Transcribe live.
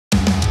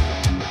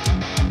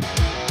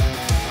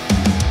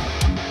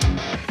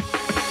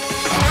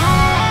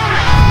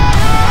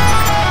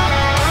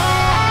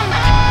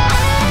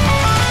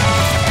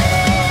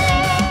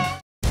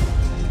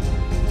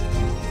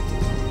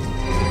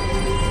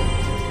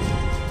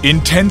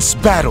Intense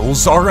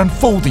battles are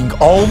unfolding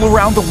all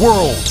around the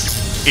world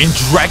in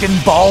Dragon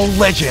Ball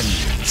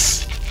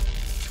Legends.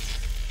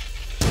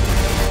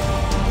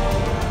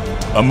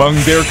 Among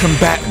their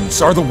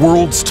combatants are the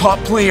world's top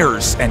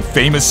players and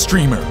famous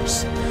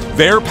streamers.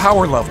 Their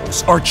power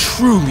levels are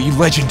truly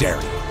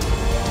legendary.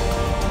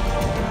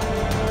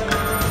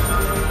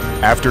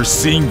 After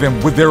seeing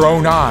them with their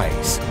own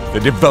eyes, the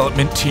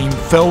development team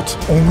felt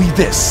only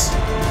this.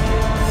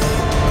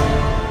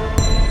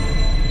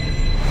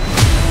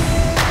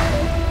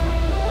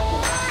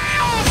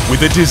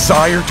 With a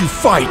desire to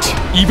fight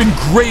even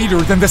greater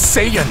than the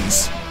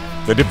Saiyans,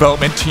 the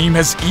development team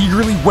has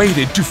eagerly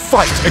waited to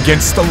fight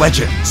against the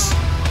Legends.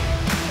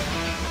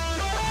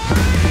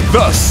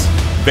 Thus,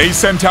 they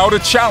sent out a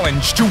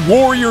challenge to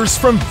warriors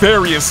from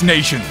various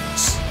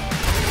nations.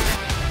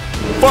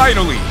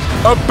 Finally,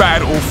 a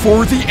battle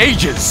for the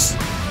ages.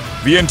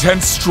 The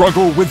intense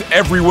struggle with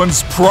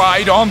everyone's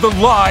pride on the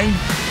line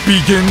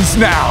begins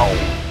now.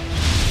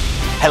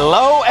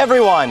 Hello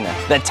everyone!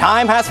 The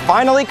time has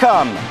finally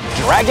come.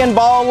 Dragon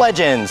Ball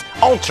Legends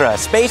Ultra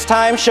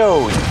Space-Time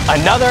shows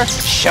another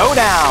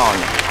Showdown.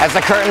 As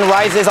the curtain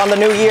rises on the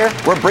new year,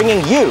 we're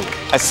bringing you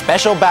a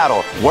special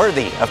battle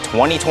worthy of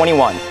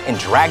 2021 in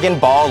Dragon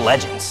Ball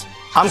Legends.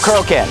 I'm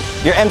Kuroken,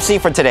 your MC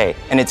for today,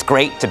 and it's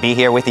great to be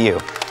here with you.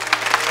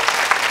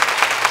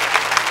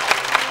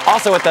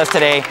 Also with us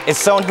today is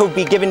someone who'll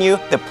be giving you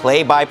the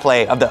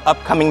play-by-play of the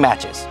upcoming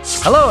matches.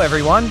 Hello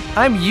everyone,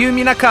 I'm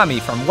Yumi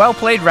Nakami from Well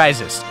Played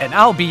Rises, and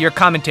I'll be your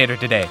commentator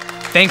today.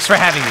 Thanks for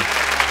having me.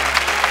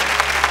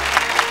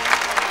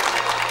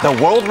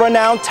 The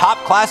world-renowned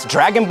top-class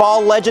Dragon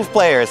Ball Legends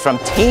players from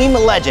Team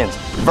Legends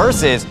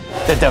versus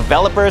the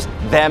developers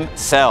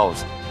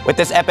themselves. With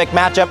this epic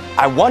matchup,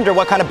 I wonder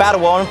what kind of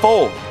battle will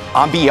unfold.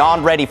 I'm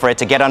beyond ready for it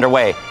to get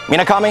underway.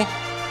 Minakami,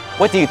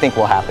 what do you think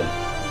will happen?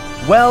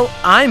 Well,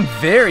 I'm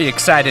very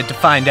excited to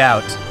find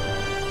out.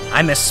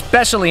 I'm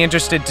especially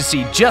interested to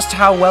see just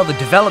how well the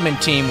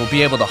development team will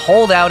be able to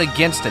hold out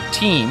against a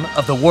team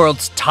of the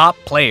world's top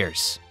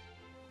players.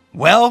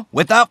 Well,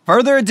 without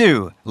further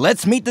ado,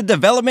 let's meet the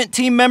development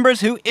team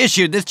members who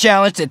issued this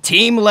challenge to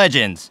Team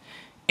Legends.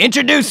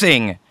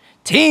 Introducing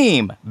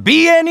Team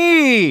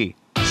BNE!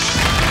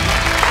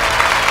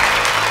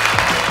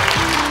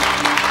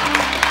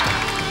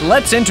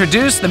 Let's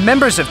introduce the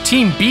members of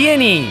Team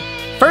BNE.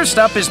 First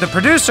up is the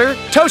producer,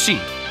 Toshi.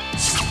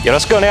 よろ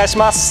しくお願いし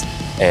ます。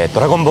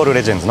ドラゴンボール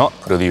レジェンズの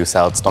プロデュー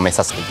サーを務め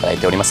させていただい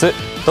ております、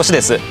トシ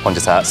です。本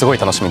日はすごい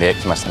楽しみで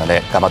来ましたの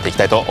で、頑張っていき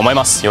たいと思い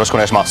ます。よろしくお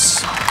願いしま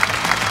す。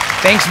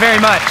Thanks very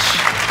much.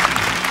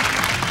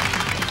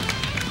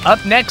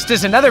 Up next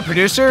is another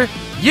producer,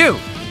 Yu.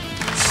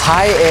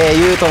 はい、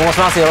ゆうと申し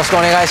ます。よろしくお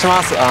願いし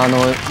ます。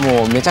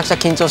もうめちゃくちゃ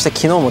緊張して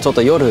昨日もちょっ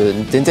と夜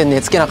全然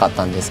寝つけなかっ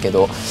たんですけ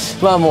ど、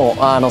まあも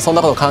うそん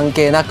なこと関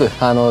係なくチ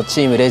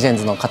ームレジェン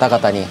ズの方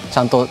々にち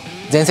ゃんと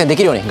前線で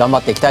きるように頑張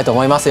っていきたいと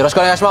思います。よろしく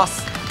お願いしま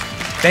す。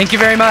Thank you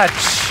very much.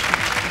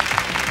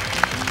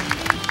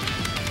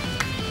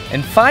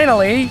 And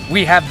finally,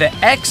 we have the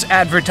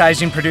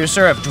ex-advertising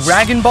producer of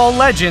Dragon Ball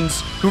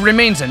Legends, who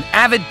remains an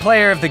avid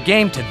player of the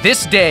game to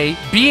this day,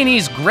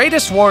 B&E's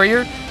greatest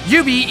warrior,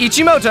 Yubi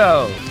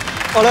Ichimoto.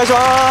 お願いし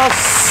ま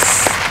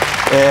す。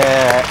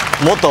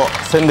元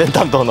宣伝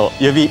担当の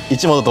指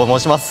一本と申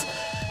します。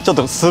ちょっ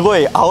とすご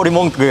い煽り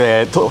文句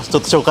でちょっと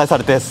紹介さ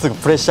れてすぐ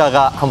プレッシャー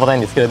が半端ない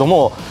んですけれど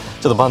も、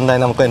ちょっとバンダイ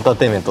ナムコエンター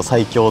テインメント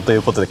最強とい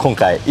うことで今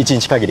回1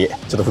日限りちょ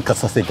っと復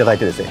活させていただい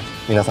てですね、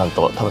皆さん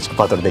と楽しく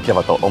バトルできれ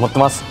ばと思って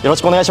ます。よろ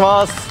しくお願いし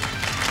ます。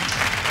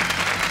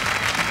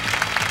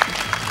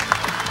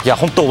いや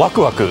本当ワ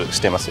クワクし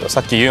てますよ。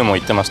さっきユウも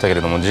言ってましたけ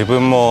れども、自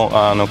分も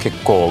結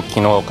構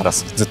昨日から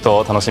ずっ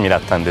と楽しみだ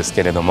ったんです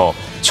けれども、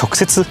直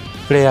接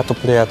プレイヤ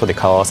ーとで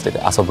顔を合わせて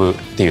遊ぶっ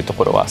ていうと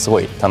ころはすご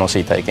い楽し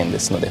い体験で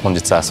すので、本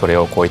日はそれ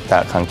をこういっ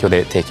た環境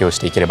で提供し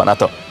ていければな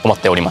と思っ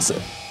ております。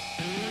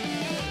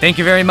Thank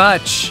you very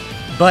much.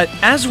 But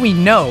as we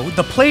know,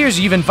 the players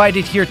you've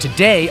invited here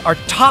today are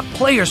top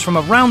players from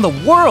around the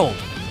world.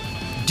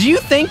 Do you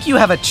think you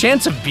have a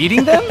chance of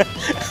beating them?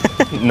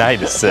 ない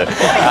です。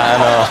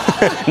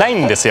ない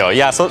んですよ。い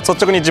や率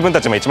直に自分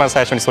たちも一番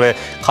最初にそれ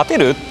勝て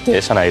るっ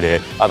て社内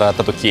であだ名っ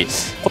た時、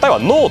答えは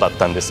ノーだっ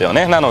たんですよ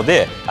ね。なの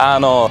で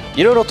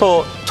いろいろ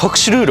と特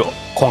殊ルールを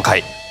今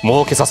回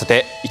設けさせ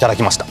ていただ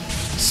きました。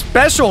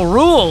Special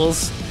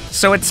rules?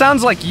 So it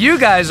sounds like you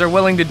guys are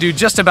willing to do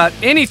just about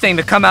anything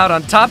to come out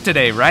on top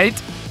today, right?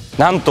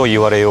 なんと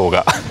言われよう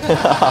が。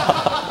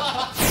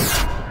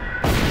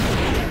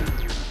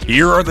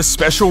Here are the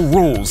special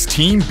rules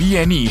Team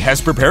BNE has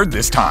prepared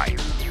this time.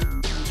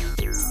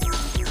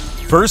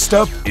 First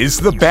up is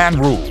the ban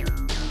rule.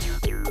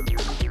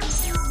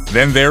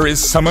 Then there is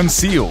Summon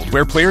Sealed,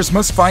 where players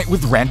must fight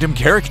with random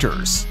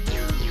characters.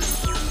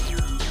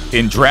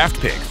 In Draft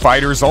Pick,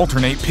 fighters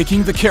alternate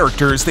picking the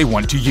characters they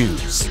want to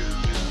use.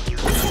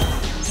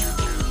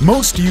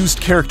 Most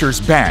used characters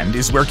banned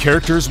is where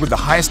characters with the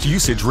highest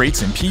usage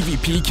rates in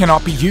PvP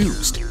cannot be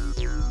used.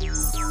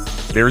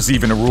 There's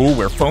even a rule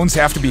where phones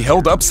have to be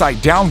held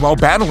upside down while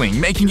battling,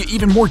 making it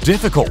even more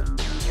difficult.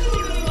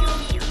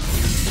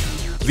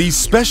 these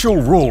special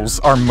rules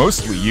are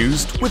mostly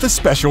used with a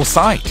special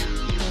site.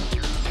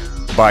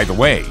 By the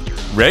way,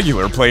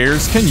 regular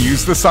players can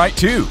use the site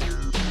too.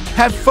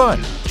 Have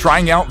fun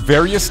trying out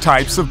various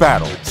types of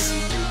battles.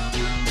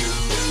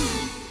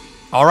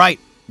 All right,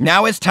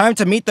 now it's time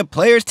to meet the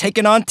players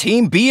taking on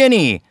Team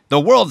B&E, the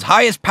world's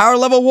highest power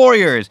level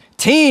warriors,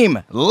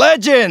 Team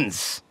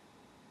Legends.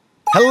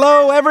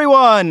 Hello,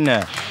 everyone.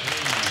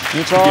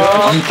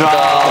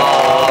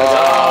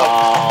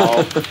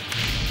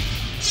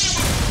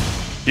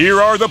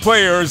 Here are the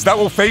players that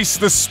will face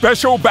the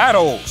special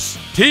battles.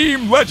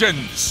 Team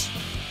Legends.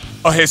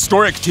 A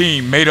historic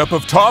team made up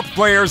of top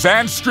players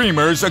and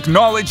streamers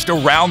acknowledged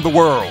around the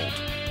world.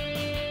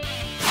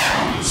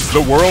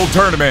 The World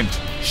Tournament,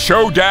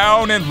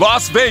 Showdown in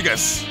Las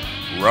Vegas.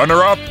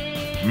 Runner-up,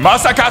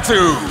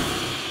 Masakatsu.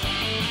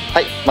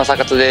 はい、正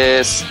勝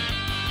です。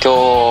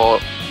今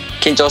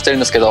日緊張してるん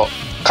ですけど、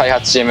開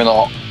発チーム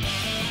の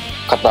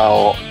方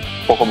を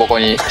ボコボコ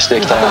にして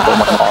いきたいなと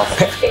思いま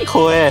す。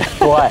怖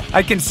い。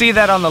 I can see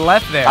that on the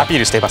left there. アピー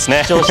ルしています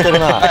ね。緊張してる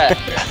な。はい、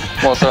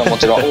もうそれはも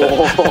ちろん。The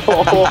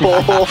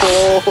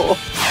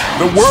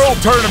World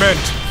Tournament,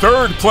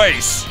 third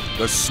place,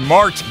 the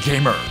Smart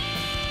Gamer.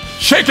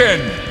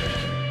 Chicken.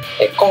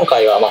 今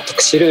回は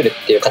特殊ルールっ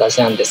ていう形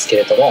なんですけ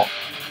れども、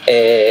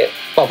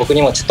僕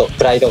にもちょっと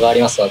プライドがあ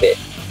りますので、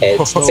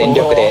全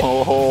力で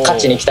勝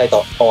ちに行きたい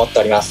と思って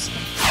おります。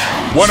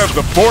One of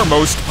the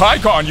foremost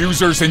PyCon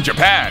users in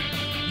Japan,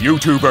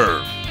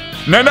 YouTuber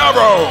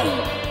Nenaro.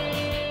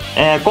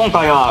 今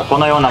回はこ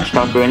のような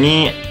企画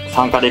に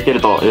参加でき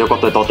るというこ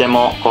とでとて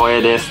も光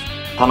栄です。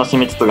楽し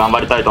みつつ頑張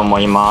りたいと思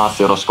いま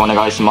す。よろしくお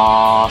願いし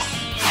ます。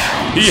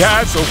He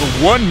has over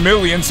 1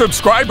 million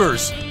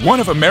subscribers, one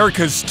of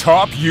America's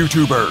top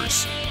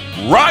YouTubers.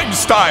 Rhyme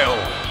Style.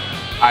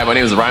 Hi, my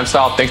name is Rhyme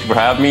Style. Thank you for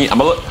having me. I'm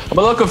a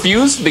little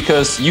confused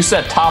because you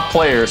said top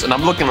players, and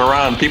I'm looking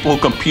around people who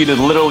competed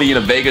literally in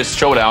a Vegas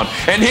showdown.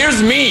 And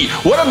here's me.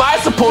 What am I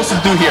supposed to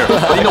do here?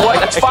 But you know what?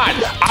 That's fine.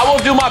 I will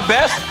do my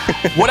best.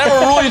 Whatever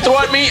rule you throw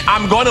at me,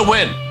 I'm going to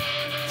win.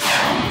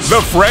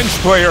 The French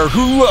player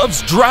who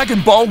loves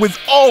Dragon Ball with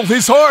all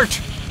his heart,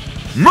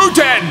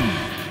 Muten.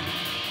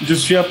 Je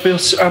suis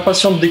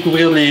impatient de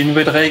découvrir les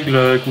nouvelles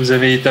règles que vous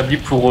avez établies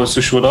pour ce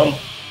showdown.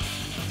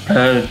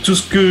 Tout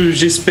ce que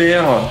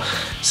j'espère,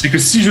 c'est que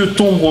si je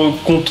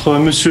tombe contre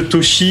Monsieur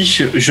Toshi,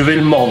 je vais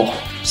le mordre.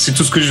 C'est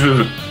tout ce que je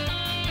veux.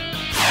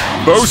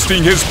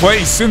 Boasting his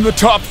place in the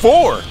top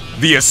 4,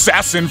 the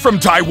assassin from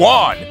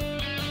Taiwan,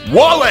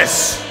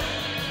 Wallace.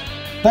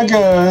 那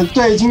个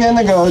对今天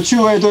那个趣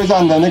味对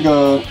战的那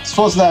个，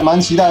说实在蛮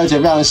期待，而且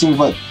非常的兴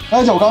奋。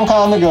而且我刚刚看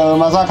到那个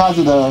马萨卡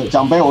子的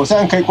奖杯，我现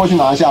在可以过去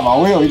拿一下嘛？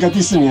我有一个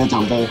第4名的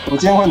奖杯，我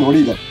今天会努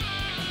力的。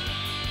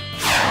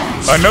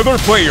Another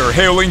player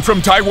hailing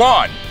from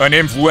Taiwan, an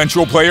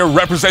influential player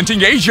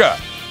representing Asia,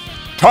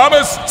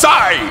 Thomas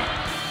Tsai.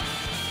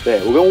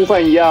 对，我跟悟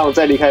饭一样，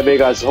在离开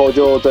Vega 之后，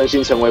就专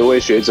心成为一位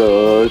学者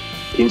而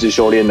停止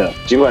修炼了。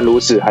尽管如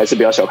此，还是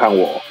不要小看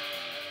我。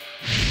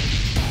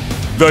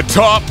The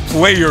top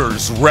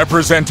players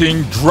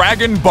representing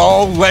Dragon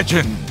Ball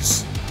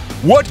Legends.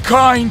 What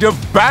kind of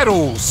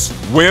battles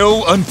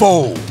will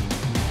unfold?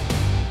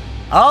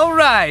 All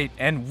right,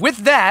 and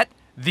with that,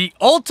 the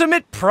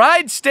ultimate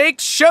Pride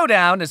Stakes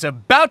Showdown is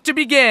about to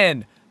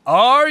begin.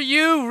 Are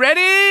you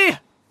ready?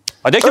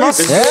 できま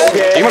す。行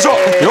きましょ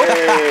う。よ。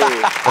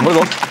頑張る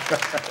ぞ。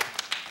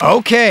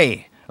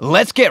Okay,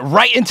 let's get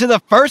right into the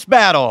first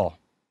battle.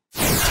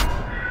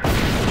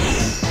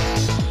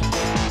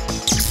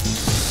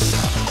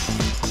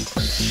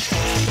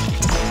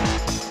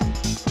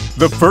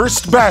 The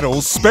first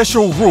battle's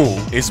special rule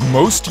is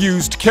most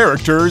used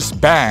characters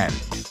banned.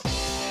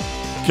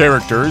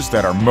 Characters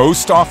that are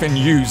most often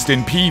used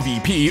in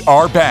PvP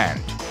are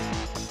banned.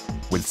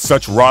 With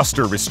such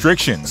roster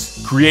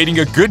restrictions, creating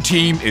a good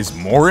team is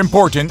more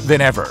important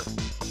than ever.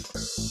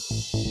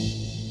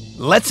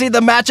 Let's see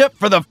the matchup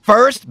for the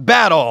first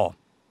battle.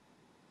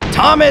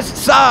 Thomas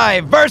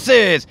Tsai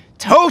versus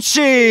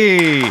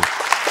Toshi.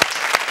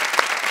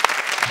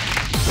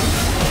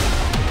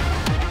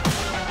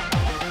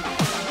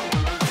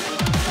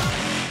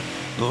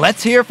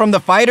 Let's hear from the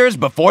fighters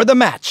before the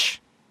match.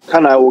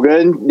 看来我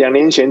跟2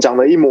年前长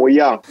得一模一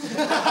样，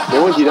没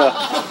问题的。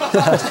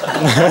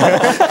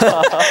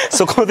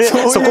そこ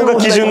が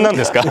基準なん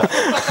ですか？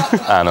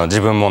自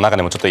分も中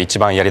でもちょっと一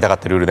番やりたかっ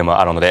たルールでも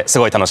あるので、す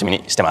ごい楽しみ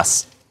にしてま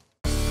す。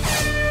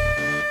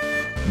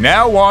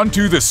Now on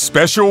to the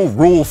special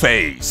rule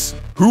phase.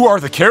 Who are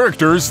the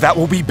characters that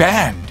will be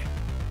banned?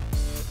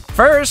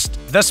 First,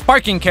 the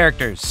sparking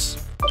characters.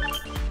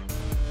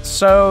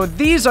 So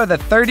these are the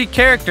 30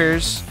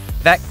 characters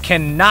that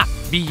cannot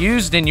be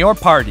used in your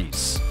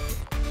parties.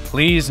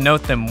 Please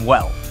note them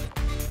well.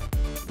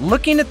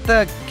 Looking at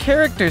the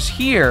characters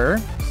here,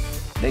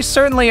 they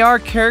certainly are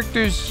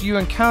characters you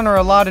encounter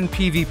a lot in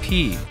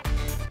PvP.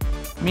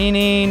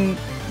 Meaning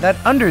that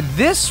under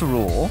this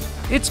rule,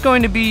 it's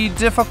going to be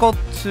difficult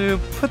to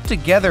put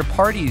together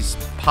parties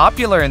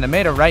popular in the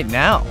meta right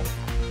now.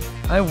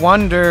 I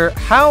wonder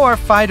how our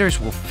fighters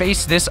will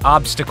face this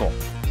obstacle.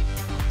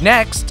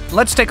 Next,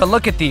 let's take a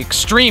look at the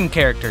extreme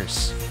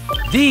characters.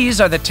 These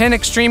are the 10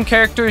 extreme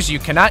characters you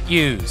cannot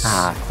use.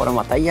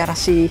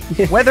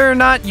 Whether or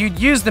not you'd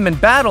use them in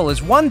battle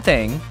is one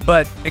thing,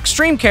 but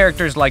extreme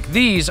characters like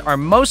these are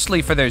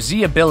mostly for their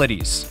Z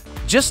abilities.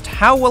 Just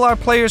how will our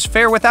players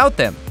fare without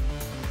them?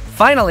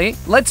 Finally,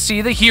 let's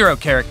see the hero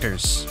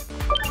characters.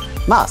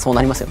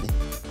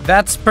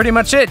 That's pretty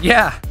much it,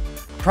 yeah.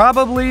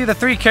 Probably the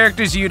 3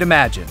 characters you'd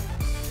imagine.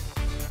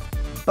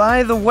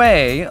 By the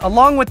way,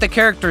 along with the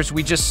characters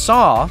we just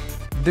saw,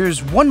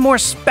 there's one more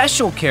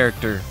special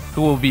character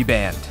who will be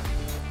banned.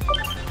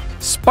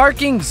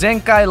 Sparking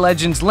Zenkai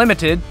Legends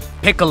Limited,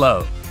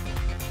 Piccolo.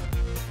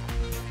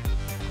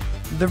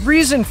 The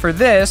reason for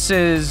this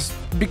is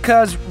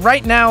because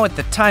right now at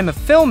the time of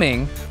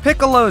filming,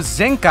 Piccolo's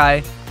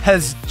Zenkai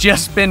has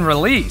just been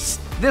released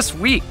this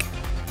week.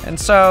 And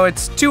so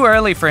it's too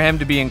early for him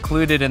to be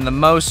included in the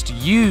most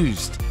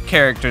used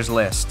characters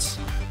lists.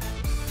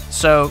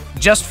 So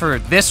just for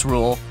this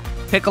rule,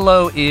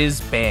 Piccolo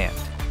is banned.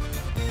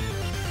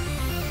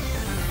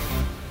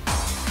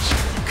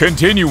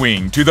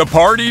 Continuing to the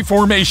party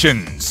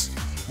formations.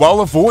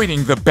 While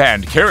avoiding the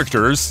banned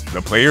characters,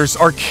 the players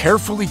are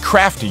carefully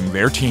crafting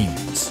their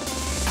teams.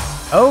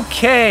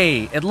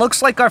 Okay, it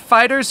looks like our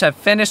fighters have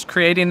finished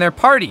creating their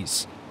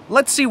parties.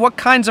 Let's see what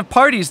kinds of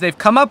parties they've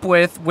come up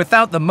with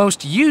without the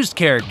most used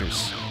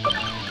characters.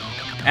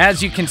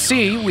 As you can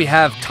see, we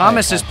have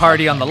Thomas's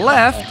party on the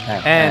left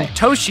and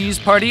Toshi's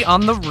party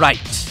on the right.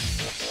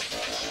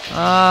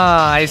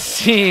 Ah, I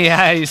see.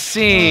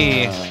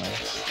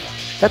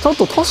 ちょっ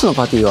とトシの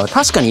パティは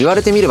確かに言わ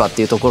れてみればっ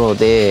ていうところ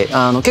で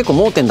結構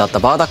盲点だった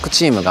バーダック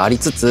チームがあり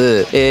つ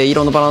つ、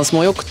色のバランス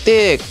も良く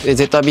て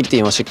Z アビリテ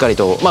ィもしっかり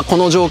と、こ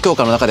の状況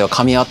下の中では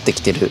噛み合って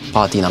きてる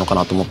パーティーなのか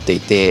なと思って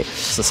いて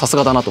さす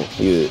がだなと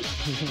いう。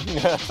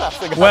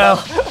Well,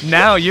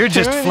 now you're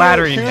just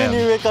flattering him.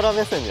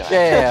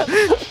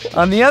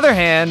 On the other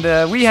hand,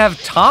 we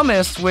have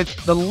Thomas with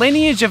the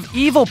Lineage of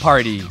Evil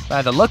party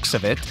by the looks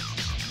of it.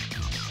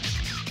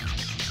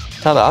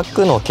 ただ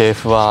悪の系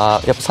譜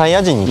はやっぱサイ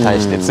ヤ人に対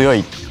して強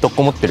いと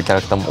こ持ってるキャ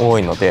ラクターも多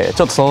いので、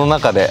ちょっとその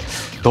中で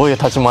どういう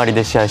立ち回り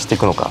で試合してい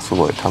くのかす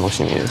ごい楽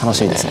しみですね。楽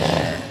しみです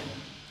ね。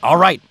All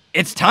right,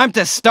 it's time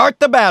to start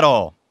the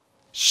battle.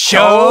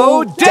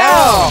 Showdown!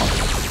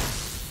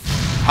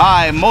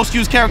 Hi, most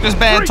used characters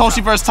banned.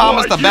 Toshi vs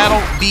Thomas. The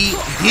battle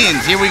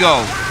begins. Here we go.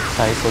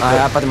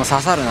 やっぱでも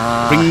刺さる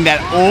な。Bringing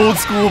that old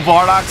school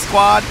Bardock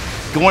squad,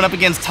 going up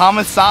against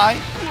Thomas side.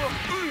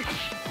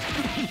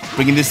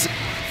 Bringing this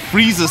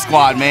Frieza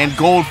squad, man,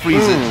 gold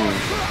Frieza,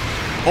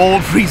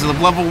 old Frieza,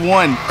 level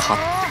 1.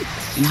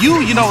 And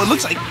you know, it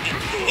looks like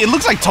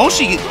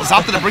Toshi is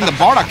opted to bring the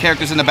Bardock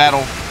characters in the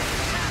battle.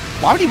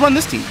 Why would he run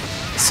this team?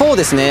 そう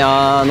ですね、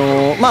ア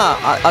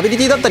ビリ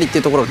ティだったりって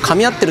いうところが噛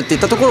み合ってるっていっ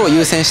たところを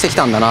優先してき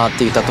たんだなっ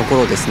ていったとこ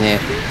ろですね。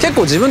結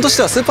構自分とし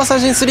てはスーパーサ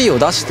イヤ人3を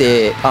出し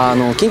て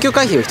緊急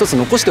回避を一つ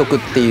残しておくっ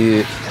て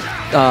いう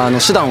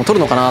手段を取る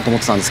のかなと思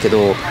ってたんですけ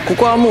ど、こ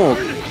こはもう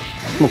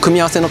噛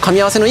み合わせの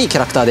いいキャ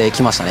ラクターで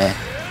来ましたね。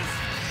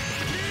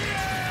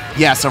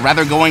Yeah, so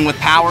rather going with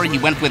power, he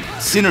went with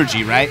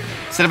synergy, right?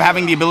 Instead of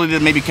having the ability to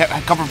maybe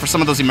cover for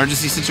some of those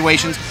emergency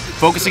situations,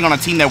 focusing on a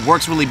team that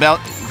works really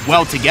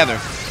well together,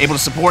 able to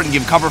support and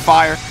give cover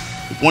fire.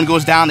 If one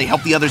goes down, they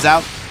help the others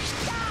out.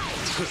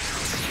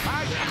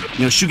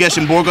 You know, Shugesh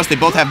and Borgos, they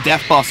both have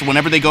death buffs, so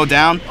whenever they go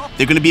down,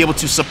 they're going to be able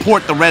to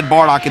support the red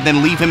Bardock and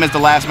then leave him as the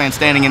last man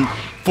standing and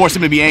force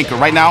him to be anchored.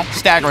 Right now,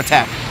 stagger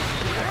attack.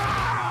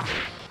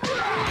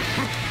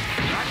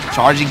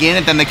 Charge again,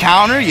 and then the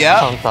counter,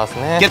 yeah.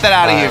 Get that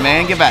out of here,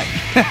 man. Get back.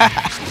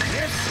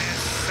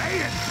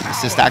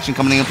 Assist action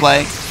coming into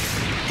play.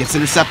 Gets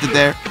intercepted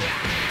there.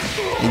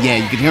 And yeah,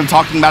 you can hear him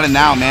talking about it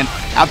now, man.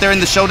 Out there in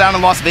the showdown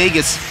in Las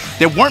Vegas,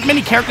 there weren't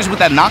many characters with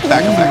that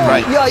knockback effect,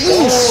 right?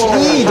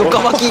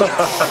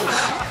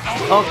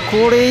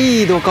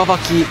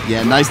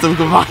 Yeah, nice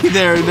dokabaki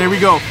there. There we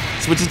go.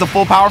 Switches to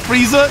full power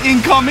Frieza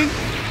incoming.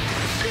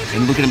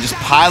 And look at him just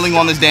piling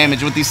on this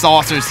damage with these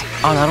saucers.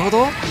 なるほ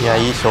ど。いや、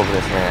いい勝負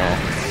ですね。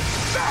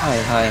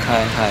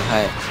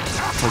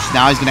Toshi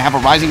now he's going to have a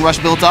rising rush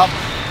built up.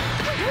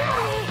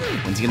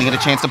 When's he going to get a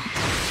chance to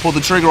pull the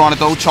trigger on it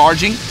though?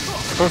 Charging.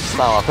 トシ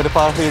さんはフル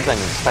パワーフリーザ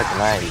にしたく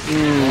ない。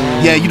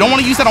Yeah, you don't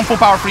want to use that on full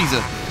power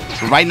Frieza.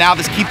 But right now,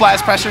 this key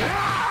blast pressure,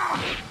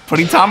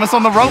 putting Thomas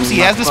on the ropes. He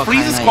has this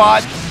Frieza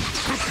squad.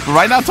 But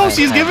right now,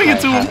 Toshi is giving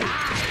it to him.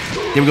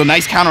 Here we go,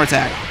 nice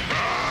counterattack.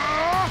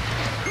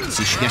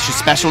 See, she gets your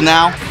special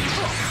now.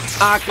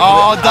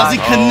 Oh, does he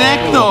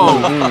connect though?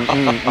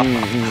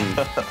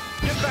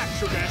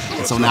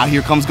 And so now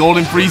here comes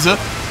Golden Frieza.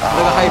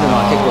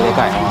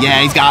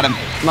 Yeah, he's got him.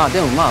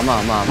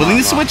 Willing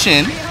to switch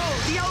in.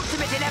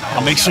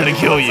 I'll make sure to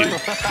kill you. Here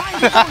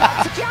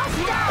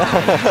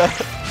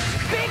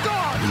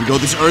we go,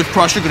 this Earth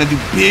Crusher gonna do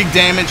big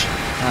damage.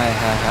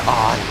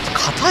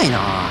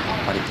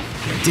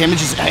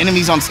 Damages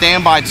enemies on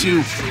standby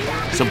too.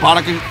 So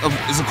Bardock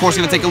is of course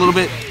gonna take a little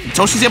bit.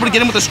 Toshi's able to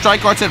get him with the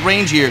strike arts at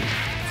range here.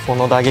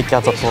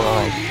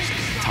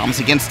 Thomas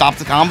again stops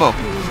the combo.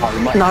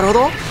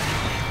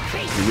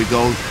 Here we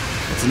go.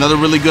 It's another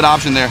really good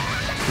option there.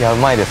 いやう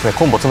まいですね。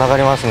コンボつなが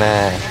ります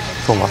ね。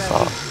トーマスさ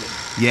ん。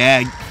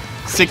Yeah,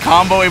 sick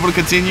combo, able to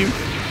continue.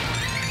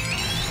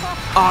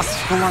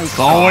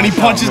 Oh, and he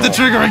punches the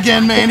trigger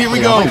again, man. Here we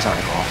go.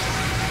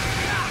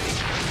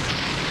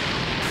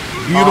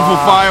 Beautiful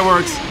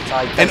fireworks.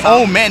 And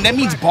oh man, that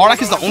means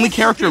Bardock is the only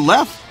character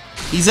left.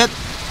 He's at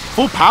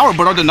full power,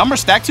 but are the numbers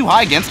stacked too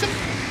high against him?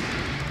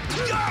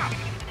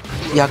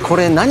 いやこ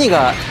れ何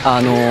が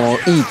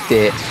いいっ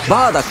て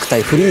バーダック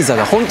対フリーザ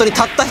が本当に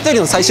たった一人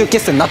の最終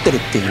決戦になってるっ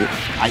ていう。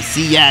I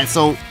see, yeah.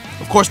 So,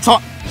 of course,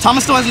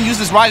 Thomas still hasn't used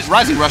this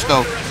rising rush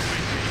though.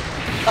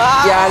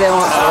 いやでも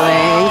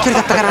遠距離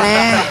だったから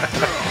ね。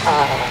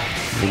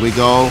Here we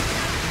go.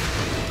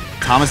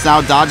 Thomas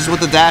now dodges with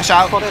the dash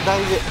out.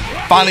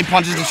 Finally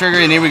punches the trigger,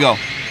 and here we go.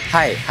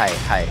 はいはい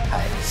はいは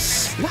い。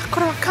うわ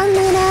これわかんね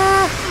えな。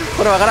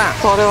これわからん。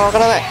これわか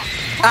らない。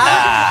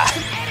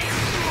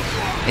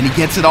And he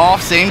gets it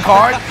off, same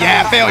card.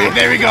 Yeah, failure.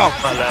 There we go.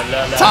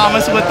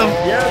 Thomas with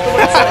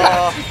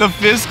the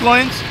fist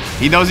clinch.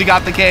 He knows he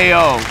got the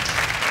KO.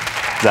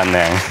 残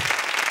念。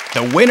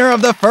 The winner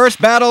of the first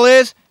battle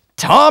is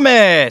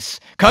Thomas.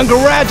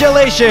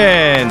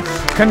 Congratulations.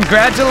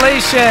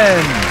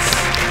 Congratulations.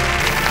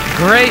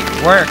 Great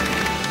work.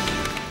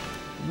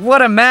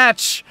 What a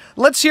match.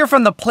 Let's hear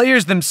from the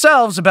players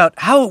themselves about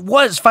how it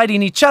was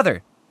fighting each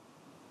other.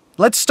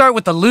 Let's start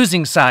with the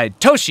losing side.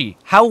 Toshi,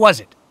 how was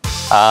it?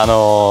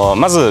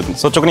 まず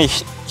率直に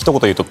一言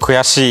言うと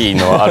悔しい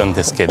のはあるん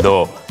ですけ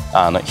ど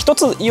一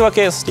つ言い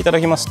訳させていた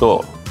だきます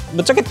と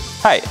ぶっちゃけ、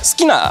はい、好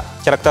きな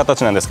キャラクターた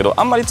ちなんですけど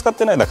あんまり使っ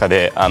てない中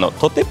で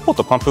トテッポ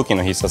とパンプキン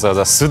の必殺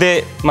技素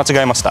で間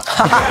違えました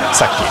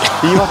さっ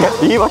き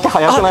言い訳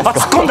早くないで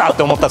すか。突っ込んだっ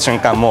て思った瞬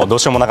間もうどう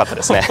しようもなかった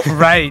ですね。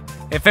Right.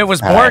 If it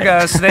was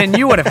Borgas, then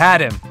you would have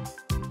had him.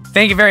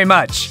 Thank you very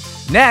much.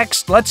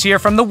 Next, let's hear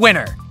from the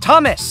winner.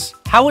 Thomas,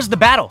 how was the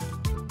battle?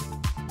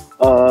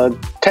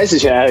 开始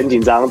起来很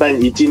紧张，但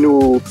一进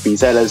入比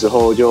赛的时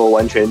候就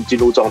完全进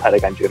入状态的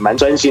感觉，蛮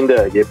专心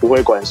的，也不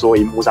会管说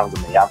荧幕上怎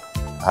么样。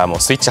もう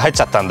スイッチ入っ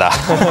ちゃったんだ。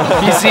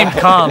He seemed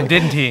calm,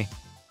 didn't he?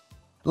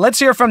 Let's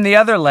hear from the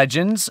other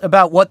legends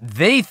about what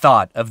they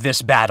thought of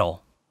this battle.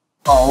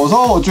 我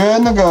说我觉得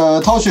那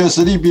个Toshi的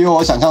实力比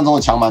我想象中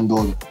的强蛮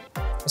多的。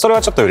それ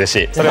はちょっと嬉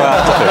しい。それ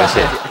はちょっと嬉し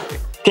い。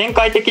展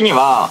開的に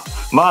は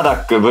バーダ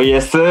ック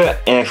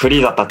VS、フリ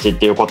ーザたちっ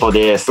ていうこと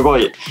ですご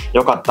い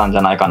良かったんじ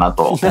ゃないかな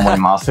と思い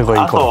ます。あ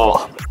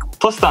と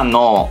トシさん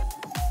の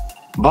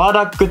バー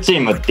ダックチ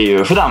ームってい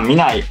う普段見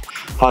ない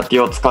パーテ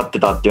ィーを使って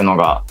たっていうの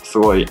がす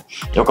ごい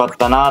良かっ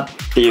たなっ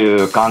て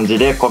いう感じ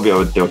で媚びを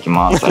打っておき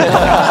ます。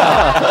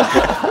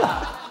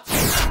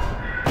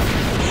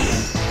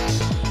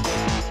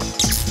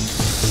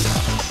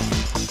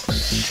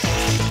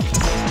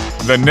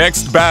The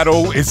next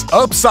battle is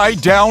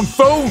upside down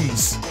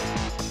phones.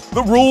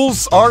 The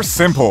rules are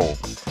simple.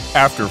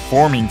 After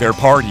forming their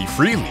party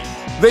freely,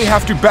 they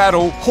have to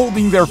battle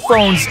holding their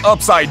phones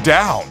upside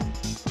down.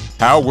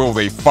 How will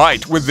they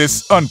fight with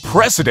this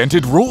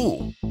unprecedented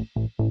rule?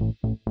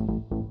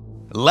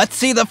 Let's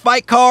see the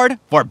fight card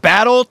for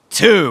Battle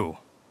 2.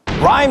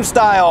 Rhyme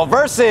Style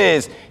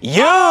versus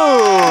you!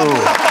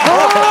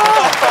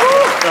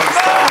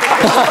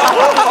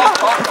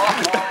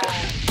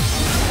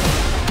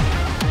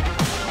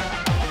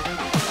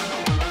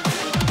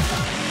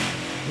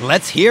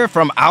 Let's hear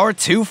from our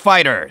two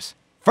fighters.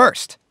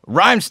 First,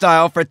 Rhyme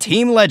Style for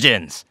Team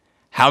Legends.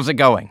 How's it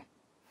going?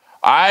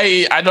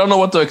 I don't know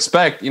what to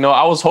expect. You know,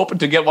 I was hoping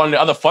to get one of the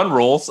other fun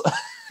rules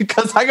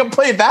because I can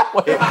play it that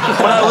way. But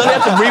I literally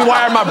have to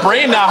rewire my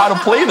brain now how to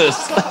play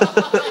this.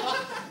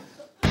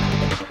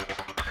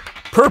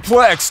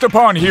 Perplexed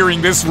upon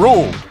hearing this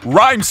rule,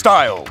 Rhyme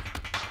Style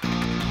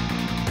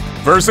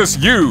versus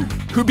you,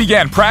 who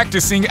began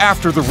practicing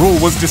after the rule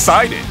was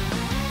decided.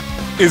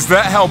 Is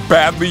that how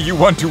badly you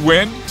want to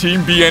win,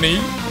 Team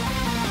BNE?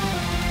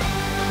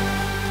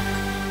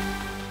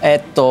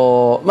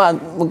 まあ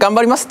頑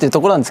張りますっていう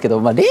ところなんですけど、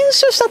まあ、練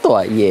習したと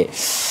はいえ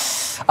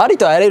あり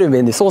とあらゆる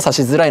面で操作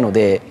しづらいの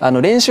で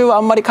練習はあ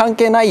んまり関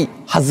係ない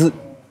はずっ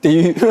て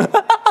いう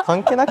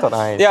関係なくは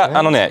ない、ね、いや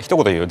一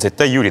言言うよ絶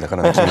対有利だか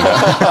らね君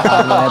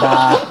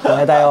がお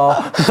前だよ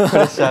プ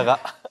レッシャーが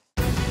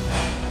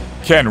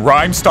Can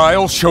Rhyme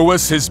Style show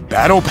us his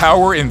battle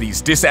power in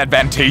these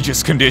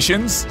disadvantageous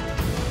conditions?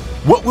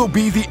 What will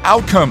be the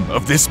outcome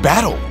of this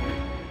battle?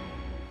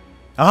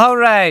 All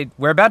right,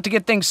 we're about to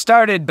get things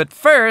started, but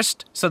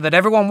first, so that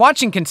everyone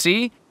watching can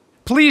see,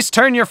 please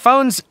turn your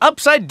phones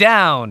upside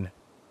down.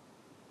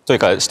 という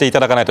かしていた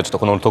だかないとちょっと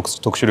この特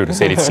殊ルール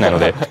成立しないの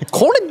で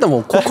これがも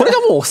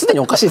うすでに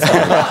おかしいですか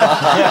らね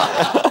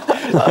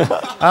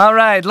All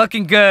right,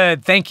 looking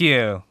good. Thank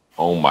you.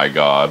 Oh my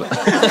god.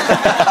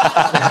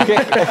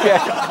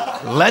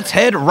 Let's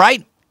head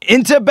right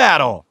into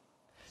battle.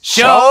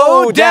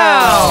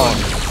 Showdown!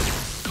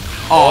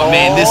 Oh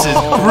man, this is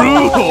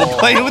brutal.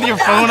 Playing with your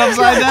phone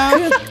upside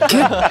down?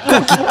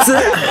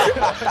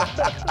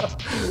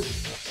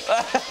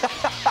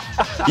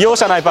 容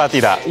赦ないパーティ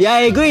ーだ。い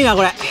やえぐいな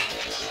これ。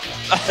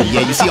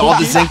Yeah, you see all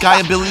the Zenkai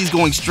abilities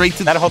going straight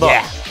to. なるほど。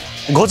Yeah.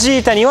 ゴジ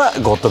ータには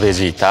ゴッドベ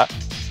ジータ、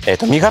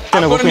身勝手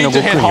の極意の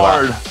悟空に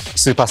は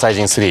スーパーサイ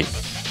ジン3、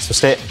そ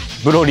して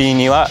ブロリー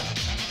には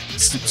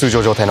通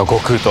常状態の悟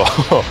空と。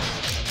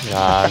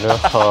なる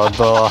ほ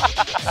ど。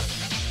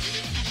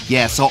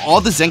Yeah, so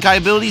all the Zenkai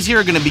abilities here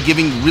are going to be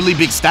giving really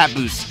big stat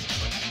boosts.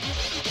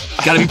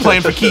 Gotta be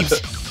playing for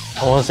keeps.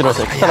 面白いで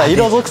すね。ただ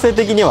色属性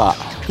的には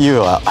ユ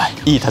ウは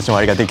いい立ち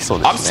回りができそう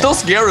ですね。 I'm still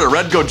scared of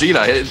Red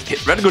Gogeta.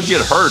 Red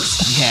Gogeta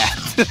hurts. Yeah.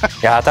 い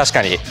や確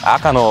かに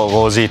赤の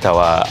ゴジータ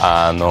は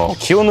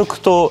気を抜く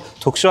と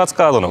特殊圧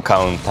カードのカ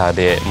ウンター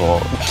でも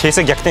う形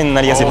勢逆転に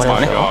なりやすいですか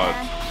らね。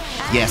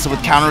Yeah, so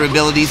with counter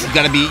abilities, you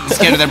gotta be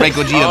scared of that Red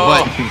Gogeta.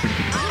 But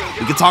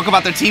we can talk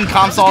about their team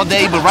comps all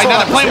day, but right now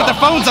they're playing with their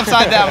phones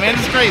upside down, man.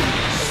 It's crazy.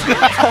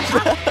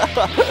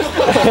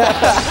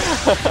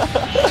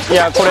 い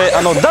やこれ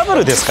ダブ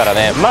ルですから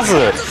ね。ま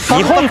ず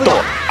日本と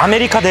アメ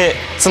リカで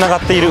つなが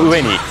っている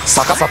上に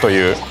逆さと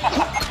いう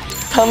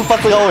単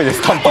発が多いで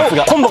す。単発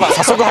がコンボが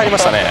早速入りま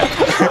したね。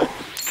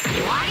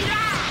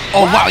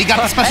Oh wow, he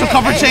got the special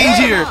cover change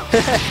here.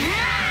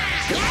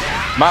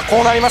 まあこ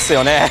うなります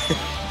よね。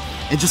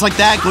And just like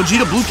that,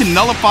 Gogeta Blue can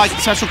nullify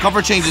special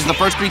cover changes the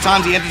first 3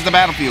 times he enters the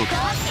battlefield.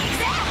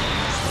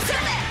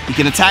 He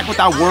can attack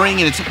without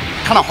worrying, and it's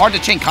kind of hard to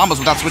chain combos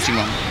without switching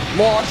them.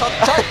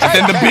 And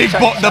then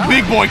the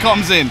big boy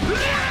comes in.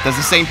 Does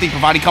the same thing,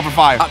 providing cover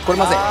fire.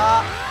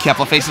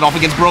 Kepler face it off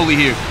against Broly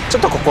here. ちょ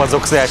っとここは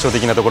属性相性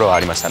的なところはあ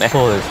りましたね。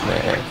そうです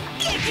ね。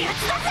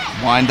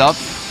Wind up.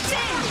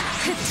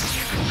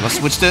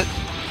 Let's switch to.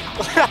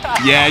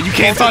 Yeah, you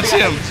can't touch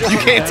him. You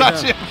can't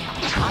touch him.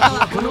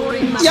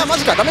 いやマ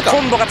ジかダメか。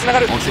コンボがつなが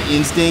る。 Ultra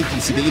Instinct.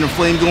 You see the inner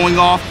flame going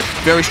off.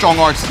 Very strong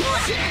arts.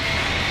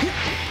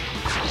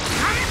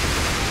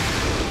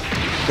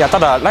 いやた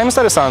だライムス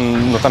タイルさ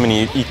んのため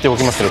に言ってお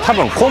きますけど、多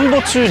分コン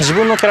ボ中自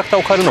分のキャラクター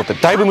を変えるのって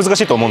だいぶ難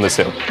しいと思うんです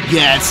よ。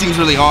 Yeah, it seems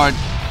really hard.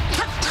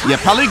 Yeah,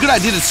 probably a good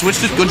idea to switch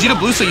to Gogeta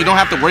Blue so you don't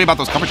have to worry about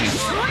those cover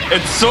changes.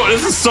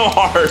 This is so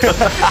hard.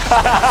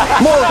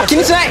 もう気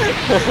にしない。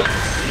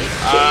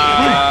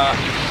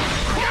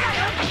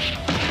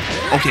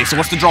Okay, so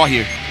what's the draw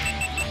here?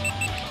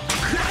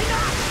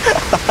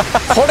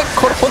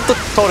 これ本当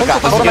通るか。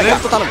本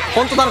当頼む。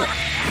本当頼む。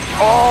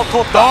おー通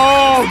った。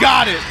Oh,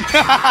 got it.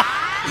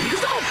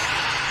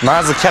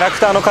 まずキャラク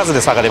ターの数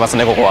で差が出ます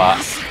ねここは。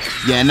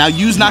 Yeah, now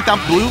use knocked out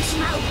Blue.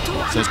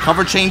 So his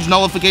cover change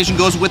nullification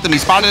goes with him. He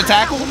spotted a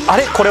tackle. あ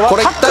れこれはこ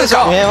れいったでし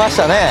ょ。見えまし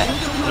たね。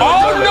Oh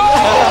no!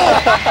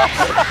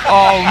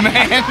 Oh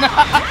man.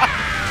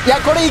 いや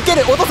これいけ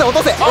る。落とせ落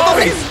とせ落と Oh,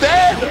 せ。 he's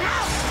dead.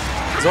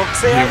 属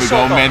性 Here 相 we 性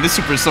go, と man. This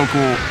super is so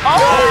cool. Oh,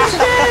 he's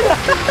dead.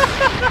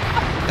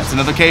 That's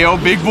another KO.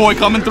 Big boy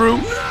coming through.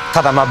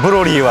 ただまあブ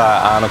ロリー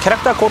はキャラ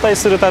クター交代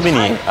するたび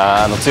に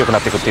強くな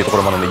っていくっていうとこ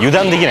ろなので油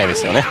断できないで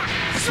すよね。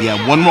 Yeah,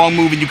 one wrong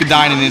move and you could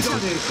die in an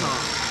instant.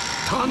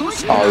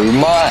 あ、う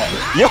ま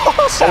い。よっ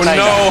しゃ Oh ない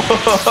な。 no.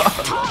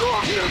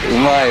 う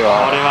まい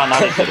わ。これは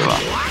慣れてるわ。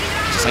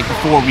 Just like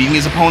before, reading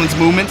his opponent's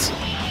movements.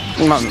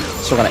 まあし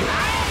ょうがない。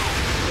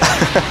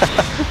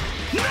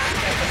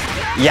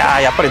いや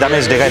ーやっぱりダメ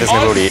ージでかいですね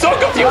ブロリー。 So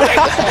confusing.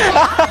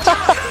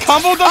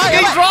 Combo doesn't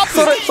get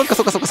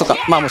dropped. そっか。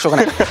まあもうしょうが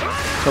ない。しょ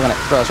うがない。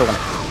これはしょうがな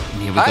い。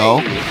 Here we go.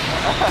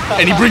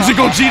 And he brings in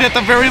Gogeta at the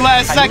very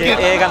last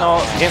second. 映画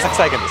の原作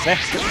再現ですね。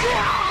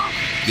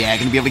 Yeah,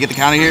 gonna be able to get the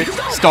counter here.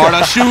 Start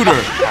a shooter.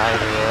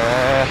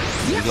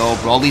 Here we go.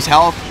 Broly's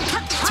health.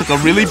 Took a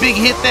really big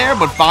hit there,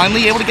 but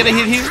finally able to get a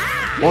hit here.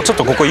 もうちょっ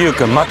とここユウ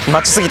君待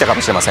ちすぎたか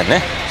もしれません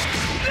ね。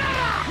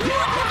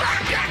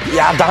い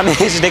やダメ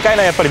ージでかい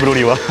なやっぱりブロ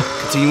リーは。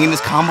 Continuing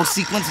this combo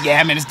sequence.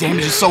 Yeah, man, his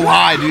damage is so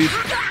high, dude.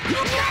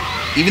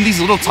 Even these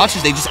little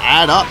touches, they just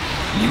add up.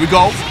 Here we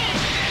go.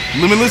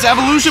 Limitless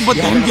evolution, but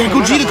then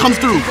Gogeta comes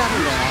through.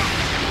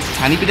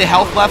 Tiny bit of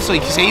health left, so he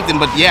saved him,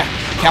 but yeah,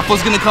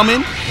 Kefla's gonna come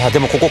in. いやで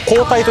もここ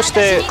交代とし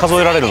て数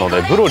えられるの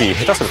でブロリー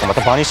下手するとまた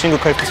バニッシング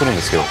回復するん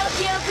ですよ。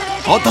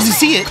 Oh, does he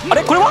see it? あ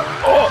れこれは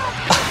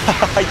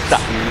入った。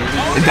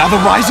 And now the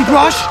rising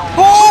rush.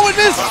 Oh, it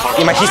missed.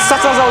 今必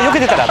殺技を避け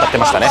てたら当たって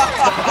ましたね。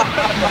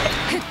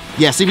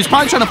 Yeah, so he was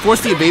probably trying to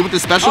force the evade with the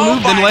special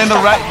move, then land the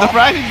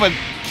rising, but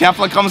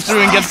Kefla comes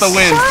through and gets the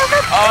win.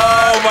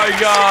 Oh my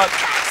god.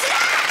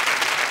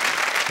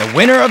 The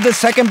winner of the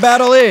second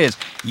battle is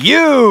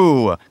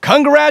you!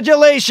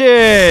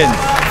 Congratulations!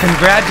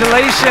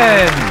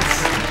 Congratulations!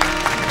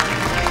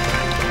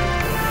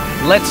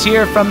 Let's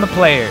hear from the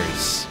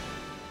players.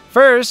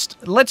 First,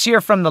 let's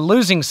hear from the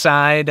losing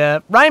side,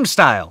 Rhyme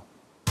Style.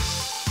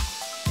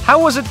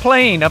 How was it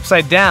playing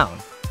upside down?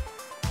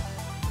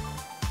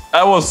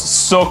 That was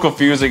so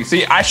confusing.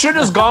 See, I should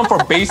have just gone for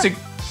basic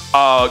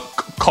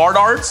card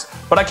arts,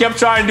 but I kept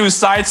trying to do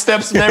side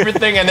steps and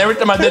everything, and every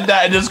time I did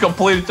that, I just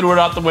completely threw it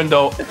out the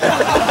window.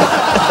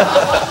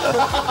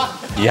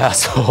 いや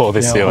そう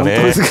ですよね。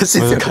難しいです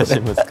よね。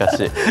難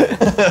しい。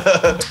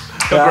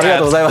ありが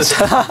とうございまし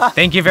た。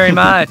 Thank you very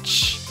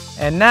much.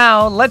 And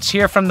now, let's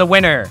hear from the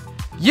winner.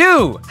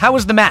 You! How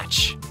was the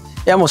match?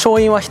 いやもう勝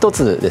因は一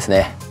つです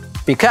ね。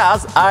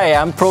Because I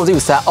am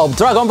producer of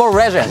Dragon Ball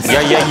Legends.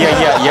 Yeah.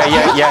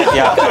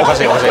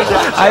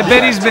 I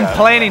bet he's been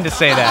planning to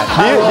say that.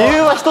 理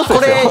由は一つですよ。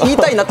これ言い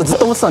たいなってずっ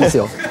と思ってたんです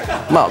よ。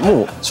まあ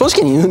もう正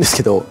直に言うんです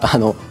けど、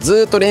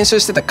ずっと練習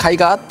してた甲斐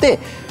があって、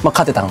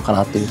勝てたのか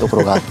なっていうとこ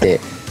ろがあって、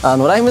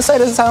ライムスタイ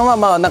ルズさんは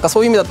まあなんかそ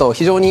ういう意味だと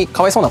非常に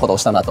かわいそうなことを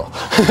したなと。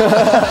勝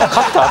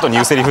った後に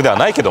言うセリフでは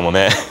ないけども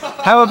ね。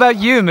How about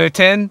you,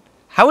 Muten?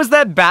 How was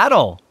that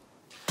battle?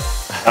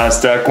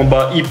 C'était un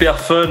combat hyper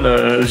fun.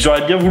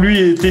 J'aurais bien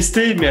voulu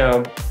tester, mais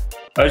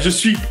je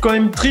suis quand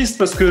même triste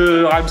parce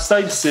que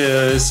Rammstein,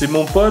 c'est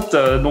mon pote.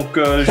 Donc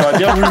j'aurais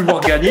bien voulu le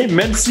voir gagner,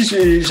 même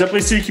si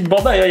j'apprécie l'équipe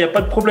Bandai, il n'y a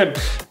pas de problème.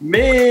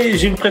 Mais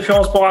j'ai une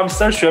préférence pour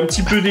Rammstein, je suis un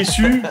petit peu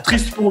déçu,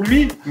 triste pour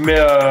lui, mais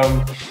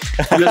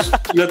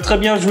il a très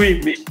bien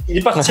joué. Mais il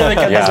est parti avec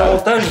un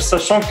désavantage,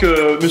 sachant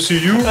que Monsieur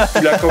Yu,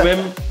 il a quand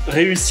même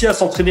réussi à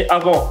s'entraîner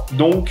avant.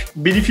 Donc,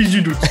 bénéfice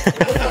du doute.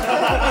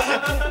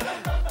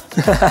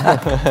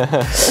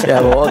 い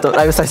やもう本当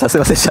ライブスタイルさんすい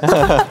ませんでした。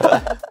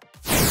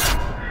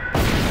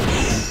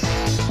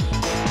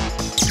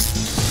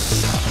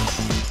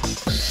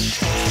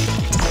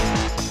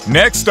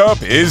Next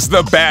up is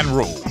the ban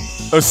rule,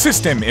 a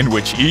system in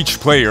which each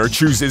player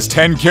chooses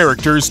 10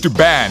 characters to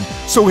ban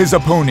so his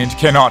opponent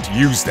cannot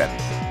use them.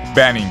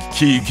 Banning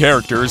key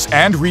characters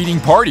and reading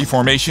party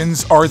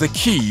formations are the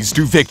keys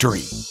to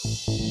victory.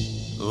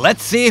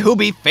 Let's see who'll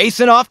be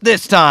facing off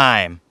this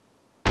time.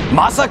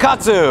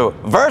 Masakatsu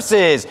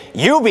versus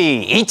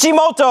Yubi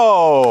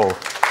Ichimoto.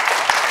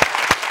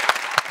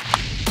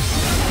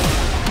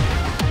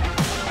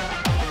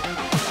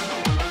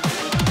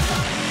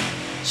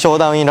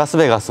 Showdown in ラス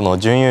ベガスの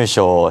準優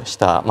勝をし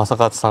た正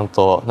勝さん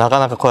となか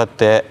なかこうやっ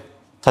て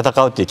戦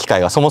うっていう機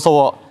会がそもそ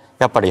も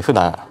やっぱり普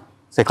段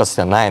生活し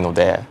てはないの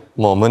で、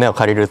もう胸を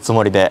借りるつ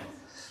もりで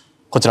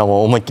こちら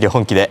も思いっきり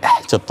本気で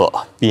ちょっと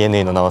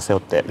BNE の名を背負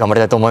って頑張り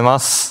たいと思いま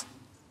す。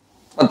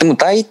でも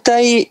大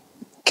体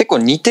結構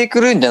似て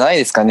くるんじゃない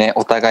ですかね、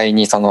お互い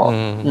にその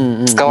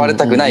使われ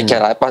たくないキ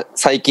ャラ、やっぱ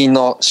最近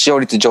の使用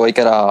率上位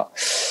キャラ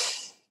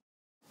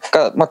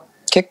が、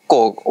結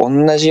構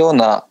同じよう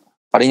な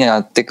あれにな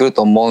ってくる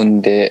と思う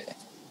んで、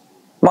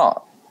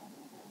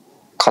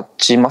勝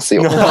ちます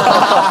よ。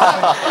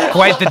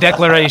Quite the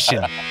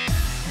declaration.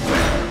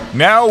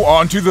 Now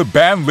on to the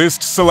ban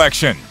list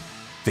selection.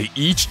 They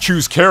each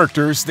choose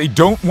characters they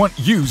don't want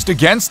used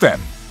against them.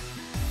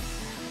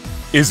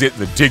 Is it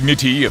the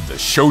dignity of the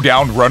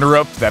Showdown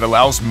runner-up that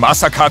allows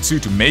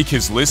Masakatsu to make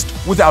his list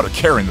without a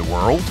care in the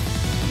world?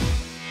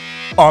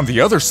 On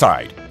the other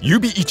side,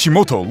 Yubi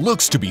Ichimoto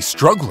looks to be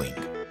struggling.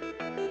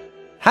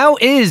 How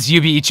is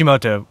Yubi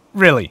Ichimoto,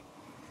 really?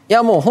 い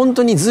やもう本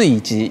当に随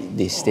一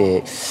でし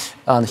て、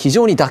非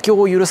常に妥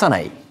協を許さな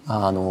い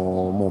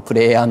もうプ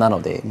レイヤーな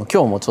ので、もう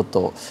今日もちょっ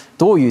と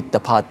どういった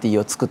パーティー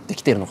を作って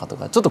きているのかと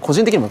か、ちょっと個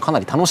人的にもかな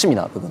り楽しみ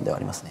な部分ではあ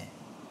りますね。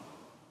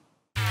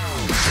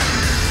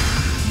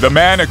The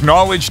man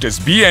acknowledged as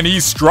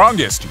BNE's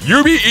strongest,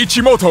 Yubi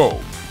Ichimoto.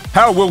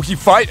 How will he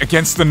fight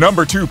against the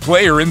number 2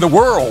 player in the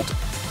world?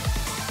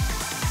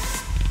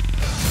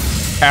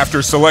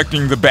 After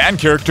selecting the ban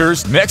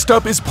characters, next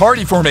up is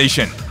party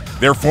formation.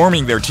 They're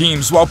forming their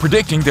teams while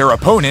predicting their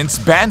opponent's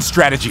ban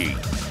strategy.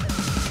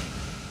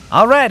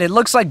 All right, it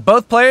looks like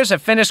both players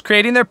have finished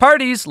creating their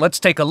parties. Let's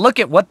take a look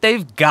at what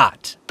they've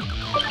got.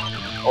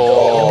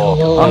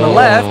 On the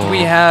left,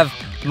 we have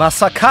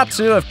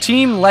Masakatsu of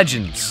Team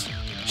Legends,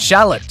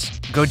 Shallot,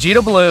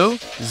 Gogeta Blue,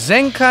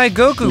 Zenkai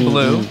Goku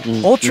Blue,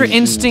 Ultra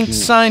Instinct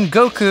Sign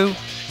Goku,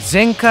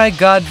 Zenkai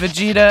God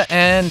Vegeta,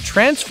 and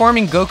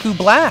Transforming Goku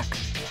Black.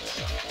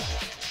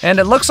 And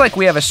it looks like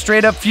we have a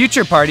straight-up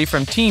future party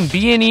from Team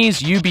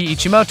BNE's Yubi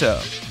Ichimoto.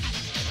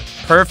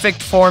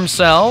 Perfect Form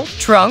Cell,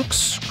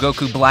 Trunks,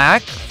 Goku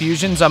Black,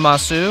 Fusion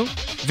Zamasu,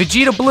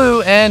 Vegeta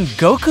Blue, and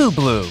Goku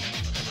Blue.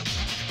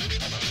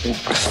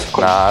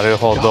 なる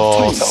ほ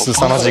ど、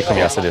凄まじい組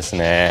み合わせです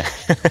ね。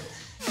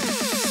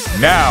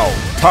Now,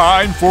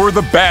 time for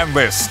the ban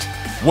list.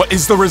 What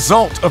is the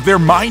result of their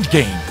mind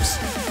games?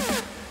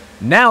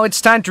 Now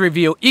it's time to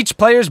reveal each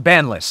player's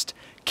ban list.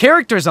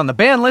 Characters on the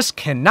ban list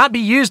cannot be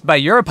used by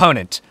your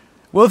opponent.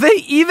 Will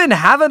they even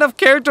have enough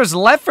characters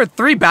left for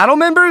 3 battle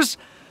members?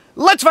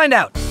 Let's find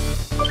out!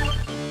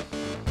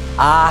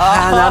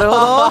 なるほ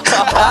ど。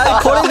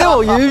これで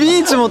も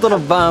Yubi Ichimotoの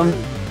番。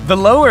The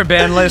lower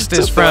ban list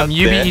is from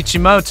Yubi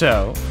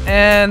Ichimoto,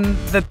 and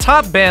the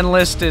top ban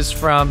list is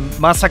from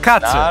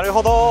Masakatsu. なる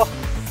ほど。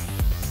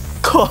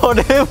こ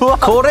れ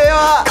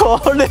は。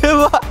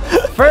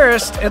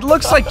First, it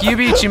looks like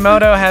Yubi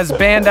Ichimoto has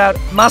banned out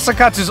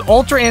Masakatsu's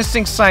Ultra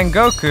Instinct Sign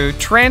Goku,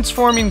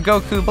 Transforming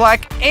Goku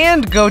Black,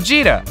 and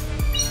Gogeta.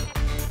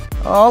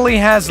 All he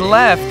has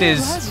left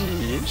is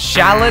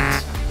Shallot,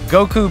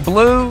 Goku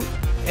Blue,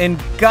 and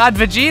God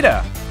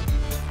Vegeta.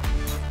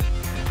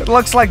 It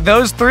looks like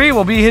those 3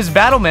 will be his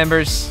battle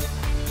members.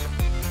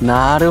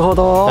 なるほ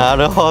ど。な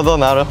るほど、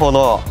なるほ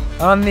ど。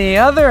On the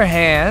other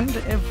hand,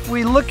 if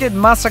we look at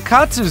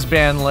Masakatsu's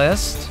ban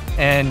list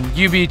and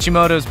Yubi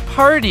Ichimoto's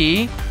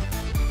party,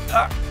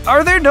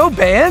 are there no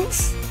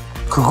bans?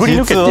 くぐり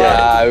抜けて、い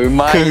やう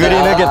まいな、くぐり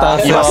抜けたん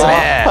ですよ。います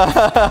ね。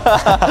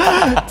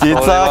実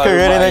はくぐ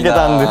り抜け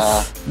たんで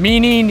す。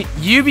Meaning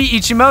Yubi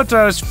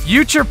Ichimoto's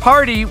future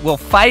party will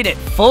fight at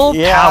full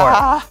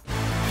power.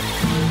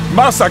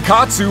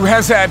 Masakatsu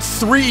has had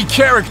 3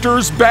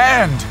 characters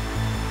banned,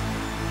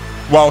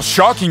 while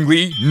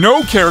shockingly,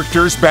 no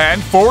characters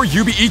banned for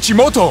Yubi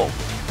Ichimoto.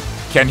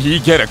 Can he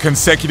get a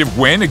consecutive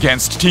win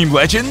against Team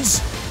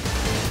Legends?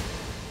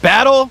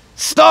 Battle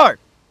start!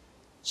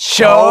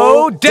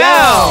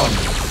 Showdown!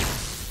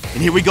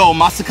 And here we go,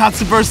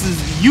 Masakatsu versus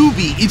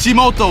Yubi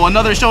Ichimoto,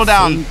 another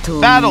showdown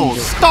battle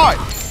start!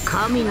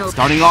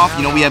 Starting off,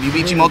 you know, we have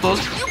Yubi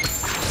Ichimoto's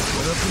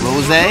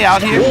Rose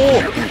out here.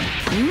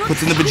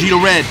 Puts in the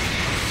Vegeta red.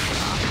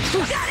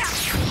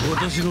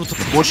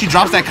 Before she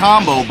drops that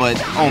combo,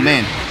 but oh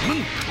man.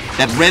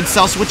 That red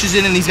cell switches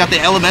in and he's got the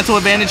elemental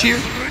advantage here.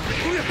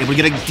 Able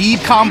to get a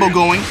deep combo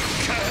going.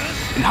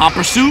 In hot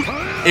pursuit,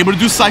 able to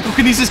do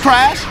psychokinesis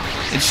crash.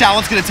 And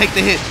Charlotte's gonna take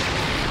the hit.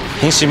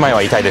 変身前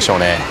は痛いでしょう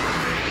ね。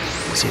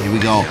 So here we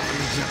go.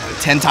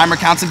 10 timer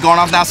counts have gone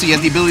off now, so he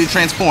has the ability to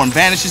transform.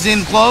 Vanishes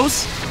in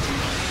close.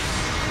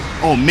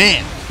 Oh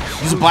man.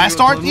 Use a blast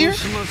art here.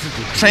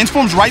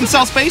 Transforms right in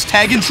cell space,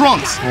 tag in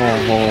Trunks.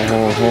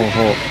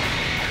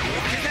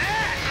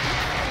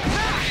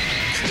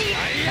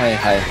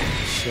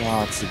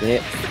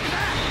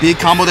 Big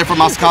combo there for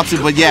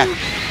Masakatsu, but yeah.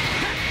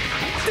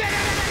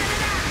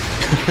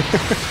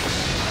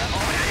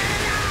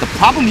 The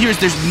problem here is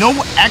there's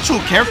no actual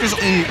characters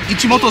in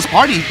Ichimoto's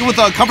party with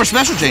cover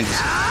special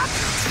changes.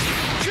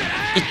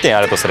 1点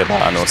あるとすれば、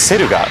セ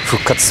ルが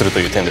復活すると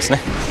いう点ですね。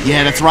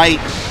 Yeah, that's right.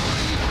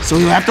 So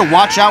he'll have to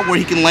watch out where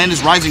he can land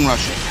his Rising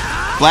Rush.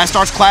 Blast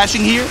starts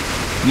clashing here.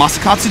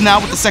 Masakatsu now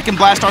with the second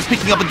blast starts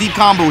picking up a deep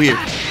combo here.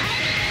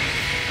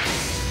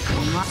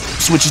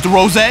 Switches to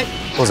Rose.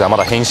 Rose はま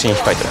だ変身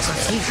控えてま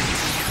すね。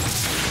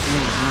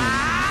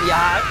い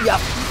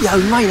やう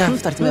まいな2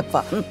人ともやっぱ。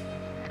は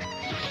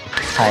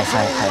い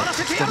はいはい。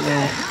ちょっと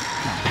ね。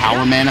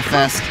Power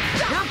manifest.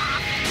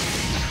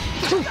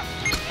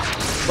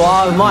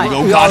 わあうまい。うま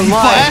い。や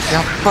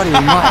っぱりうま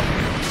い。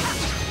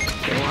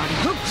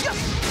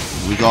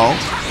Here we go.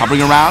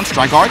 Hovering around,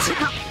 strike arts.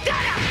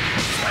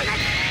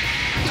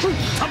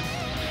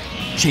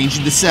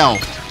 Changing the cell.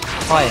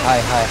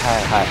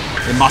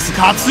 And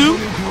Masakatsu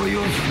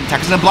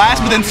attacks in a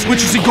blast, but then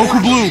switches to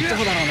Goku Blue.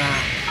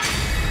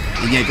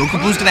 And yeah, Goku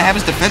Blue's gonna have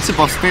his defensive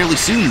buffs fairly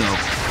soon, though.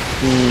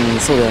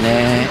 そうだよ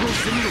ね。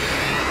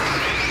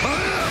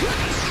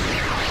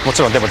も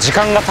ちろんでも時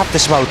間が経って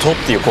しまうとっ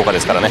ていう効果で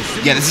すからね。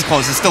Yeah, this is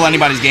close. It's still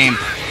anybody's game.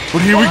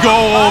 But here we go,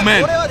 oh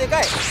man.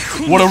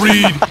 What a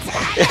read.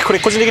 これ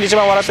個人的に一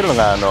番笑ってるの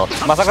が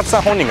正勝さ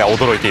ん本人が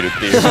驚いているっ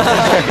ていう。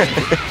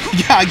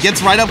Yeah,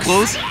 gets right up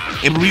close.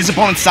 Able to read his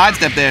opponent's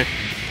sidestep there.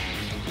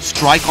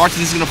 Strike arts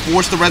and he's gonna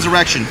force the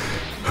resurrection.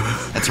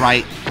 That's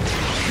right.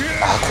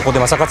 ここで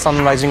正勝さん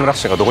のライジングラッ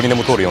シュがどこにで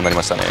も通るようになり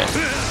ましたね。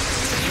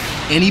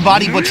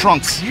Anybody but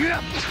Trunks.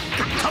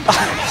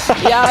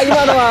 いや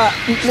今のは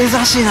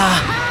珍しいな。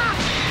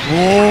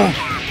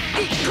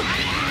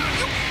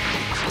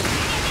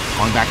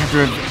Going back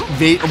after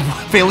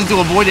failing to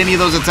avoid any of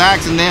those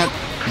attacks, and then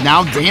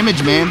now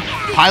damage, man,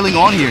 piling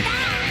on here.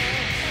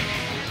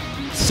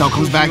 Cell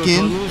comes back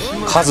in.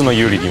 数の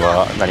有利に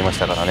はなりまし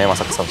たからね、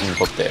正勝さんに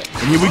とって。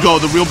And here we go,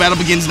 the real battle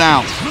begins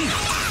now.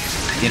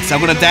 Again, Cell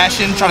gonna dash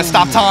in, try to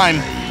stop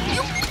time.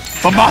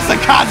 But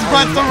Masakatsu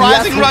runs the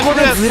rising rush. ここ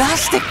でずら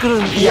してくるん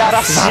だ。いや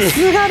らしい。さ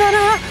すがだ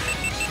な。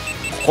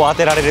ここ当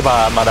てられれ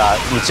ばまだ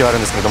道はある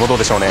んですけども、どう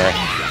でしょうね。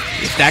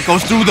If that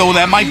goes through though,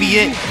 that might be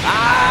it.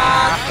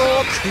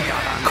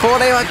 こ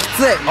れはき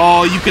つい。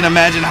Oh, you can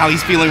imagine how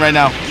he's feeling right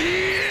now.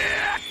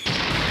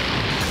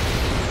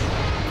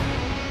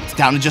 It's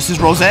down to just his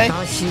Rose.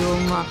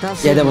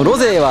 いやでもロ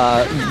ゼ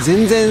は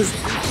全然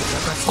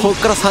ここ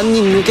から3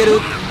人抜ける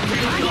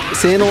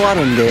性能あ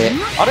るんで。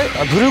あれ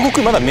ブルーゴ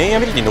クまだメインア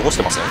ビリティ残し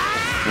てますよ。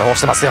残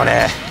してますよ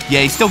ね。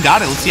Yeah, he's still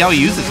got it. Let's see how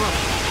he uses it.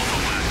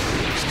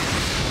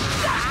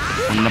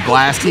 And the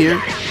blast here.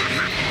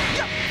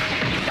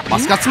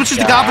 Masakatsu switches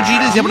to God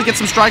Vegeta. He's able to get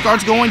some strike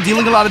arts going,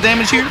 dealing a lot of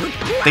damage here.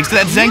 Thanks to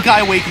that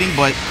Zenkai awakening,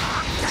 but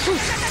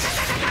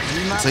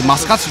looks like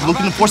Masakatsu's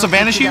looking to force a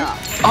vanish here.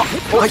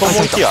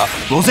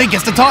 Rose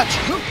gets the touch.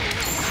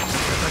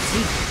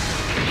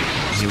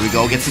 Here we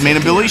go, gets the main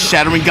ability,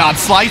 Shattering God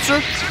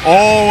Slicer.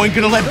 Oh, and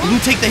gonna let Blue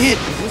take the hit.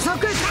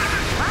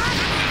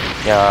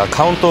 いや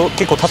カウント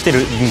結構立って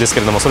るんですけ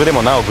れども、それで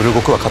もなおブルー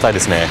ゴクは硬いで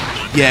すね。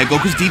Yeah,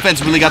 Goku's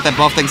defense really got that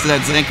buff thanks to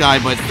that Zenkai,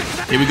 but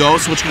here we go,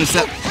 switch gonna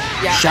set.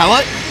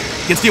 Charlotte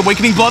gets the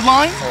awakening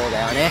bloodline.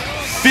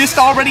 Fist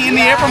already in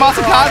the air for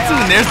Masakatsu,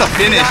 and there's the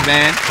finish,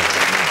 man.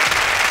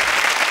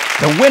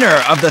 The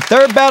winner of the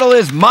third battle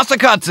is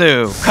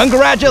Masakatsu.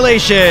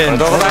 Congratulations! あり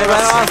がとうござい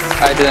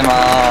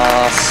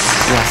ます。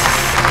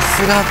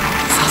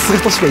さすが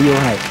としか言いよう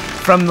がない。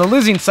From the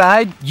losing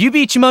side,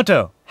 Yubi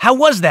Ichimoto, how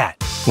was that?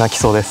 泣き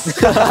そうで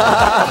す。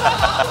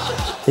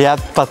やっ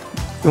ぱ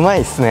うまい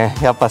ですね。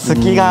やっぱ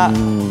隙が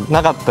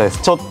なかったで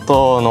す。ちょっ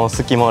との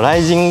隙もラ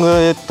イジン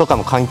グとか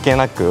も関係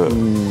なく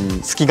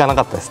隙がな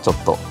かったです。ちょっ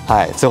と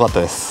はい強かっ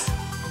たです。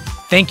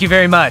Thank you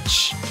very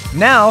much.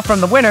 Now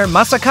from the winner,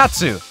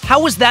 Masakatsu. How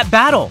was that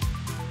battle?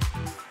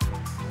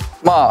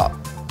 まあ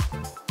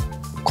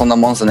こんな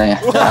もんです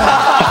ね。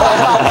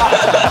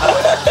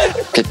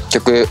結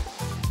局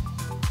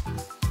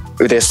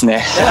腕です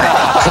ね。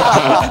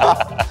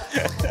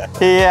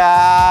い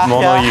やー、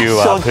物言う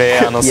はプレイ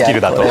ヤーのスキル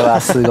だと。これは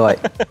すごい。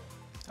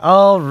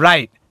All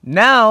right.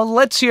 Now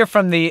let's hear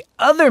from the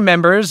other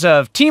members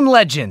of Team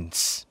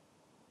Legends.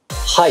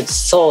 はい、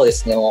そうで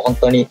すね。もう本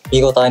当に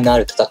見応えのあ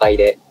る戦い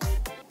で、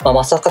正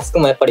勝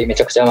君もやっぱりめ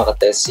ちゃくちゃうまかっ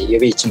たですし、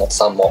指一本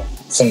さんも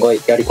すご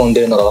いやり込ん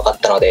でるのが分かっ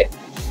たので、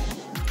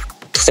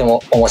とて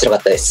も面白か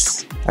ったで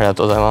す。ありが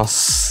とうございま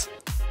す。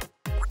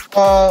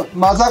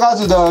马萨卡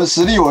子的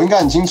实力我应该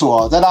很清楚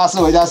哦，在拉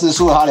斯维加斯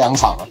输了他2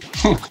场了，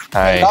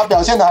他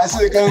表现的还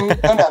是跟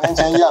2年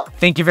前一样。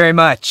Thank you very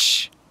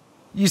much.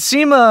 You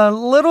seem a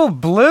little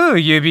blue,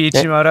 Yubi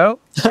Ichimoto.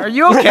 Are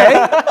you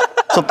okay?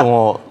 ちょっと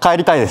もう帰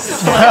りたいで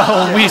す。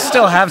Well, we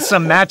still have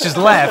some matches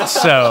left,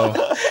 so.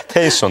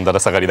 テンションだら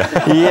下がりだ。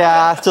い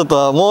やー、ちょっ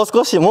ともう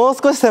少し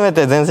攻め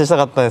て前線した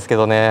かったんですけ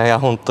どね。いや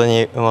本当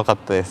にうまかっ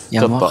たです。ち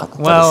ょっと。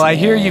Well, I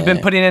hear you've been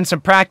putting in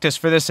some practice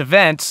for this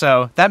event,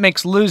 so that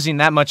makes losing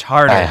that much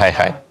harder. はいはい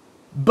はい。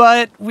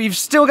But we've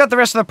still got the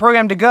rest of the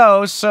program to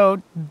go,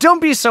 so don't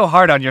be so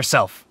hard on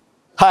yourself.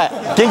 はい、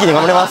元気に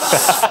頑張りま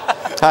す。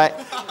はい。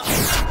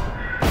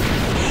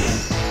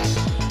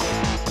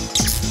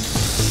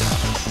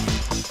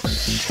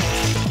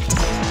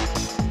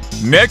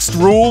Next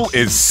rule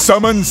is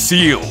summon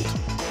sealed.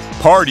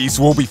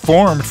 Parties will be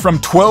formed from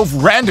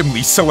 12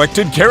 randomly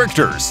selected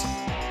characters.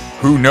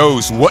 Who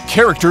knows what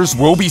characters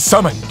will be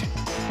summoned?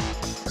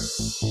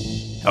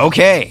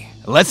 Okay,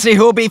 let's see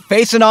who will be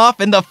facing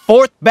off in the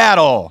 4th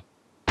battle.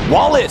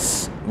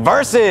 Wallace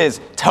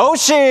versus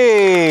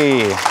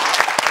Toshi.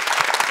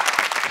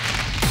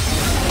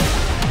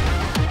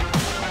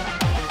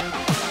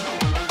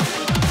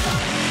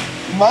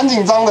 蛮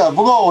紧张的，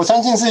不過我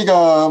相信是一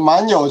個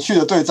蠻有趣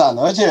的對戰，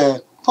而且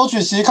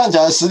Toshi 其實看起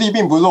來實力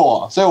並不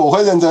弱，所以我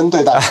會認真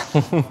對待。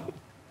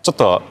ちょっ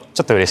と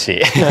嬉し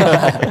い。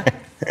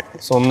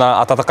そんな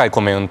温かい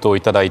コメントを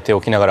いただいて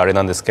おきながらあれ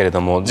なんですけれど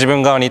も、自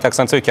分側にたく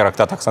さん強いキャラク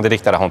ターたくさん出て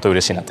きたら本当に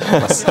嬉しいなと思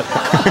います。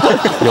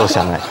容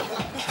赦ない。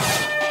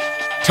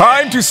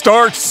Time to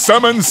start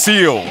Summon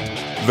Sealed.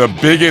 The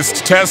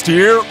biggest test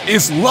here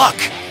is luck.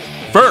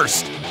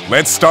 First,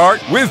 let's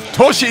start with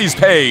Toshi's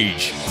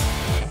page.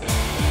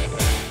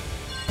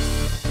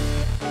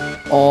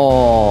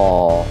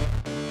 Oh.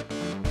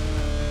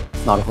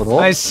 なるほど。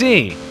 I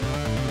see.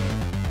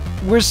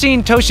 We're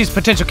seeing Toshi's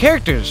potential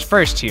characters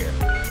first here.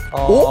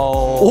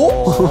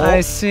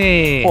 I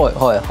see. はい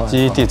はいはい。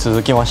GT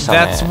続きましたね。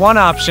 That's one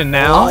option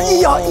now.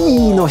 いや、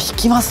いいの引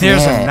きますね。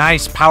 There's a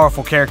nice,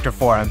 powerful character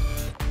for him.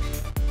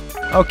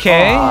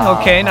 Okay,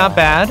 okay, not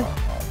bad.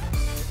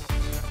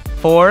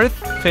 4th,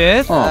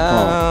 5th.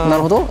 な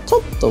るほど。ちょ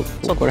っと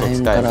ここら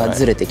辺から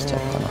ずれてきちゃっ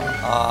たな。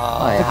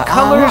The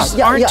colors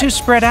aren't too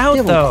spread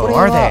out though,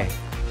 are they?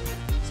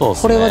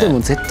 これはでも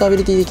絶対アビ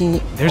リティ的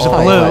に。 There's a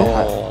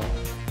blue.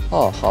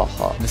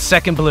 The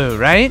second blue,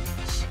 right?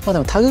 まあで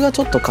もタグがち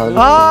ょっと変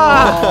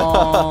わ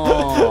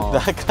る。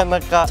なか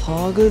なか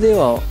タグで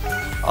は。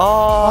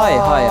はい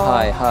はい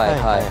はい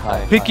はいは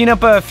い。 Picking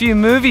up a few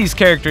movies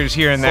characters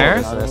here and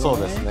there. そう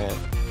ですね。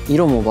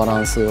色もバラ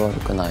ンス悪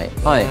くない。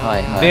はいは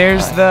いはい。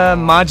 There's the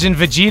Majin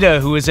Vegeta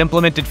who was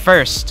implemented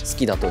first. 好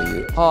きだと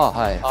いう。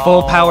はい。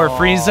 Full power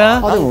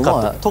Frieza. あでも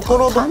まあとこ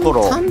ろどこ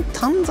ろ単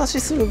差し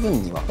する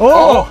分には。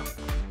Oh!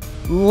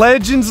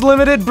 Legends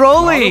Limited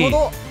Broly.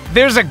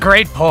 There's a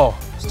great pull.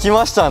 聞き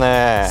ました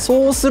ね。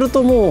そうする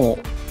ともう。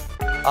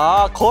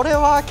これ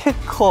は結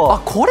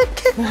構。これ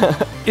結構。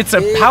It's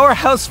a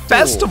powerhouse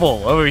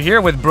festival over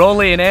here with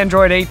Broly and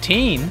Android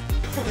 18.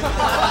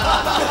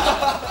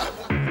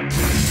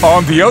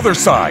 On the other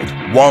side,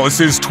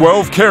 Wallace's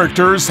 12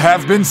 characters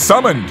have been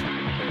summoned.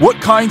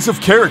 What kinds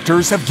of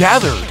characters have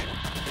gathered?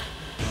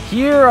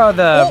 Here are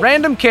the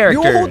random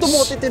characters.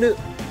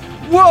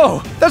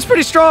 Whoa, that's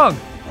pretty strong.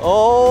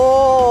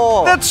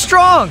 That's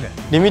strong.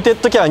 リミテ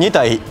ッドキャラ2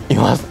体い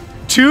ます。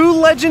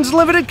 Two Legends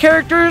Limited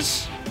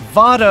characters.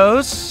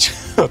 Vados.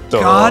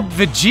 God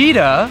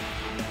Vegeta.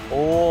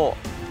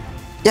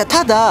 いや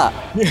ただ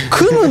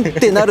組むっ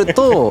てなる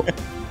と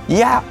い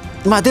や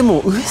まあでも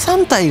上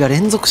3体が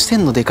連続して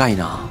んのでかい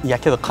な。いや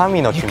けど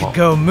神の木 You も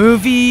could go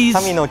movies.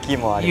 神の木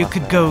もあり You ます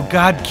ね。 could go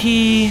God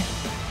Key.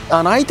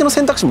 相手の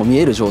選択肢も見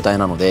える状態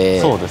なので、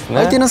そうですね。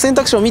相手の選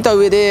択肢を見た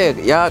上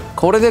でいや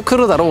これで来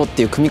るだろうっ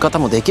ていう組み方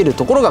もできる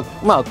ところが、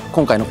まあ、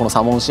今回のこの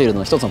サモンシールド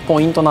の一つの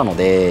ポイントなの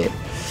で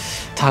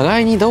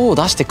互いにどう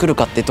出してくる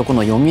かっていうところ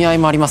の読み合い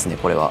もありますね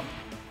これは。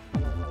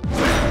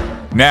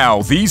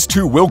Now, these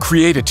two will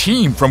create a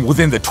team from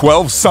within the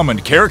 12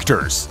 summoned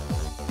characters.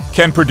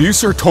 Can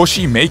producer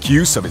Toshi make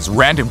use of his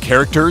random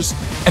characters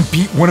and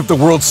beat one of the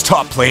world's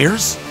top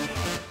players?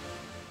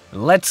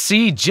 Let's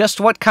see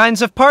just what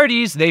kinds of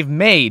parties they've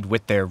made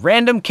with their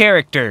random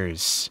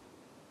characters.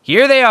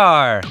 Here they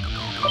are.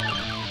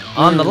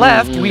 On the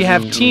left, we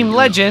have Team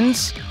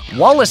Legends,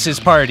 Wallace's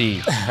party.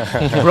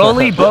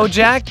 Broly,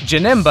 Bojack,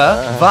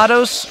 Janemba,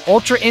 Vados,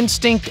 Ultra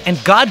Instinct,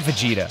 and God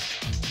Vegeta.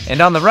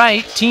 And on the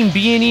right, Team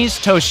B&E's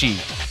Toshi.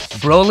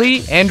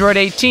 Broly, Android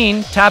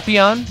 18,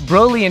 Tapion,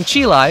 Broly and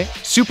Chilai,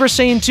 Super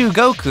Saiyan 2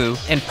 Goku,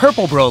 and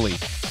Purple Broly.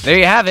 There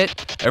you have it,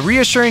 a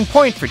reassuring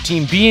point for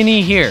Team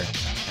B&E here.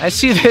 I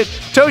see that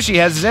Toshi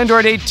has his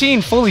Android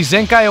 18 fully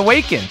Zenkai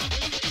awakened.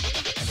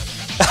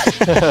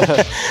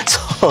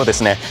 そうで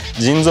すね。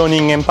人造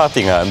人間パー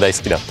ティーが大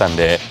好きだったん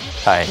で、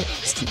はい、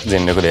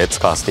全力で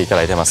使わせていた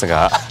だいてます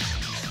が。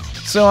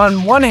So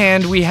on one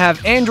hand, we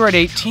have Android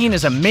 18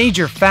 as a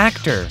major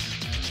factor.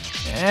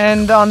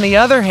 And on the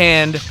other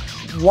hand,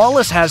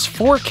 Wallace has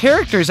 4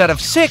 characters out of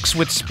 6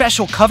 with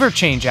special cover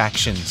change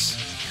actions.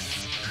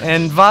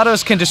 And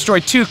Vados can destroy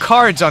 2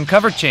 cards on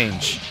cover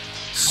change.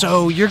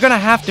 So you're gonna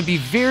have to be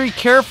very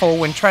careful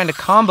when trying to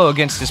combo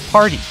against this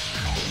party.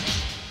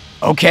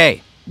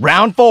 Okay,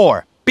 round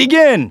 4,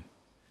 begin!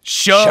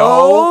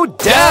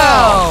 Showdown!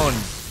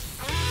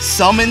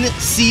 Summoned,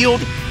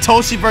 sealed,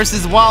 Toshi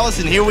versus Wallace,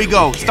 and here we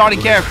go. Starting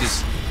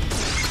characters.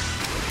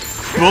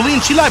 Broly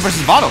and Chilai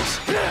versus Vados.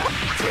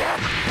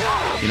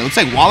 It looks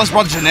like Wallace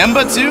brought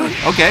Janemba too.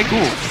 Okay,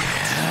 cool.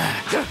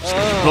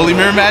 Broly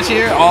mirror match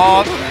here.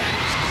 Oh,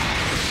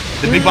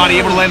 the big body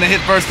able to land the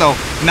hit first though.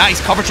 Nice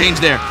cover change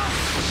there.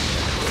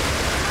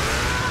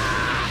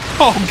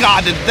 Oh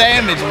god, the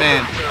damage,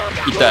 man.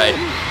 痛い。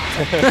す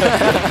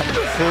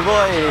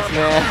ごいですね。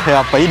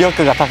やっぱ威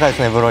力が高いで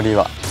すね、ブロリー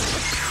は。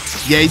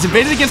Yeah, he's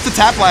evaded against the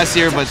tap last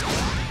year, but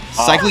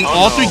cycling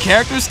all 3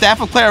 characters,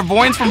 Staff of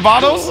Clairvoyance from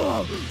Vados.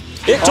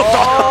 ちょっと。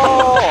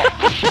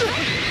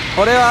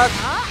これは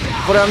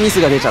ミ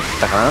スが出ちゃっ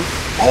たかな。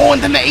Oh,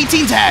 and then the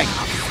 18 tag.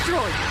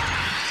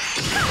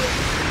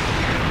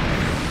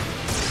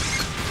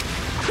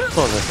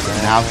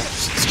 Now,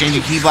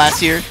 exchanging key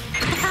blast here.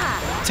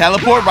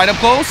 Teleport right up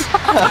close.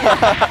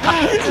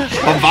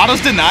 But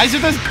Vados denies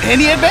if there's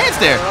any advance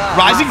there.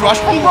 Rising rush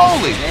from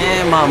Broly.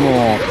 まあ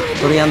もう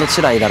トリ&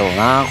チライだろう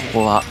な、こ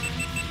こは。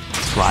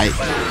Right.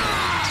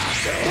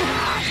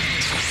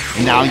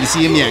 And now you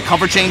see him, yeah,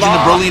 cover change into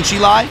Broly and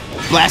Chilai.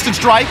 Blasted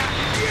strike.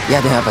 い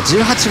やでもやっぱ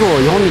18号を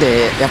読ん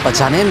でやっぱ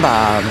ジャネン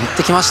バー持っ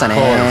てきましたね。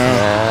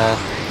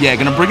Yeah,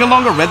 gonna bring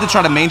along a red to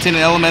try to maintain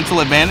an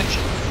elemental advantage.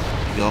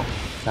 Go.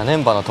 ジャネ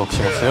ンバの特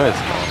殊も強いで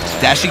すか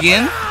らね。Dash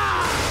again.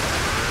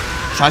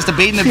 Tries to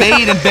bait and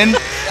evade and then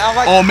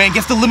oh man,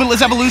 gets the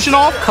limitless evolution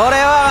off. こ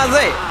れはま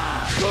ずい。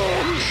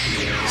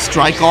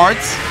Strike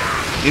arts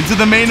into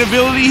the main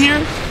ability here.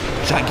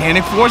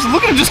 Gigantic force.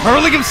 Look at him just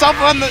hurling himself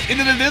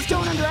into the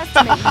distance.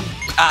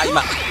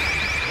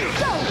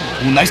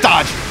 Ooh, nice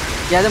dodge.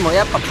 いやでも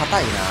やっぱ硬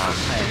いな。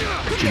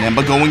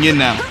Janemba going in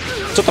now.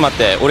 ちょっと待っ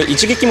て、俺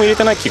一撃も入れ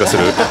てない気がす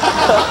る。And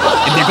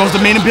there goes the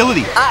main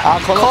ability.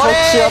 この特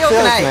殊は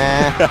強いです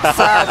ね。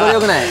さあこれ良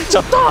くない。ち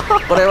ょっと。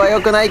これは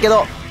良くないけ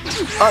ど。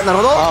あ、なる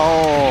ほど。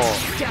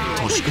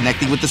Toshi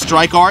connecting with the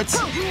strike arts.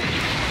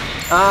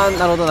 な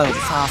るほどなるほど。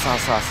さ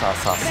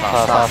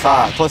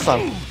あ、トシさ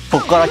ん、ここ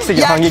から奇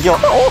跡の反撃を。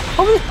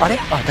あれ？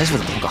あ、大丈夫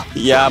だったのか。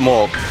いや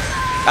もう、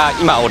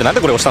今俺なん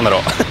でこれ押したんだろ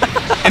う。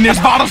And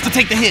there's Vados to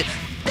take the hit.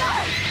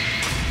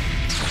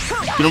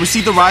 Gonna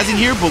receive the rising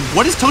here, but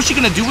what is Toshi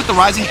gonna do with the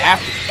rising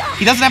after?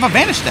 He doesn't have a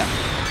vanish step.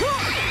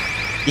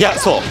 いや、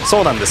そ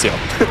うなんですよ。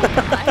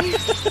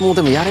もう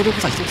でもやれる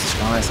ことは一つし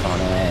かないですから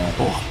ね。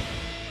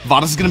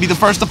Vados is gonna be the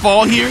first to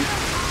fall here,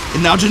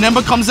 and now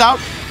Janemba comes out.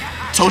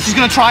 Toshi's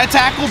gonna try a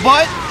tackle,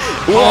 but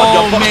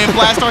oh man,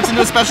 blast arts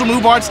into the special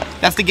move arts.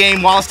 That's the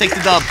game. Wallace takes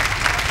the dub.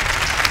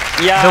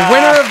 The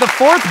winner of the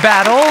 4th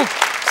battle,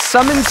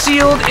 Summon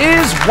Sealed,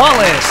 is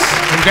Wallace.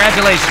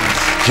 Congratulations.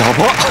 や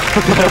ば。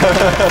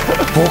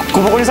ボッ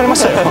コボコにされま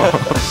したよ。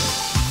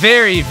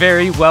Very,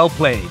 very well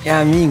played. い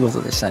や見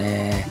事でした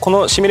ね。こ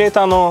のシミュレー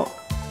ターの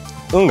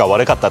運が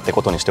悪かったって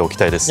ことにしておき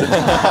たいです。Of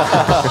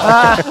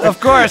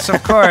course.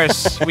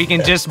 We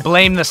can just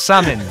blame the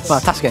summons. ま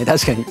あ確かに。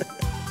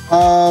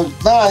当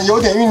然有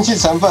点运气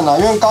成分啦，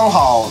因为刚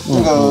好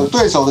那个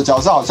对手的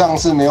角色好像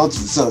是没有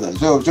紫色的，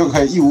所以我就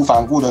可以义无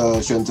反顾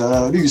的选择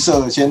了绿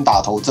色先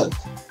打头阵。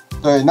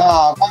对，那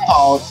刚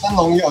好真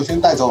龙也有先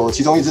带走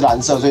其中一只蓝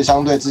色，所以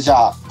相对之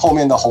下后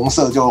面的红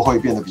色就会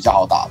变得比较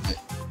好打。对。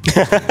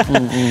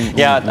い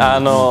やな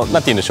んて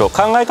言うんでしょう、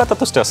考え方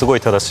としてはすごい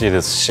正しい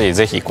ですし、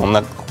ぜひこん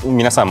な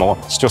皆さんも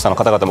視聴者の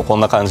方々もこん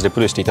な感じでプ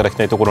レイしていただき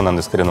たいところなん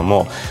ですけれど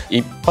も、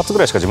一発ぐ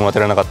らいしか自分は当て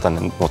られなかったん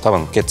で、もう多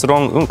分結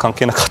論運関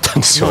係なかった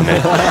んでしょう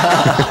ね。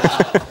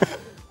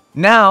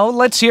Now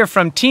let's hear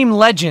from Team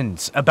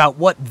Legends about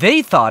what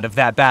they thought of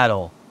that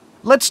battle.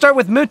 Let's start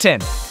with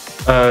Muten.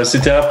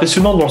 C'était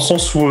impressionnant dans le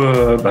sens où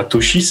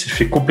Toshi s'est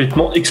fait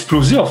complètement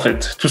exploser en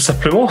fait, tout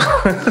simplement.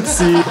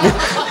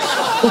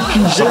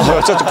 ちょ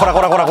っとこ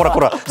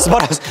ら素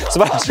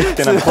晴らしいっ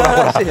てなんこ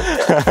ら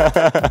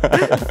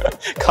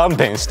勘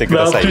弁してく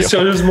ださいよ。Plus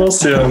sérieusement,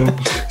 c'est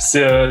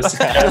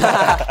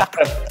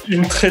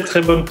une très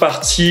très bonne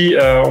partie.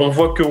 On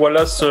voit que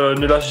Wallace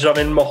ne lâche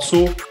jamais le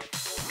morceau.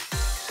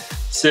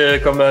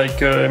 C'est comme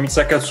avec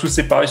Misakatsu,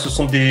 c'est pareil, ce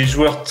sont des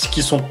joueurs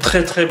qui sont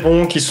très très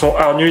bons, qui sont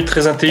hargneux et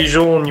très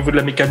intelligents au niveau de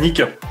la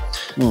mécanique.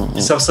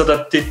 Ils savent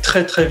s'adapter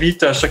très très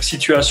vite à chaque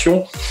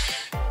situation.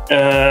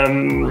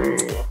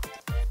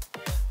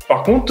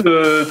 Par contre,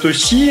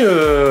 Toshi,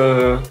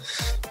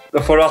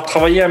 va falloir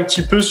travailler un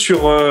petit peu sur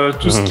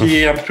tout ce qui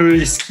est un peu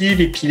les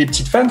skills et puis les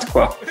petites feintes,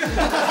 quoi.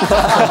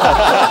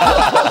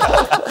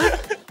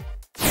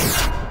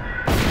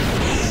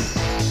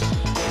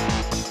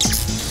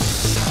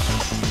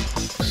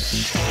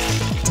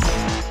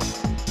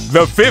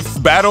 The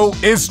fifth battle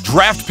is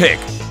Draft Pick.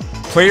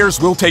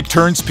 Players will take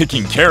turns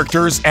picking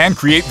characters and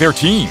create their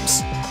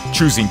teams.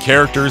 Choosing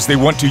characters they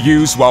want to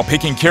use while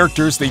picking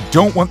characters they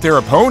don't want their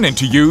opponent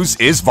to use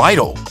is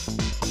vital.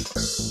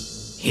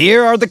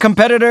 Here are the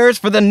competitors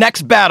for the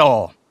next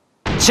battle.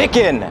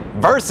 Chicken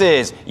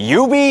versus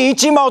Yubi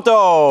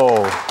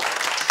Ichimoto.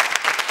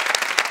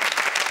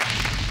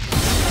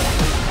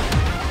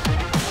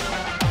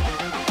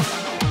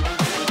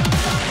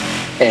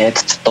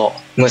 It's ちょっと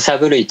武者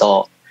震い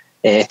と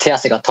手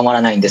汗が止ま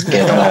らないんですけ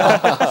れども、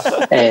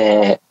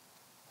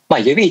まあ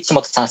指一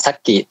本さんさ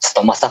っきちょっ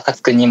と正勝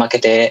君に負け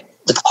て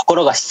ちょっと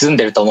心が沈ん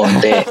でると思うん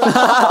で、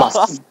まあ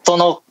そ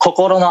の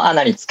心の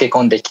穴につけ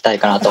込んでいきたい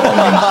かなと思い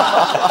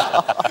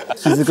ま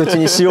す。傷口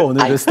に塩を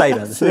塗るスタイル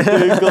なんですね。す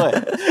ごい。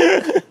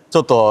ち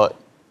ょっと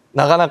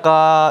なかな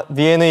か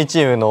BNE チ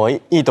ームの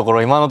いいとこ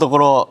ろ今のとこ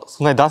ろ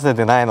そんなに出せ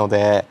てないの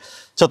で、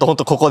ちょっと本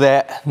当ここ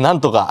でなん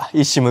とか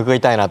一矢報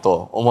いたいな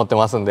と思って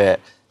ますん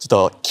で。ち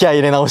ょっと気合い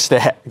入れ直し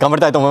て頑張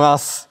りたいと思いま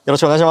す。よろ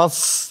しくお願いしま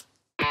す。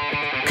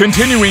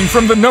Continuing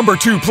from the number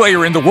 2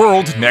 player in the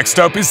world,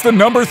 next up is the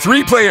number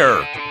 3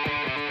 player.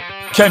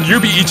 Can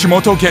Yubi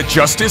Ichimoto get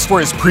justice for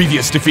his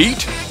previous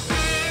defeat?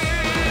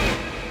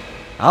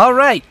 All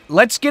right,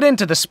 let's get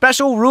into the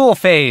special rule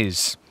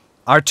phase.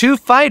 Our two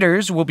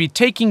fighters will be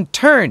taking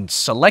turns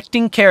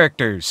selecting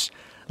characters.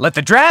 Let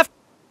the draft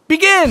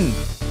begin!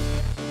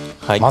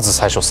 まず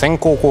最初先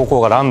攻後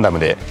攻がランダム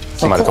で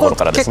決まるところ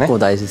からですね。結構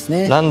大事です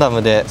ね。ランダ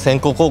ムで先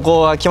攻後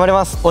攻が決まり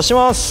ます。押し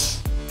ま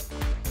す。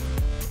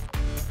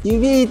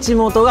指一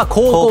元が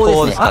後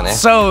攻ですね。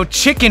So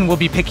Chicken will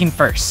be picking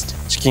first.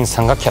 チキン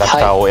さんがキャラク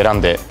ターを選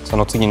んで、そ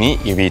の次に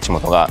指一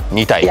元が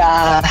2体。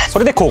そ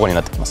れで交互に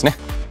なってきますね。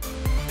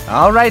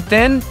All right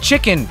then,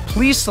 Chicken,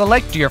 please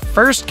select your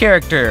first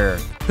character.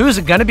 Who's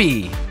it gonna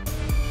be?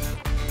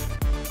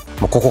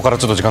 もうここから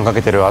ちょっと時間か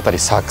けてるあたり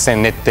作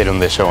戦練ってるん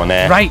でしょう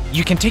ね。Right,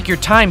 you can take your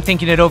time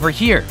thinking it over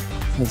here.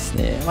 そうです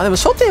ね。まあでも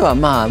初手は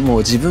まあもう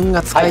自分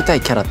が使いたい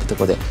キャラってと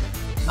こで。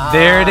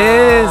There it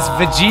is,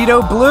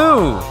 Vegito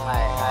Blue.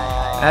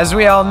 As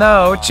we all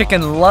know,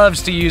 Chicken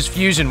loves to use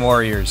fusion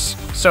warriors,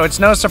 so it's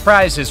no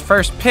surprise his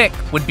first pick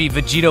would be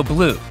Vegito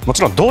Blue. も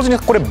ちろん同時に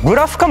これブ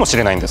ラフかもし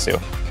れないんですよ。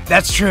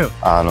That's true.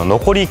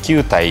 残り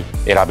9体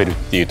選べるっ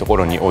ていうとこ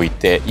ろにおい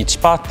て1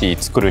パーティー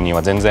作るに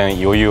は全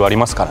然余裕あり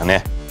ますから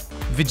ね。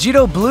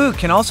Vegito Blue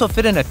can also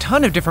fit in a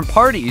ton of different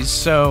parties,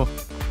 so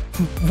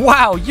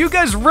wow, you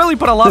guys really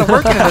put a lot of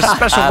work into this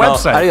special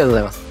website. ありがとうご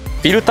ざいます。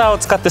フィルターを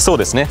使ってそう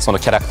ですね、その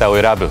キャラクター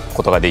を選ぶ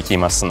ことができ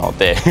ますの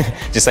で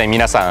実際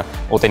皆さん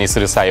お手にす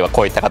る際は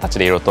こういった形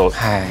でいろいろと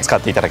使っ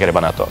ていただけれ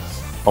ばなと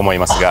思い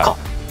ますが。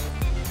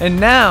And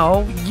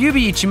now,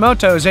 Yubi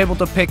Ichimoto is able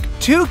to pick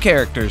 2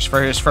 characters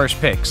for his first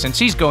pick, since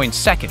he's going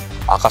second.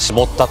 赤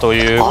絞ったと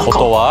いうこ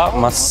とは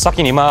真っ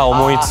先に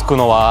思いつく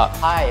のは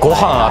ご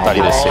飯あた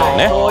りですよ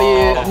ね。そう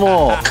いう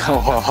も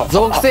う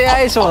属性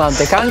相性なん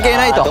て関係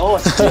ないと。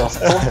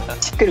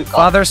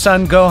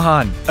Father-son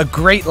Gohan, a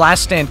great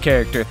last stand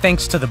character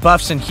thanks to the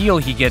buffs and heal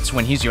he gets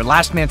when he's your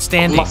last man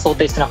standing.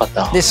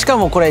 でしか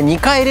もこれ2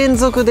回連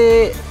続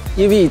で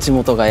指一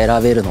元が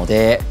選べるの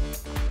で。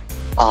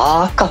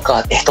赤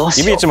か、どうし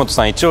よう。指一元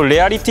さん一応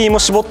レアリティも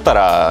絞った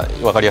ら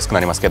分かりやすくな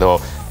りますけど。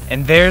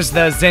And there's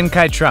the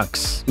Zenkai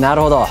Trunks. な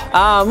るほど。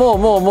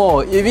も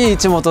う指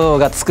一元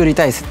が作り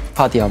たい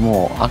パーティーは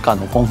もう赤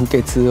の根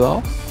血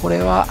はこ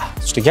れは。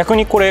そして逆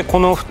にこ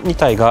の2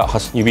体が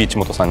指一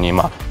元さんに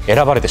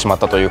選ばれてしまっ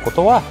たというこ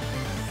とは。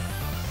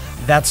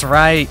That's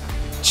right.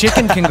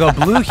 Chicken can go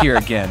blue here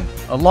again,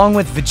 along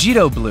with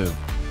Vegito Blue.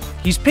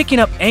 He's picking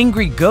up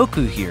Angry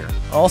Goku here,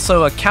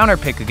 also a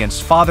counterpick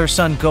against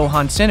Father-Son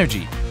Gohan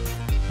synergy.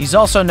 He's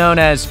also known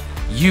as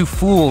You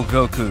Fool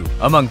Goku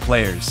among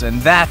players,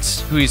 and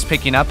that's who he's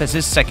picking up as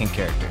his second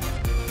character.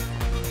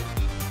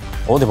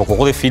 でもこ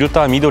こでフィル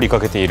ター緑か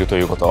けていると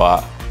いうこと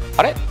は、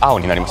あれ？青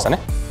になりましたね。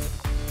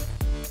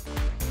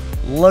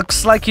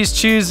Looks like he's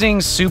choosing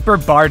Super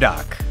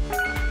Bardock.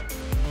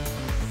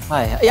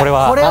 はい。いや、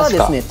これはで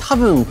すね、多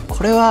分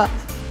これは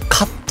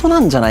カットな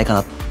んじゃないか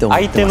なって思ってま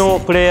すね。相手の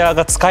プレイヤー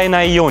が使え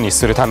ないように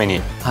するため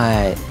に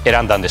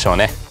選んだんでしょう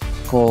ね。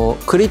こ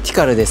うクリティ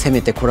カルで攻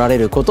めてこられ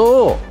るこ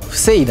とを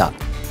防いだ。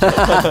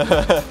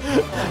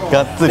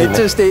がっつりね。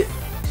熱中して。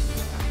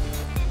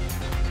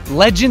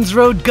Legends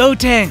Road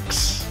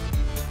Gotenks!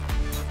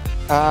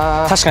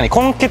 確かに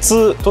根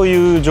血と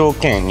いう条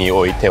件に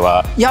おいて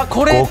は、いや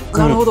これ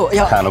なるほど、い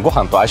やご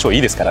飯と相性い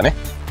いですからね。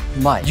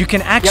You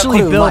can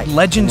actually build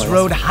Legends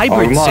Road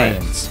hybrid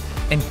Saiyans,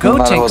 and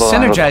Gotenks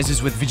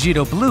synergizes with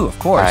Vegito Blue, of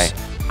course.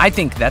 I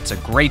think that's a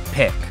great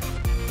pick.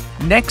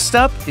 Next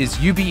up is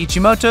Yubi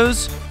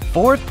Ichimoto's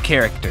fourth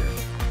character.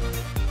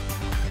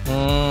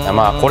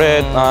 まあこ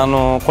れ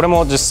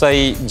も実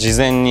際事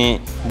前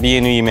に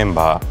BNE メン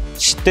バー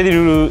知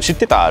っ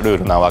てたルー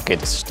ルなわけ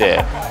でし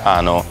て、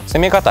攻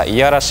め方、い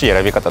やらしい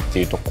選び方って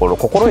いうところを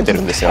心得て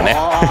るんですよね。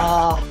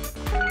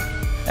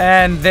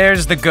And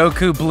there's the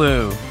Goku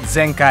Blue,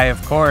 Zenkai,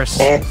 of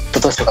course.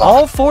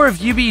 All four of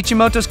Yubi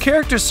Ichimoto's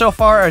characters so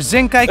far are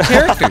Zenkai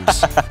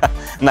characters.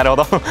 なるほ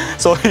ど、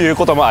そういう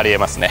こともありえ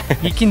ますね。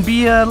He can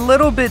be a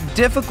little bit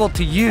difficult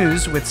to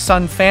use with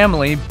Sun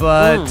Family,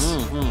 but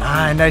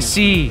and I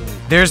see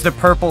there's the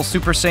purple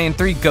Super Saiyan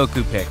 3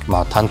 Goku pick. ま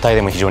あ単体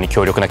でも非常に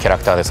強力なキャラ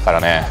クターですか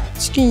らね。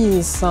チキ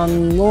ンさ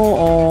ん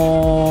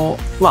の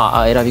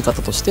選び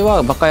方として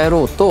はバカ野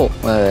郎と、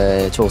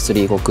超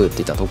3悟空っ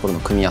ていったところ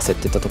の組み合わせっ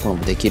ていったところ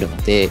もできるの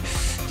で、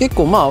結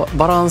構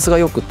バランスが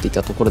よくっていっ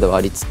たところでは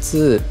ありつ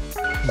つ。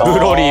ブ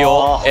ロリー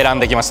を選ん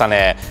できました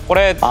ね。こ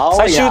れ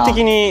最終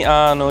的に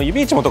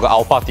指一もとか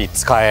青パーティー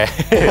使え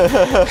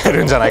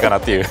るんじゃないかなっ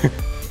ていう。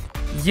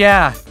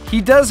Yeah,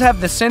 he does have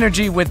the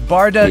synergy with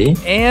Bardock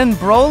and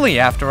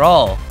Broly after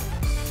all.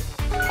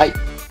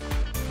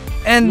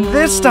 And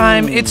this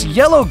time it's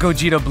yellow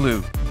Gogeta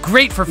Blue.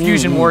 Great for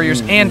Fusion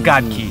Warriors and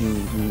God Key.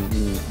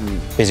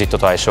 ベジット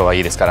と相性は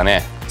いいですから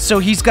ね。So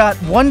he's got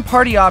one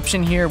party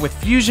option here with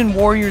Fusion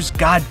Warriors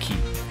God Key.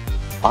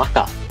 バ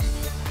カ。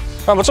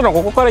もちろん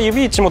ここから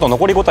指一元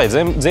残り5体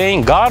全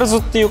員ガールズ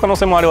っていう可能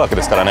性もあるわけ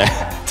ですからね。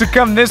To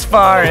come this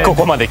far. こ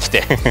こまで来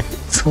て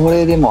そ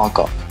れでも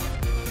赤。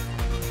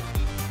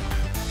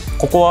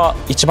ここは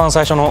一番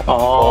最初の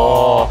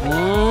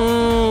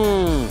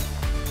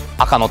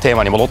赤のテー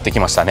マに戻ってき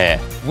ましたね。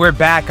 We're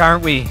back,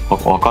 aren't we? こ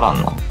こわから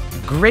んな。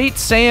 Great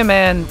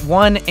Saiyaman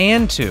 1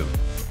 and 2. い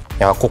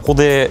やここ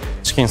で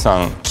チキンさ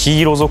ん黄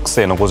色属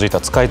性のゴジータ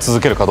使い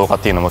続けるかどうかっ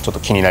ていうのもちょっと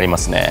気になりま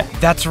すね。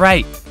 That's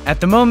right. At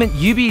the moment,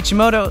 Yubi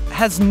Ichimoto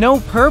has no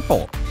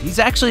purple. He's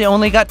actually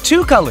only got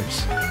 2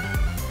 colors.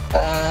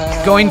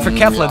 Going for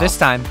Kefla this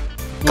time.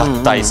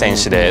 合体戦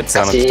士で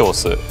貫き通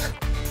す。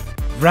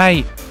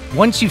Right.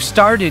 Once you've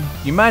started,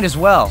 you might as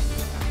well.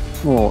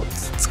 もう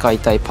使い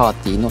たいパー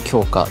ティーの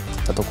強化っていっ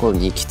たところ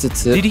に行きつ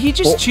つ。Did he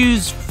just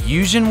choose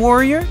Fusion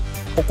Warrior?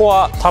 ここ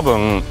は多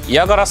分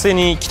嫌がらせ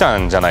に来た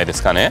んじゃないで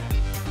すかね。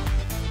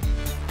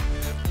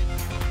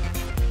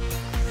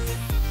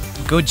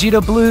Gogeta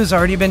Blue's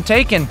already been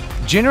taken.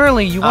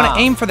 Generally, you want to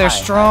aim for their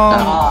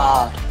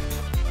strong.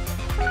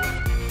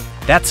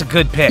 That's a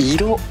good pick.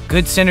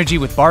 Good synergy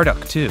with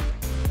Bardock too.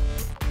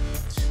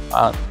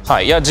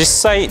 はい、いや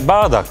実際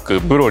バーダック、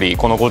ブロリー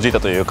このゴジー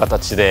タという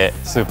形で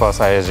スーパー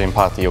サイヤ人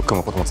パーティーを組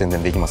むことも全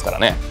然できますから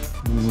ね。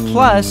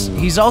Plus,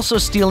 he's also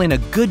stealing a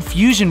good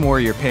Fusion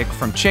Warrior pick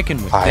from Chicken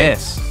with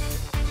this.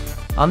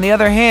 On the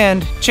other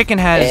hand, Chicken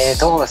has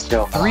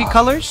 3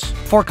 colors,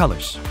 4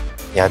 colors.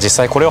 いや実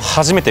際これを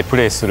初めてプ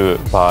レイする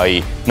場合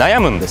悩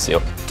むんです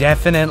よ。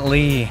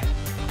 Definitely.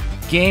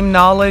 Game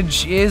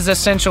knowledge is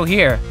essential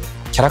here.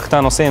 キャラクタ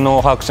ーの性能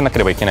を把握しなけ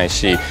ればいけない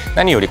し、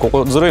何よりこ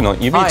こずるいの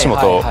指一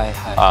元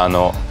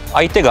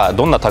相手が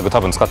どんなタグ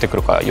多分使ってく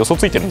るか予想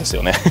ついてるんです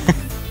よね。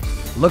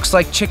Looks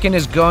like Chicken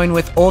is going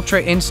with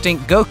Ultra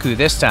Instinct Goku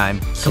this time.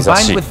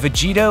 Combined with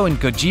Vegito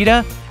and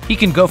Gogeta, he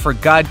can go for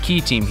God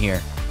Key Team here.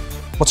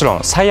 もちろ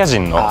んサイヤ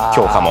人の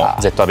強化も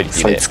Z アビリテ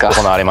ィで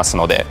行われます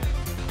ので。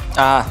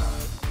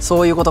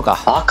そういうことか。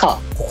赤。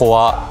ここ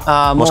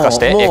はもしかし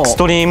てエクス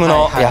トリーム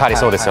のやはり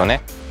そうですよ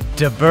ね。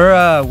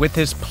Dabura with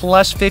his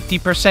plus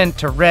 50%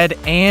 to red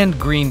and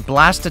green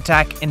blast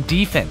attack and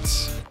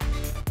defense.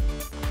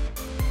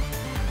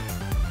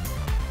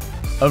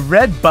 A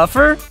red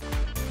buffer?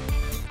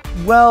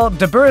 Well,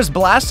 Dabura's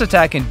blast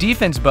attack and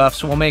defense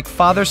buffs will make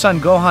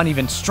Father-Son Gohan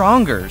even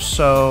stronger,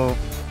 so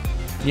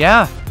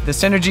yeah, the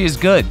synergy is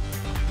good.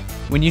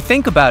 When you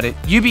think about it,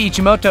 Yubi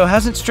Ichimoto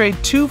hasn't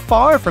strayed too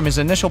far from his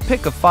initial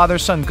pick of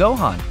Father-Son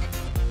Gohan.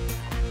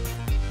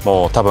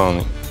 もう多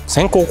分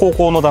先行後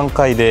攻の段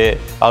階で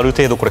ある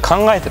程度これ考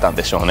えてたん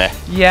でしょうね。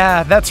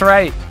 Yeah, that's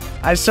right.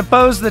 I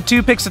suppose the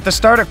 2 picks at the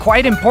start are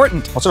quite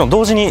important. もちろん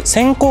同時に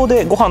先行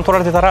でご飯取ら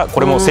れてたらこ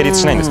れも成立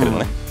しないんですけど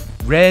ね。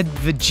 Red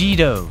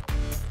Vegito.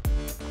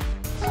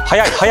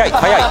 早い。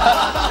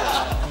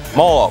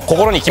もう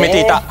心に決め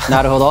ていた。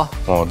なるほど。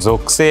もう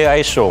属性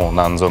相性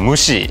なんぞ無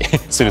視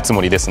するつ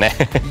もりですね。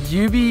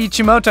Yubi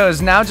Ichimoto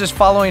is now just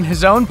following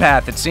his own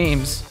path, it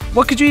seems.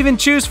 What could you even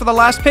choose for the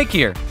last pick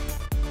here?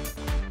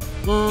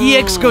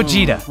 EX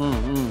Gogeta.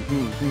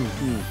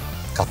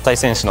 合体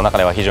戦士の中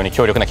では非常に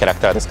強力なキャラク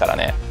ターですから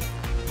ね。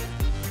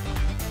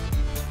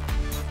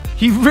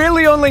He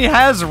really only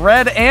has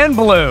red and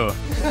blue.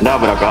 ダ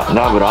ブラか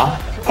ダブラ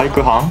体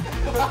育班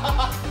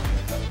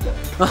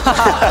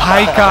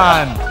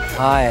Pycon.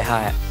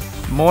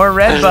 More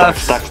red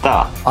buffs.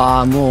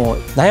 ああもう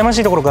悩まし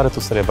いところがあると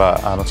すれ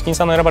ばチキン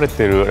さんの選ばれ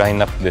ているライン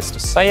ナップですと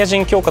サイヤ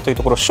人強化という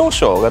ところ少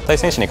々合体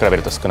戦士に比べ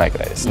ると少ないく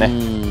らいですね。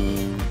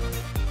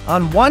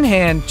On one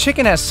hand,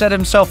 Chicken has set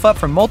himself up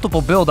for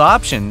multiple build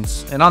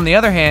options, and on the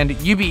other hand,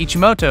 Yubi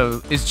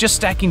Ichimoto is just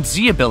stacking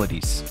Z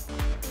abilities.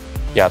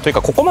 いやという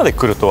かここまで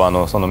来る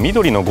とその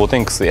緑のゴテ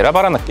ンクス選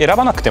ばな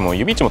くても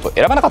指一元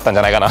選ばなかったんじ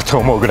ゃないかなと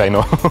思うぐらい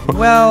の。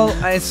Well,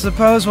 I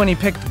suppose when he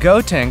picked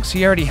Gotenks,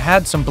 he already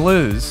had some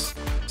blues.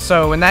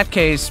 So in that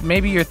case,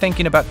 maybe you're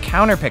thinking about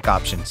counter pick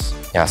options.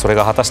 いやそれ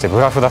が果たしてブ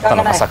ラフだった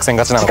のか作戦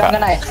勝ちなの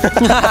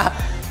か。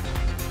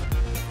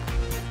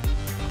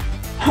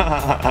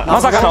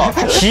まさかの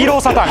ヒーロ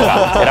ーサタン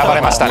が選ば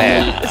れました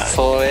ね。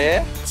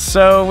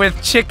So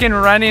with Chicken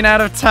running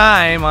out of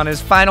time on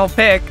his final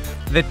pick,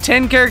 the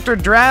 10-character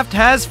draft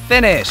has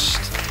finished.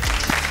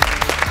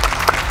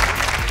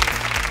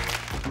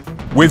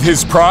 With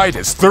his pride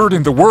as third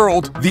in the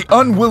world, the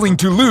unwilling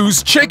to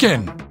lose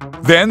Chicken.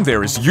 Then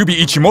there is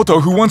Yubi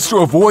Ichimoto who wants to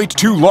avoid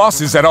 2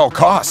 losses at all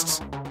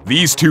costs.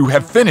 These two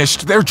have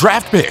finished their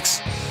draft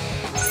picks.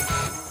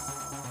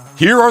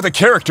 Here are the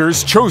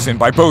characters chosen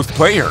by both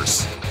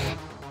players.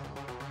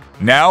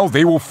 Now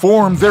they will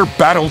form their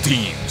battle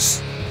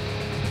teams.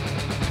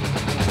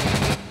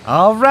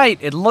 All right,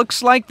 it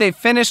looks like they've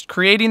finished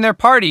creating their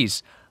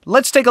parties.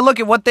 Let's take a look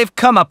at what they've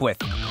come up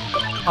with.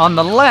 On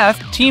the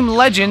left, Team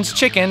Legends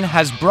Chicken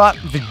has brought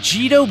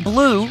Vegito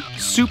Blue,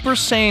 Super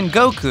Saiyan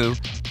Goku,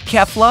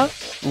 Kefla,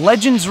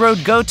 Legends Road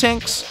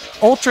Gotenks,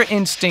 Ultra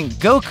Instinct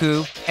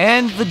Goku,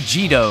 and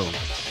Vegito.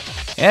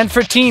 And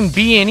for Team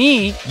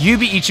B&E,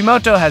 Yubi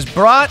Ichimoto has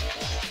brought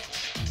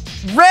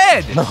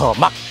red! 真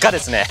っ赤で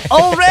すね。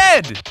All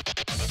red!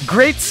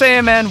 Great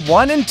Saiyaman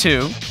 1 and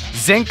 2,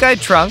 Zenkai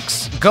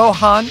Trunks,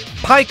 Gohan,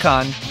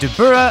 Pikkon,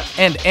 Dabura,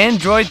 and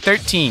Android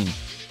 13.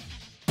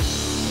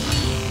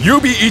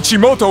 Yubi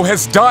Ichimoto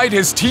has dyed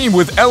his team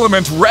with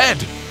element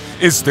red.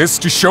 Is this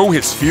to show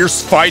his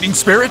fierce fighting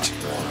spirit?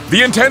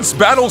 The intense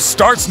battle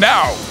starts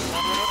now.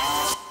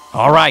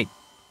 All right,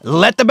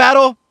 let the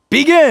battle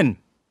begin.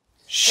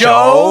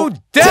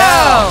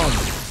 Showdown!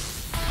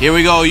 Here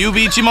we go,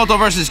 Yubi Ichimoto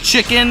versus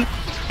Chicken,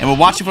 and we're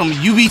watching from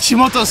Yubi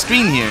Ichimoto's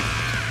screen here.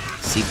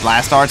 See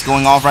blast arts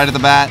going off right at the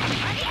bat.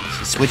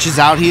 She switches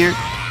out here.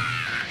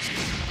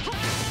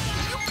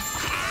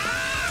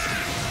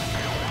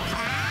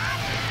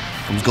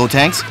 Comes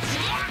Gotenks.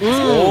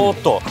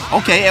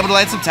 Okay, able to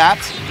land some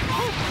taps.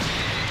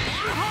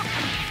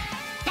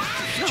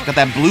 Check out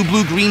that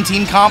blue-green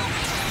team comp.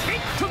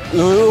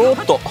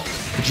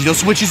 Vegito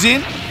switches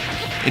in.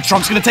 And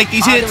Trunks gonna take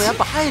these hits.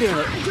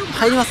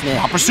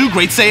 Hot pursuit,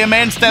 Great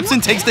Saiyaman steps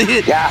in, takes the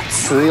hit.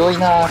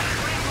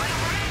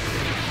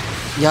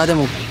 いやで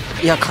も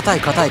いや硬い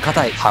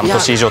半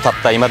年以上経っ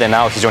た今で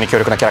なお非常に強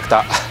力なキャラク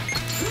ター。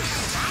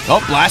 Oh,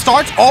 blast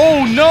arts.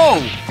 Oh no!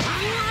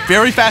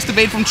 Very fast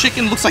evade from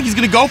Chicken. Looks like he's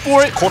gonna go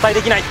for it. 交代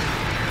できない。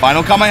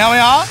 Final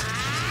Kamehameha.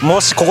 も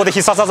しここで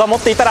必殺技を持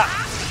っていたら。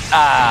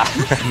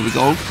Here we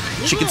go.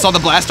 Chicken saw the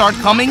blast art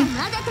coming.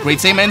 Great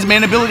Saiyaman's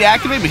main ability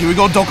activate, but here we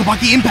go,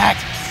 Dokubaki Impact.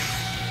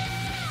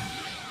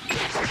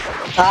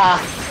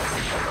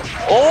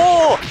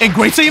 Oh! And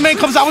Great Saiyaman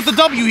comes out with the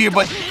W here,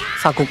 but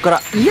さあここか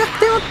らいや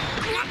でも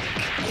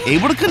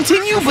able to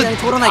continue, but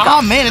oh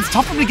man, it's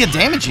tough for him to get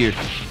damage here. こ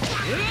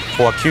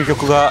こは究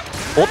極が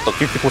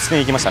究極を捨て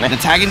に行きましたね。 The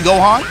tag in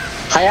Gohan.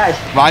 早い。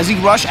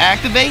 Rising Rush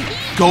activate.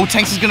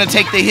 Gotenks is gonna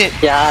take the hit.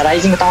 いやーラ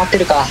イジング溜まって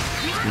るか。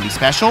Really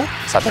special.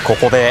 さてこ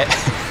こで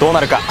どう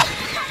なるか。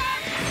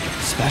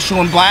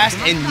 Special and blast,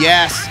 and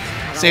yes,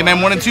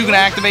 Saiyaman 1 and 2 gonna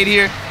activate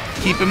here.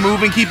 Keep it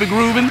moving, keep it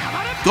grooving.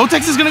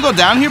 Gotenks is gonna go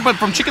down here, but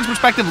from Chicken's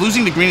perspective,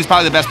 losing the green is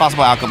probably the best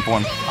possible outcome for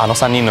him. あの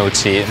3人のう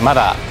ちま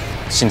だ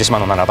死んでしま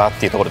うのならばっ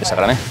ていうところでした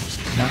からね。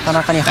なか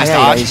なかに速い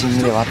ライジン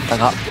グではあった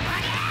が。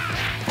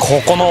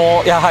ここ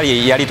のやは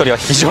りやり取りは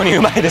非常に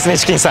うまいですね、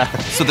チキンさん。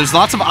 So there's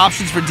lots of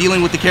options for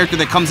dealing with the character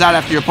that comes out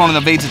after your opponent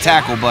evades a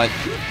tackle, but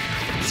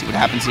let's see what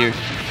happens here.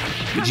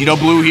 Vegito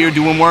Blue here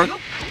doing work.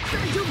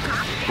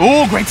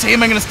 Oh, Great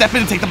Saiyaman gonna step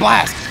in and take the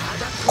blast.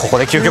 ここ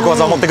で究極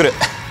技を持ってくる。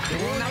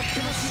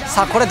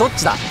さあこれどっ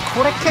ちだ。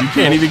これ結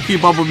構 You can't even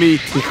keep up with me. い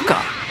く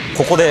か。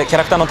ここでキャ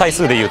ラクターの対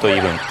数で言うとイ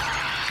ーブン。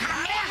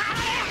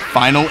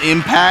 Final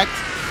impact.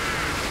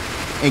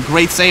 And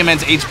Great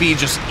Saiyaman's HP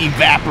just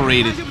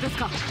evaporated.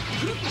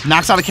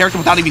 Knocks out a character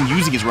without even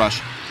using his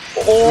rush.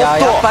 いや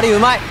やっぱりう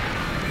まい。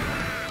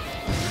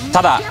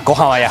ただご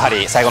飯はやは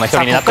り最後の一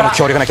人になっても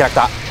強力なキャラク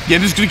ター。 Yeah,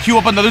 just gonna queue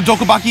up another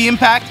Dokubaki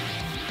impact.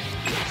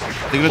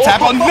 They're gonna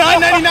tap on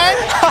 999.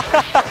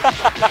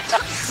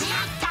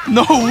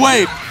 No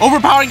way.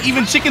 Overpowering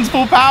even Chicken's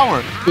full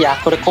power. いや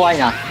これ怖い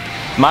な。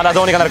まだ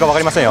どうにかなるか分か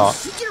りませんよ。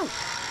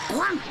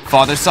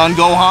 Father Son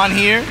Gohan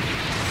here.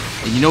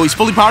 And you know he's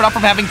fully powered up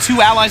from having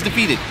 2 allies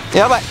defeated.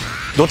 やばい。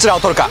どちらを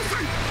取るか。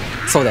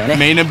そうだよね。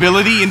 Main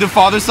ability into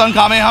Father Son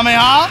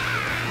Kamehameha.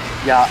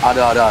 いやあ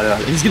る。 And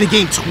he's gonna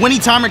gain 20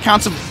 timer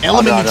counts of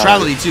element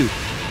neutrality too.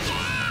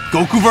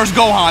 Goku vs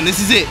Gohan.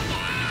 This is it.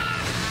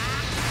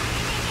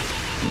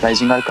 大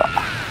臣があるか。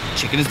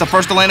 Chicken is the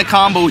first to land a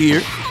combo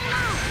here.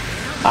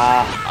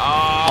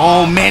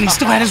 Oh man, he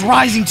still had his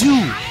rising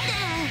too.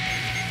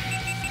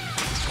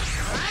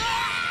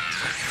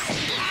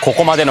 こ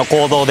こまでの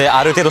行動で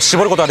ある程度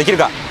絞ることができる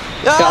か。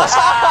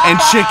And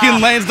Chicken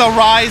lands the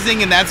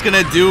rising, and that's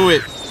gonna do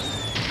it.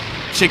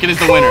 Chicken is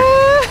the winner.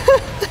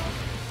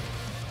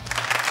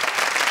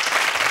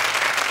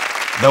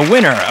 The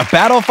winner of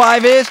Battle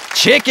 5 is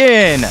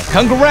Chicken.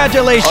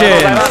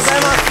 Congratulations.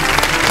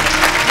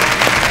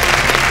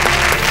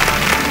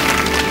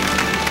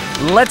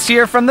 Let's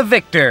hear from the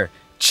victor.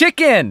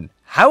 Chicken,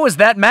 how was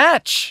that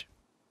match?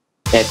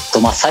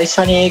 最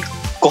初に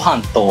ご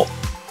飯と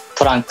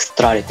トランクス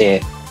取られ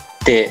て、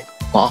で、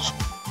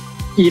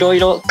いろい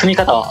ろ組み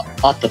方は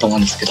あったと思う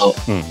んですけど、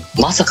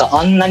まさか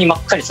あんなに真っ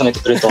赤に染めて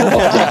くるとは思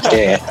ってなく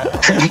て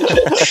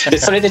で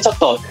それでちょっ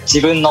と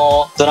自分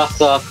のドラフ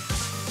トは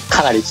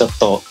かなりちょっ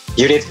と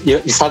揺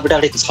さぶ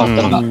られてしまっ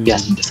たのが悔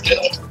しいんですけれ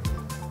ども、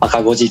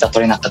赤ゴジータ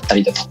取れなかった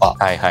りだとか、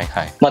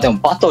でも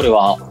バトル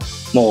は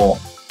も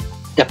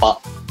うやっぱ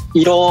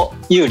色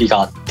有利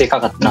がでか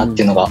かったなっ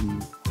ていうのが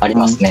あり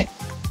ますね。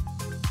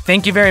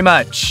Thank you very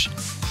much.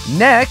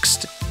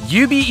 Next,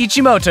 Yubi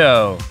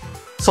Ichimoto.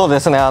 そう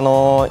ですね、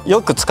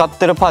よく使っ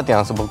てるパーティー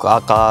なんですよ、僕、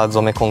赤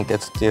染め根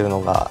血っていう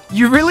のが。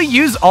You really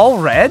use all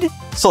red?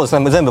 そうです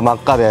ね、全部真っ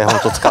赤で本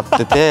当使っ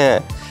て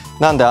て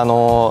なんで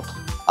青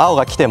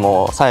が来て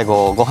も最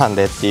後ご飯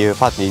でっていう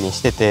パーティーにし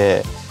て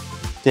て、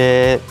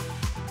で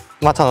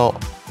本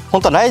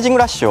当はライジング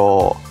ラッシュ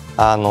を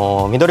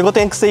緑御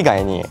殿 X 以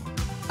外に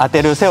当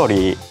てるセオ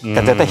リー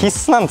が絶対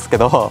必須なんですけ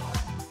ど、ちょ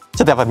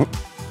っとやっぱ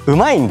う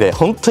まいんで、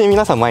本当に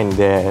皆さんうまいん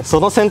で、そ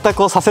の選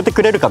択をさせて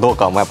くれるかどう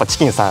かはもうやっぱチ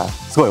キンさん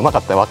すごいうまか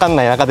ったよ。分かん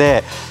ない中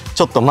で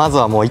ちょっとまず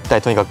はもう1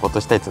体とにかく落と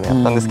したいっていうの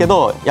やったんですけ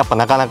ど、やっぱ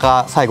なかな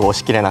か最後押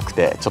し切れなく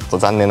てちょっと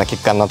残念な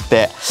結果になっ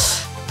て、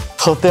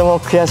とても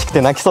悔しく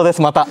て泣きそうで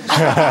す。また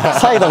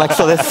再度泣き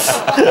そうです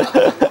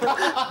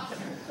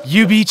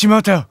Yubi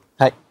Ichimoto.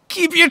 はい。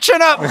Keep your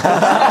chin up.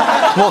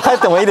 もう帰っ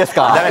てもいいです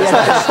か？ダメです。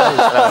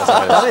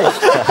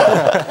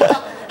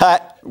は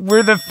い。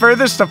We're the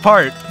furthest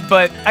apart,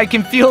 but I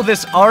can feel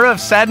this aura of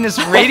sadness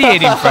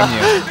radiating from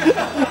you.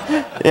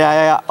 い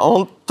や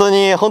本当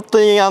に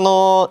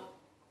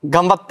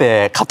頑張っ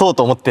て勝とう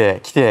と思って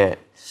きて、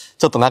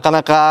ちょっとなか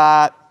な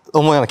か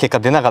思うような結果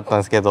出なかったん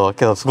ですけど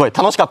すごい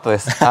楽しかったで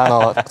す。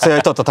強い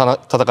人と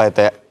戦え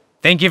て。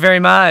Thank you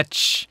very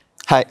much.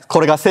 はい、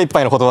これが精一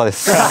杯の言葉で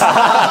す。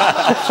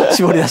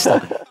絞り出し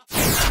た。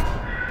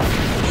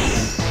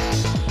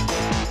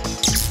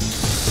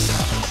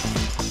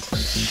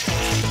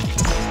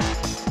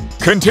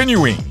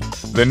Continuing,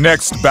 the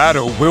next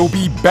battle will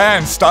be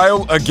band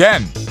style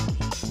again.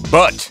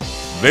 But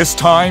this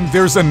time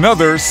there's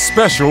another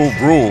special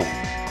rule.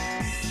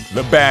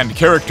 The banned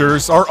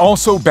characters are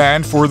also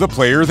banned for the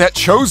player that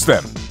chose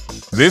them.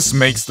 This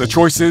makes the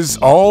choices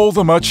all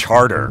the much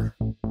harder.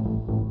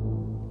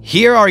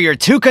 Here are your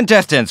two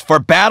contestants for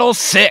Battle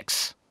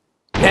 6.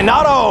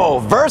 Minato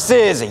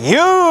versus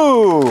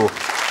you!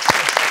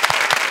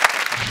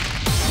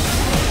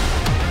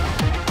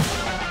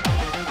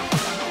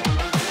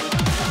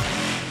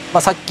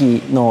 さっ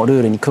きのル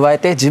ールに加え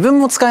て自分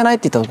も使えないっ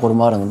ていったところ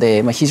もあるの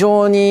で、非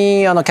常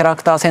にキャラ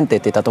クター選定っ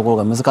ていったところ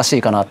が難し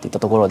いかなっていった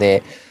ところ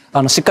で、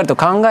しっかりと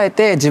考え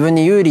て自分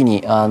に有利に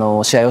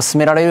試合を進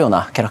められるよう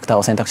なキャラクター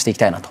を選択していき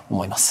たいなと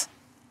思います。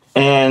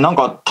なん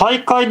か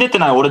大会出て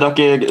ない俺だ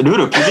けルー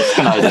ル厳し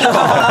くないです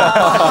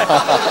か？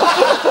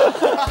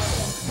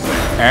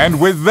 And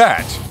with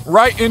that,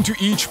 right into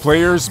each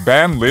player's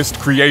ban list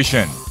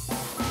creation,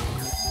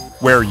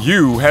 where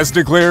you has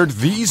declared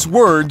these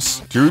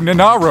words to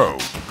Nenaro.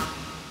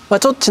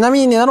 ちな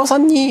みにネナロさ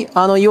んに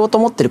言おうと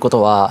思ってるこ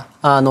とは、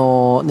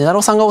ネナ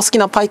ロさんがお好き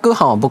なパイクー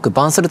ハンは僕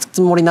バンするつ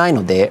もりない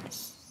ので。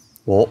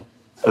ありがと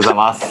うござい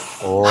ま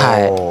す。は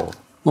い。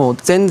もう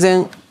全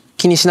然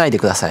気にしないで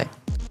ください。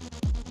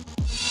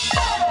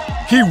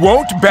He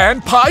won't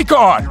ban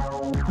PyCon,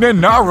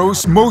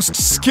 Nenaro's most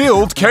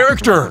skilled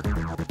character.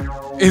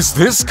 Is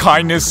this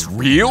kindness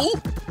real?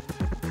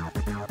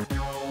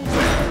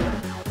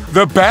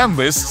 The ban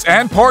lists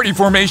and party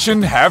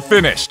formation have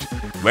finished.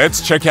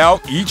 Let's check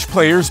out each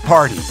player's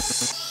party.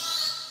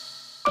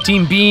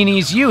 Team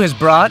Beanie's U has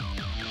brought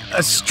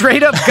a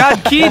straight-up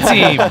God Key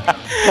team.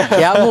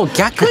 いやもう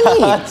逆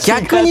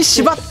に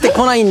縛って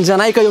こないんじゃ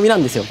ないか読みな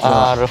んですよ。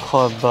なる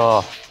ほ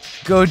ど。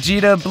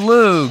Gogeta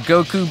Blue,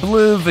 Goku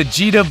Blue,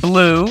 Vegeta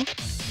Blue,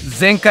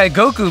 Zenkai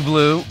Goku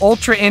Blue,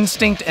 Ultra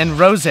Instinct, and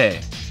Rose.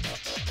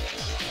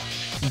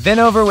 Then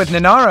over with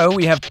Nenaro,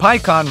 we have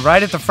PyCon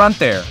right at the front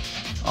there.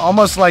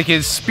 Almost like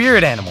his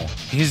spirit animal,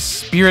 his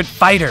spirit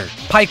fighter,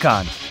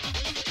 PyCon.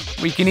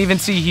 We can even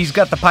see he's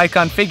got the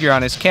PyCon figure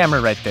on his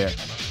camera right there.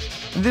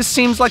 This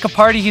seems like a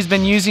party he's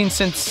been using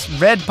since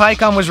Red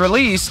PyCon was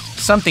released,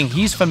 something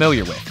he's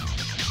familiar with.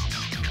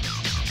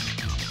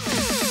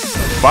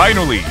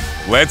 Finally,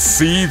 let's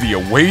see the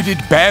awaited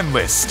ban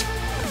list.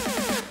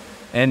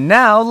 And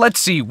now, let's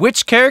see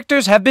which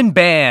characters have been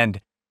banned.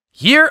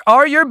 Here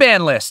are your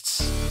ban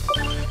lists.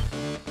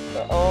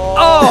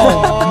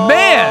 Oh,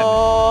 man!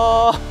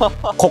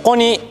 ここ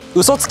に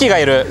嘘つきが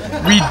いる。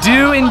 We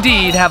do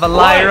indeed have a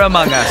liar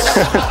among us.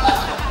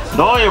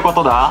 どういうこ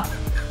とだ？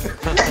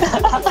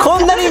こ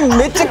んなに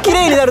めっちゃ綺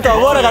麗になるとは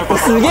思わなかった。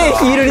すげえ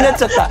ヒールになっ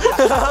ちゃった。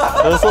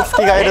嘘つ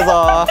きがいる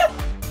ぞ。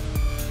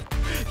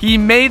 He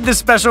made the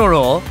special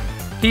rule.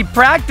 He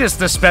practiced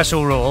the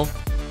special rule.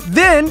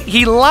 Then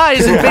he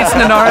lies and baits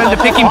Nanaro into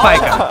picking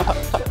Paika.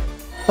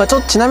 まあ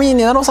ちなみに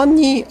ネナロさん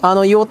に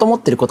言おうと思っ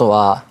てること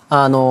は、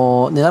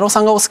ネナロ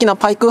さんがお好きな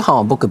パイクーハン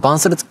は僕バン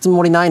するつ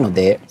もりないの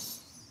で。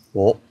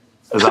お、ありがと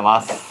うござい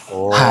ます。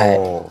はい。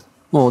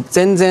もう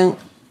全然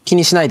気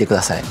にしないでく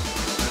ださい。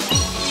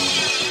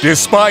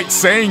Despite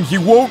saying he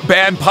won't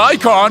ban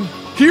PyCon,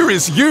 here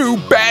is you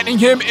banning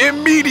him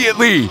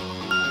immediately.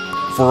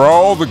 For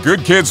all the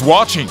good kids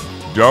watching,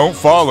 don't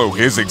follow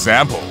his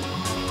example.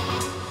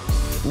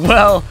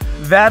 Well,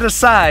 that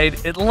aside,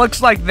 it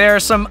looks like there are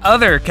some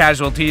other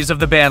casualties of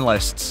the ban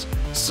lists.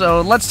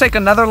 So let's take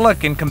another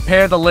look and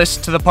compare the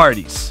list to the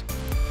parties.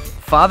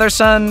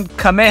 Father-son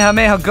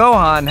Kamehameha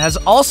Gohan has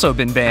also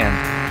been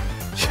banned.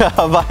 や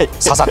ばい。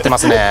刺さってま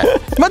すね。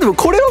まあでも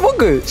これは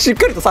僕しっ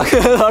かりと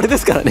あれで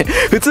すからね。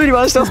普通に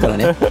回してますから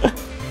ね。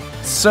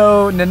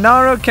So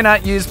Nanaro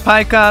cannot use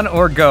PyCon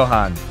or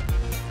Gohan.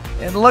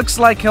 It looks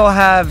like he'll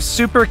have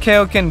Super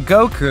Kaioken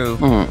Goku,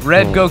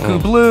 Red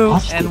Goku Blue,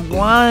 and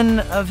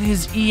one of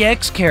his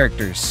EX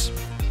characters.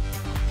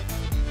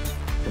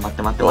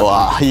 う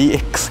わ、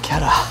EX キ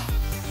ャラ。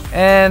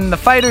And the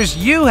fighters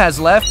Yu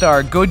has left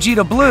are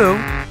Gogeta Blue,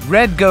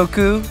 Red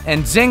Goku,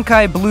 and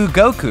Zenkai Blue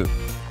Goku.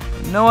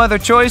 No other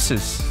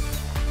choices.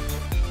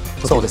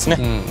 そうですね。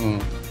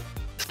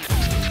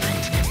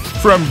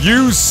From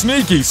Yu's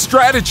sneaky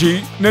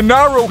strategy,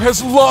 Nanaro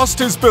has lost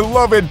his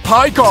beloved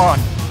PyCon.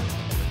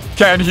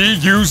 Can he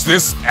use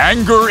this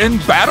anger in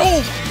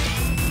battle?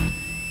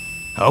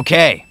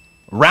 Okay,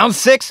 round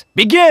 6,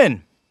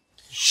 begin!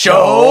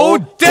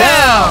 Showdown!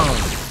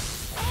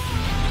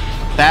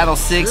 Battle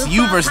 6,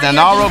 you versus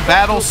Nanaro.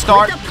 Battle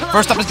start.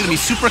 First up is going to be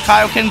Super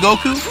Kaioken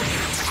Goku.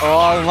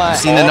 You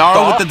see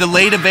Nanaro with the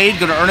delayed evade,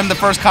 going to earn him the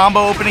first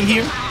combo opening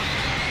here.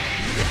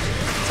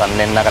 残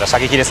念ながら射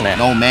撃ですね。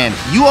 Oh man,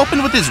 you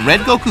opened with his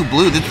Red Goku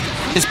Blue.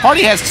 His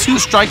party has 2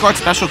 Strike Art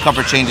special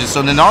cover changes,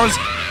 so Nanaro's,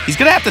 he's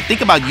going to have to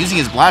think about using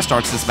his Blast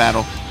Arts this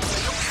battle.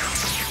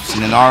 See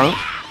Nanaro.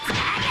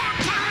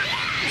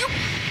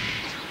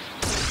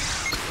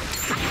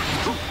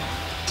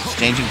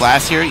 Changing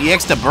Blast here.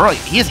 EX to Burrow.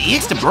 He has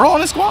EX to Burrow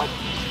on his squad?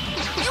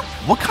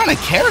 What kind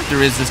of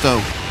character is this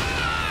though?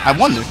 I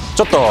wonder.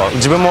 ちょっと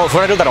自分も振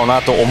られるだろう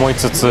なと思い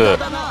つつ、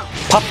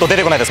パッと出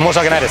てこないです。申し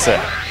訳ないです。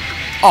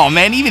 Oh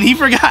man, even he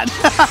forgot.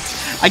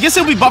 I guess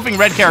he'll be buffing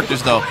red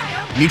characters though.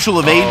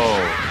 Mutual evade.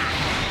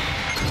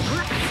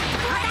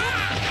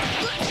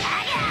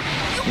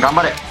 頑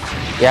張れ。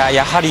いや、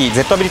やはり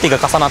Z アビリティが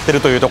重なってい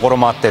るというところ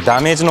もあって、ダ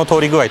メージの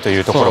通り具合とい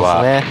うところ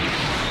は、ね、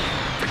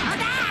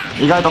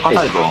意外と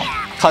硬いぞ。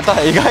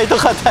硬い、意外と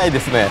硬いで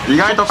すね。意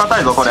外と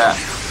硬いぞこれ。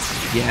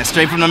Yeah,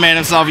 straight from the man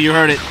himself, you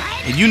heard it.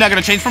 And you not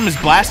gonna change from his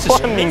blast to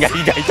本人が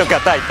意外と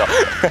硬いと。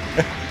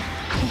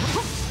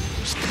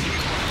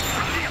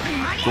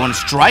Going to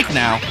strike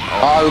now.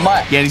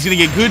 Yeah, and he's gonna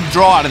get good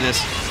draw out of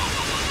this.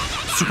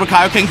 Super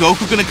Kaioken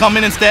Goku gonna come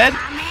in instead.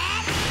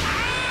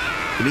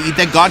 Gonna eat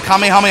that God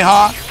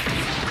Kamehameha.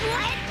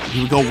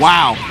 Here we go,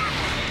 wow.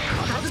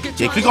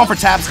 Yeah, could go for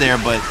taps there,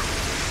 but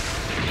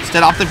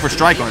instead opting for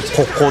strike arts.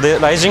 ここで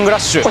ライジングラ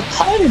ッシュ。これ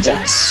耐えるんじゃ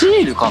ない？シ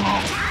ールかな？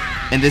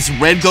 And this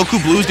red Goku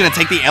Blue is gonna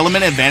take the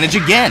element advantage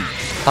again.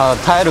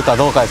 耐えるか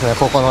どうかですね、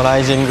ここのラ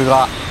イジング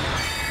が。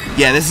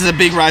Yeah, this is a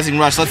big rising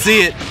rush. Let's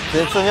see it.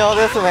 絶妙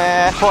です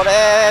ね。こ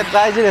れ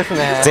大事です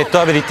ね。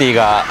 Z アビリティ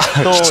が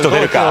吉と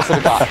出るか。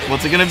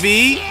What's it gonna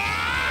be?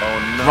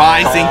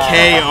 Rising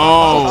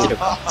KO.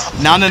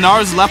 Now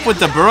Nanaro's left with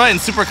the Burra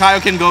and Super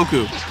Kaioken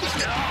Goku.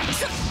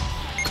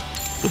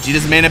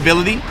 Vegeta's main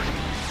ability.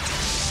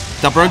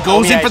 The Burra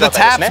goes in for the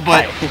taps,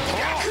 but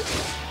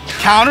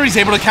counter. He's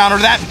able to counter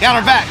that.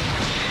 Counter back.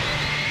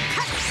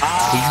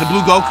 He's the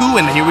blue Goku,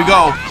 and here we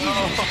go.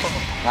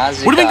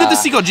 Would have been good to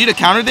see Gogeta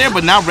counter there,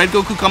 but now Red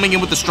Goku coming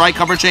in with the strike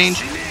cover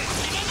change.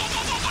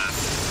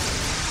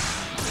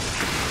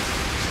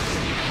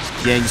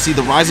 Yeah, you see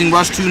the Rising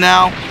Rush 2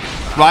 now.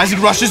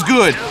 Rising Rush is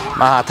good.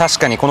 まあ確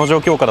かにこの状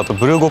況下だと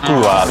ブルー悟空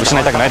は失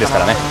いたくないですか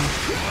らね。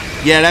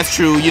Yeah, that's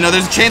true. You know,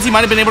 there's a chance he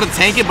might have been able to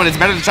tank it, but it's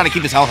better to try to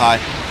keep his health high.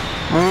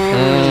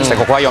 そして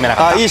ここは読めな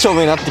かった。いい勝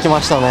負になってき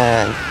ました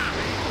ね。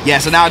Yeah,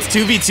 so now it's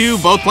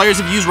 2v2. Both players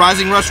have used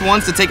Rising Rush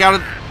once to take out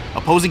an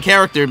opposing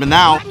character, but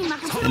now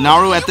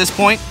Naru at this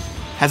point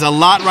has a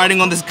lot riding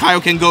on this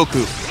Kaioken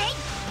Goku.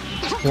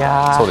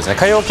 そうですね。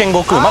カイオケン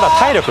悟空まだ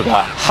体力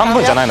が半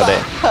分じゃないので、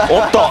お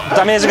っと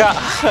ダメージが。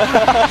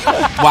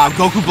Wow,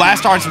 Goku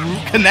Blast Arts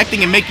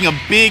connecting and making a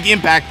big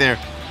impact there.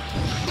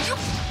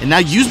 And now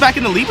Yu's back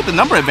in the lead with the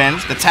number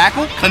advantage. The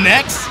tackle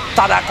connects.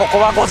 ただここ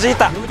はゴジー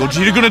タ。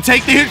Gogeta gonna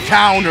take the hit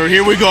counter.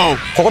 Here we go.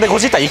 ここでゴ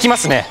ジータ行きま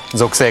すね。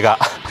属性が。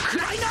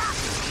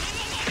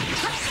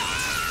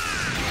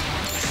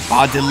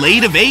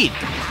Delayed evade.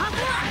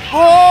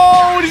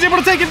 Oh, and he's able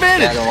to take advantage.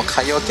 いやでも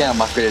海洋剣は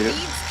まくれる。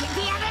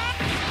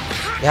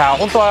いや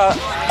本当は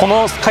こ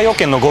の海洋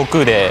圏の悟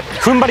空で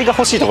踏ん張りが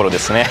欲しいところで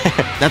すね。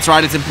That's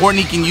right. It's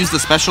important he can use the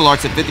special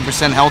arts at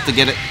 50% health to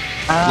get it.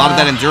 A lot of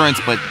that endurance,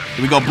 but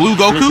here we go. Blue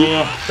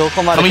Goku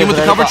coming in with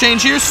the cover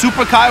change here.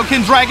 Super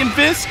Kaioken Dragon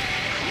Fist.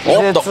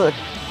 おっと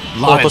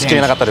落としき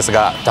れなかったです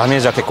がダメー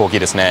ジは結構大きい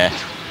ですね。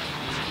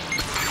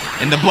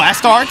And the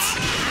blast arts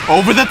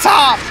over the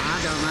top.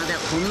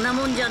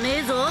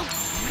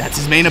 That's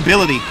his main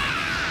ability.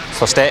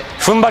 そして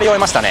踏ん張りを終え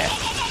ましたね。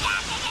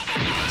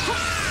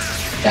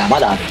いやま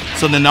だある。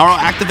 So the Naro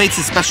activates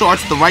his special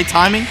arts at the right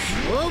timing.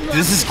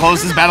 This is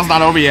close. This battle's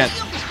not over yet.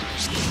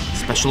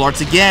 Special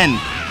arts again.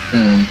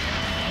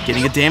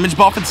 Getting a damage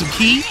buff and some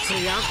ki.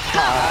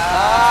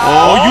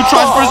 Oh, you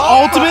tries for his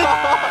ultimate,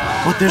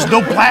 but there's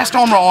no blast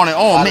armor on it.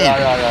 Oh man.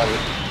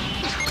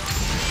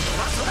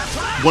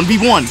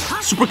 1v1.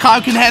 Super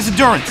Kaioken has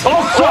endurance.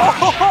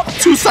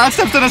 2 side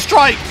steps and a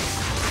strike.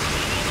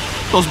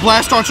 Those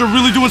blast arts are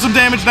really doing some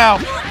damage now.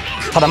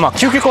 ただまあ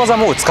究極技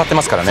もう使って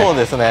ますからね。そう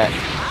ですね。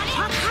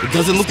 It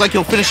doesn't look like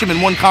he'll finish him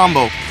in one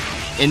combo.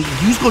 And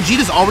Use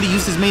Gogeta's already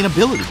used his main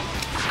ability.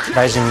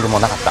 ライジングも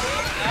なかった。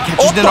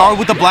 Catches Denaro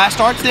with the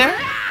blast arts there.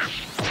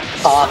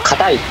 ああ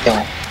硬いで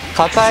も。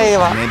硬い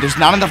わ。 Man, there's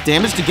not enough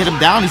damage to get him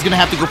down. He's gonna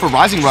have to go for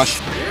Rising Rush.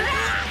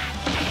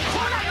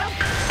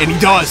 And he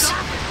does.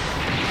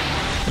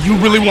 You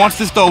really wants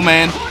this though,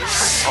 man.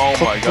 Oh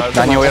my god.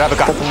 何を選ぶ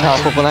か。こ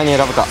こ何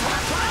選ぶか。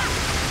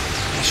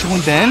Special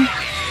and then.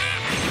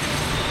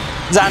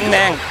 残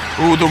念。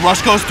 Ooh, the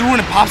rush goes through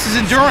and it pops his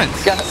endurance.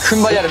 いや踏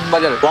ん張りある踏ん張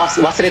りある。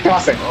忘れてま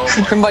す。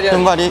踏ん張りある。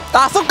踏ん張り。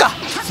あ、そっか。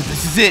 So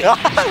this is it. や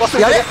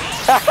べ。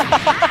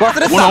忘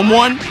れてた。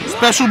 1-on-1.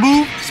 Special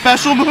move.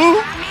 Special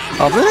move.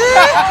 危ね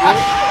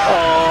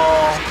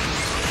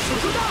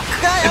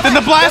And then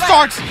the blast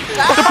arts.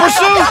 The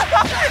pursuit.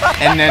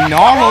 And then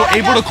Naro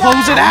able to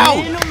close it out.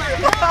 めっ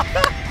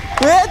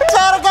ち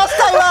ゃやらかし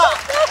た今。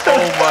 Oh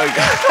my god.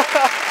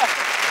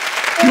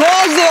 マ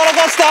ジでやら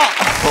かした。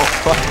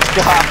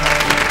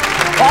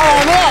あ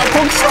やべえ、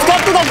国旗使っ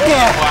てたっけ。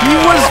 He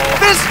was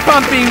fist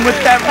pumping with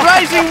that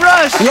rising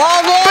rush.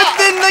 やべえ。 But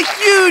then the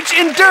huge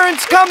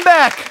endurance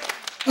comeback.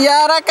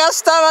 やらか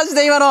したマジ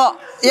で今の。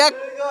いや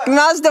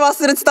マジで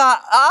忘れてた。あー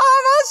マ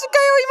ジか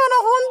よ今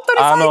の本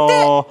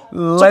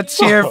当に最低。 Let's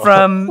hear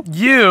from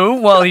you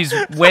while he's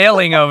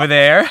wailing over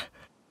there.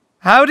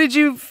 How did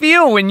you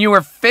feel when you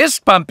were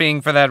fist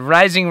pumping for that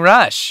rising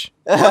rush?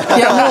 い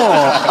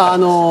や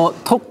もう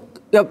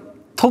いや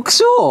特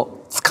殊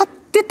を使っ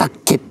てたっ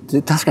けっ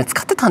て確かに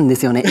使ってたんで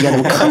すよね。いやで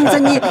も完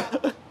全に。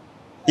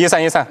ゆうさ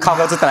ん顔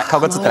が映ってない顔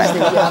が映ってない。い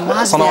や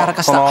マジでやら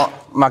かした。その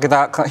負け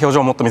た表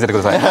情をもっと見せて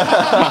くださ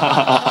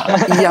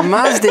い。いや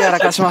マジでやら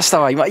かしました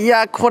わ今。い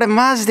やこれ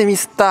マジでミ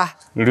スった。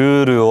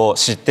ルールを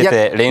知って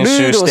て練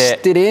習し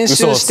て練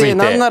習して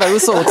なんなら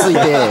嘘をつい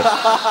て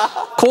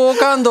好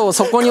感度を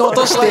そこに落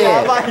として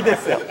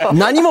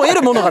何も得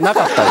るものがな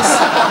かったで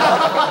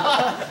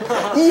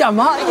す。いや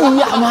マ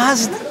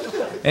ジで。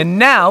 And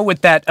now,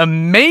 with that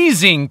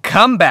amazing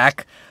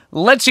comeback,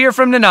 let's hear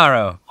from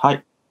Nenaro. は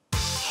い。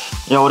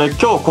いや俺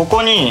今日こ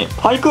こに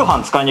パイクーハ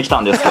ン使いに来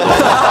たんですけど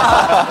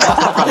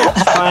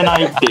使えな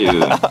いっていう。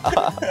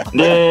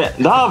で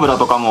ダーブラ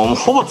とかも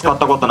ほぼ使っ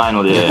たことない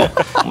ので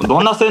ど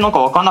んな性能か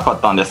分かんなか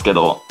ったんですけ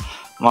ど、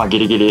まあギ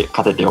リギリ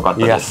勝ててよかっ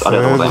たです。あり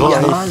がとうございます。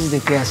いやマジで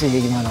悔しい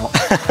今の。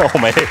お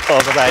めでとう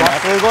ございま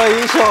す。すごいい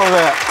い勝負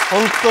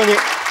本当に。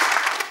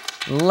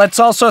 Let's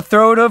also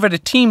throw it over to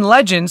Team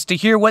Legends to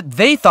hear what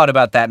they thought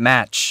about that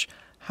match.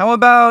 How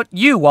about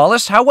you,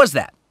 Wallace? How was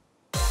that?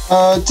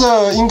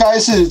 这应该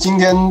是今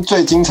天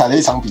最精彩的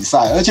一场比赛，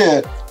而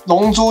且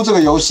龙珠这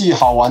个游戏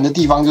好玩的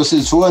地方就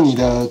是，除了你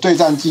的对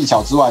战技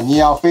巧之外，你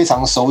也要非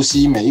常熟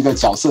悉每一个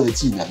角色的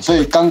技能，所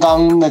以刚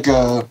刚那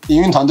个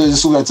营运团队是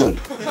输在这里。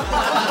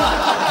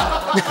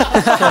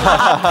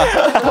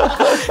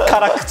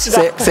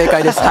正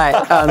解です。はい。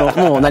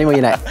もう何も言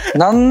えない。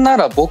なんな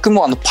ら僕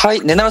も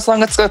ネナロさん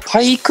が使う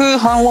パイクー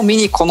ハンを見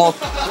にこの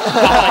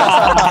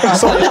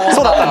そうだっ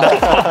たん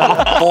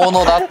だも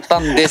のだった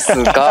んで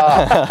す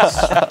が、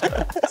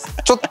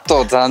ちょっ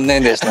と残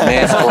念でした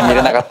ね。そこを見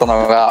れなかった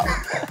のが。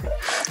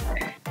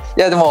い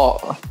やでも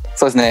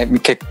そうですね。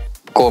結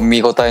構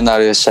見応えのあ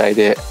る試合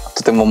で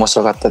とても面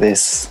白かったで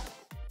す。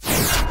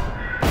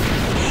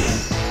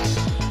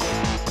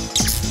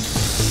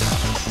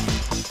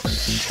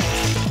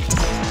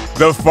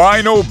 The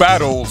final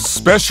battle's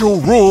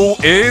special rule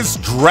is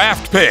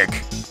draft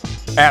pick.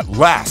 At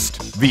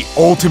last, the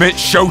ultimate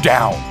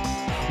showdown.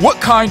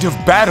 What kind of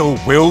battle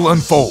will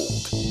unfold?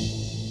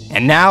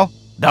 And now,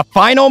 the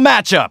final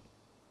matchup.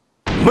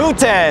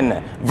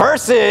 Muten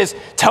versus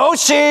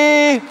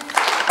Toshi.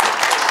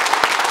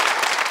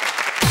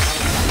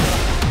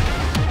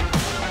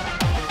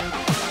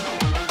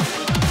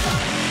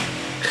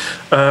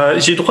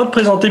 J'ai le droit de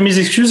présenter mes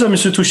excuses à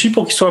Monsieur Toshi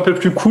pour qu'il soit un peu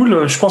plus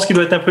cool. Je pense qu'il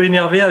doit être un peu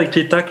énervé avec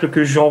les tacles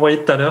que je lui ai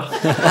envoyés tout à l'heure.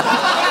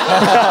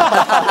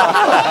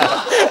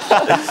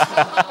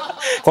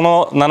 こ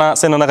の7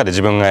戦の中で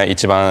自分が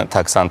一番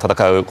たくさん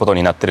戦うこと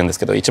になってるんです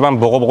けど、一番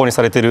ボコボコに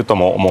されてると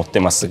も思って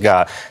ます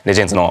が、レ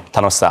ジェンズの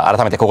楽しさ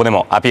改めてここで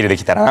もアピールで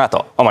きたらな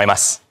と思いま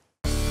す。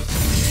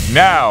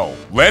Now,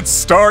 let's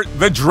start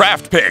the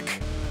draft pick.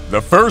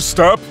 The first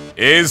up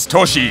is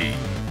Toshi.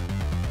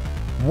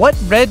 What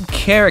red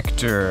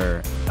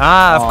character?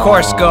 Ah, of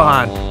course,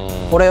 Gohan.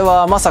 これ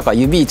はまさか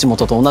指一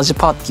元と同じ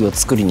パーティーを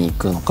作りに行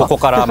くのか。ここ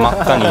から真っ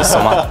赤に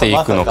染まってい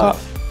くのか。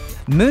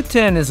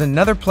Muten is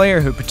another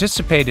player who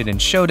participated in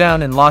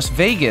Showdown in Las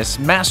Vegas,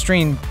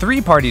 mastering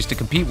 3 parties to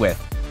compete with.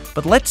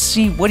 But let's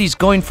see what he's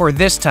going for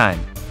this time.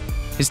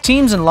 His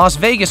teams in Las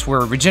Vegas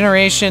were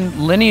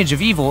Regeneration, Lineage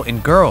of Evil,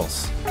 and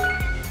Girls.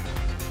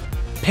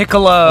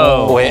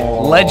 Piccolo!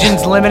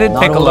 Legends Limited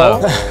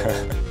Piccolo.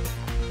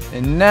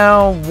 And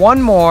now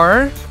one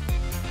more.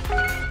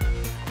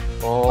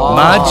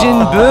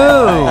 Majin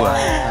Buu!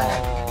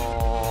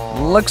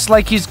 Looks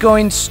like he's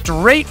going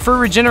straight for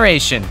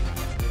Regeneration.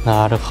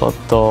 なるほ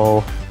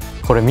ど。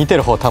これ見て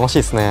る方楽しい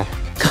ですね。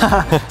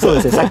そう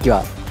ですね、さっき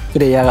はプ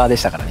レイヤー側で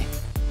したからね。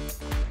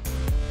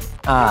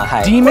ああ、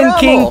はい。 Demon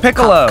King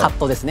Piccolo. カッ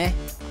トですね。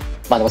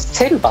まあでも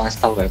セルバンし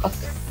た方が良かっ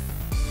たよ。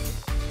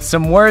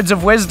 Some words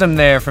of wisdom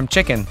there from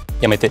Chicken.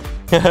 やめて。い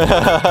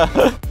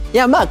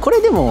や、まあこ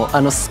れでも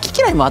好き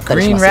嫌いもあった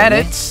りし Green ますよね。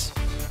 Raditz.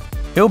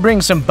 He'll bring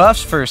some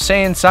buffs for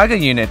Saiyan Saga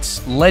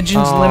units,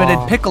 Legends Limited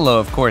Piccolo,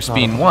 of course,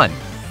 being one.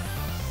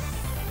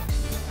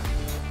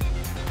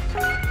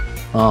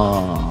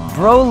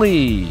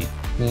 Broly.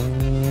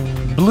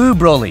 Blue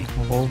Broly.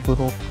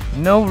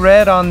 No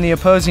red on the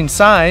opposing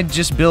side,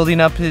 just building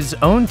up his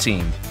own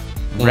team.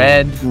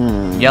 Red,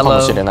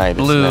 yellow,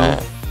 blue.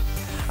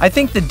 I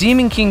think the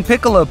Demon King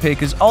Piccolo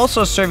pick is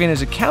also serving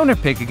as a counter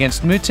pick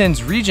against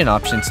Muten's region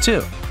options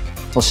too.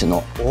 都市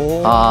の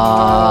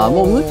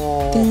もうム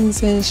ッテン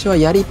選手は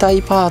やりた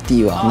いパーティ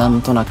ーはな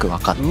んとなく分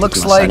かってきま Looks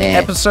した like ね。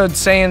 episode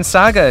Saiyan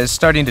Saga is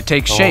starting to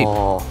take shape.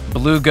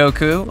 Blue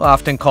Goku,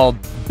 often called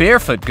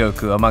Barefoot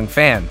Goku among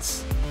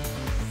fans.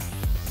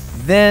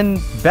 Then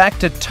back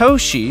to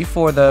Toshi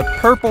for the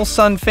Purple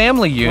Sun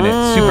family unit,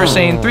 Super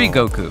Saiyan 3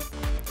 Goku.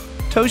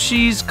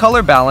 Toshi's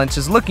color balance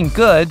is looking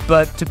good,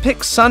 but to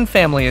pick Sun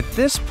family at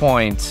this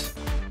point,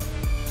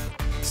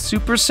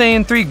 Super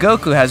Saiyan 3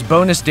 Goku has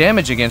bonus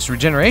damage against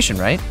regeneration,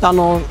 right?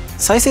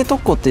 再生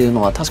特攻っていう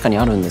のは確かに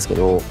あるんですけ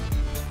ど、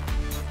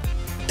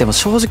でも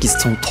正直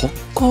その特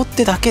攻っ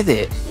てだけ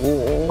で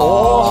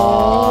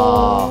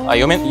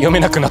読め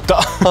なくなっ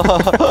た。ど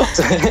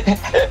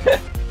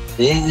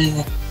うい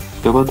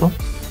うこと？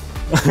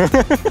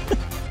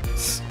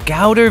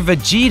 Scouter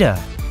Vegeta.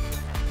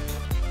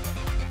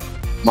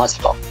 マジ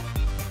か。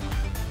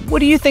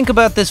 What do you think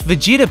about this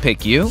Vegeta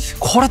pick, you?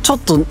 これちょっ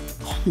と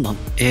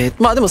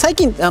まあでも最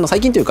近と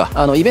いうか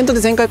イベントで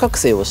全開覚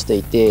醒をして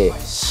いて、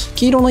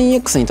黄色の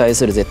EX に対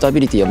する Z ア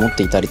ビリティを持っ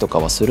ていたりとか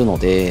はするの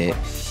で、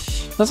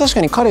確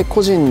かに彼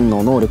個人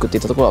の能力ってい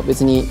ったところは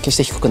別に決し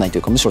て低くないとい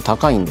うかむしろ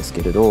高いんです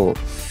けれど、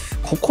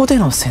ここで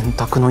の選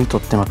択の意図っ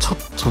ていうのはちょっ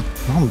と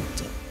なんで。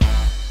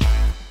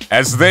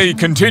 As they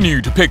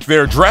continue to pick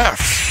their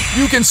drafts,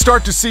 you can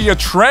start to see a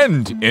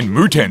trend in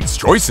Muten's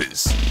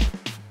choices.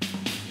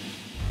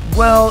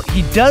 Well,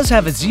 he does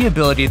have a Z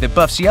ability that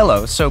buffs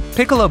yellow, so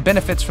Piccolo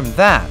benefits from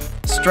that.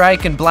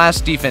 Strike and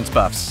blast defense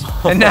buffs.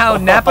 And now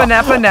Nappa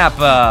Nappa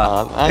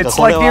Nappa. It's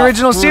like the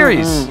original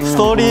series. ス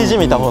トーリーじ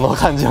みたものを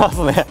感じま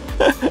すね。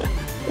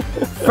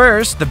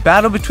 First, the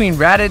battle between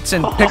Raditz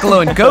and Piccolo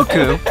and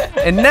Goku,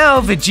 and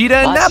now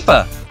Vegeta and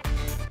Nappa.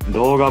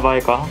 動画映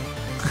えか？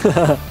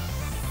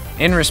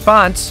 In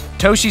response,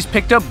 Toshi's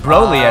picked up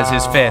Broly as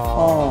his fifth.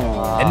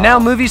 And now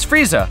Movies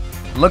Frieza.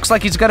 Looks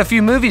like he's got a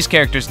few Movies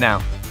characters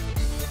now.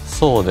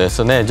 そうで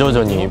すね、徐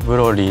々にブ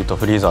ロリーと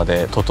フリーザ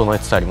で整え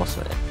つつあります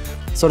ね。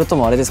それと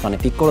もあれですかね、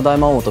ピッコロ大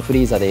魔王とフ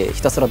リーザで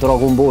ひたすらドラ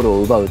ゴンボール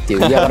を奪うってい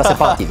う嫌がらせ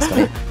パーティーですか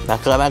ね。な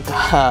かな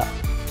か。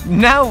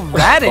 Now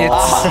Raditz.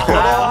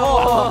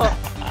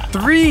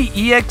 3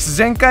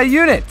 EX Zenkai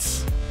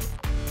units.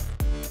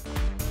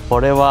 こ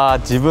れは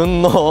自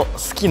分の好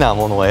きな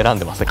ものを選ん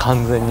でますね、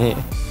完全に。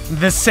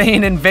 The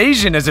Saiyan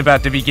invasion is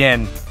about to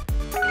begin.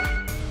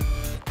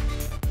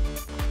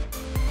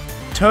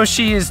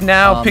 Toshi is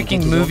now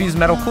picking Movies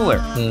Metal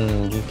Cooler.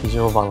 劇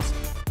場版。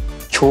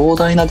強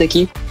大な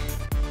敵?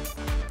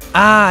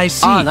 Ah, I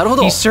see.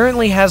 He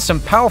certainly has some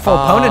powerful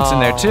opponents in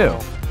there too.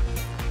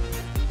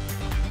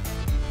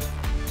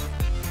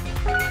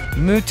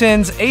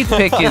 Muten's 8th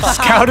pick is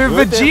Scouter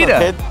Vegeta.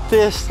 徹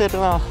底してる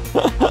な。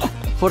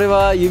これ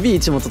は指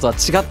一元とは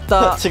違っ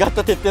た徹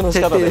底の仕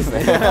方です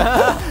ね。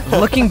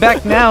Looking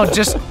back now,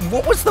 just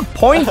what was the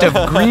point of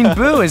Green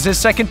Boo as his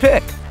second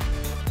pick?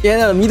 いや、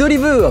だから緑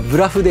ブーはブ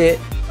ラフで、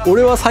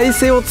俺は再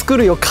生を作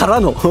るよから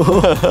の。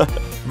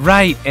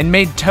Right, and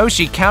made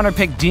Toshi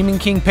counterpick Demon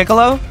King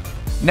Piccolo?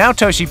 Now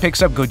Toshi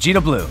picks up Gogeta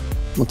Blue.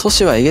 もうト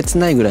シはえげつ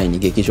ないぐらいに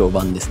劇場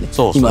版ですね。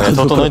そうですね、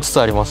整いつつ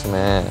あります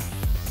ね。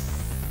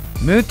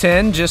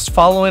Muten just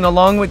following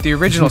along with the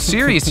original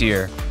series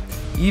here.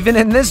 Even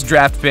in this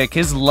draft pick,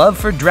 his love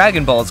for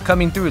Dragon Ball is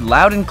coming through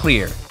loud and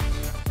clear.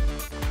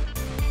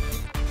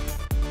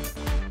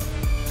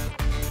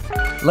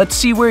 Let's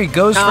see where he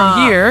goes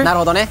from here. なる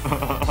ほどね。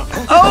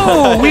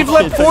 Oh, we've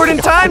leapt forward in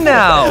time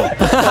now.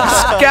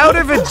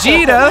 Scouter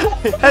Vegeta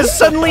has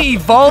suddenly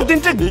evolved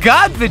into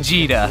God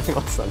Vegeta.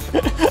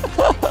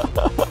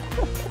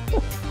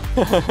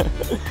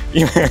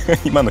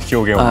 今の表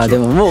現は。あ、で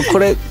ももう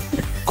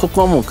こ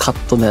こはもうカッ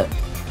トの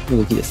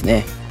動きです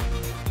ね。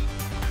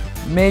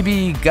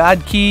 Maybe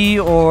God Key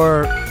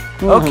or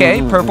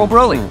okay, Purple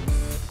Broly.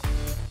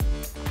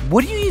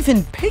 What do you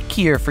even pick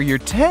here for your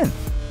 10th?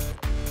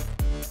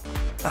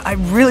 I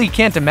really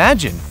can't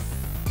imagine.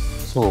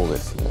 そうで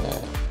すね。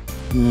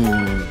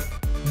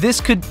 This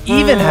could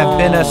even have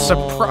been a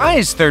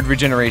surprise third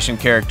regeneration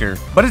character,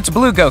 but it's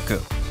Blue Goku.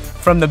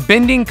 From the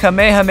bending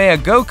Kamehameha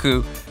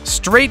Goku,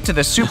 straight to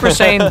the Super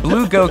Saiyan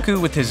Blue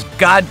Goku with his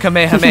God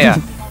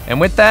Kamehameha.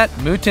 And with that,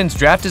 Muten's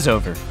draft is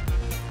over.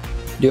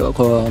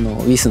 これはウ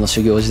ィスの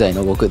修行時代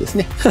の悟空です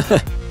ね。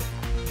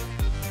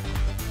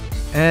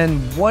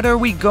And what are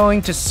we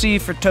going to see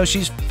for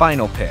Toshi's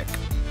final pick?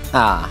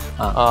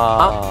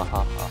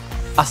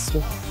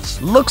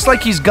 Looks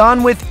like he's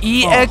gone with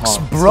EX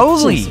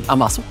Broly.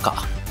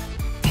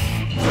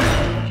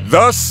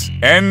 Thus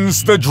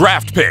ends the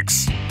draft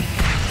picks.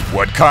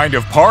 What kind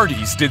of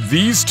parties did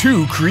these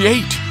two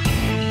create?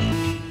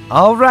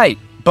 All right,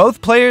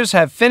 both players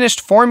have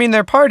finished forming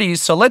their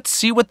parties, so let's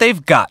see what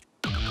they've got.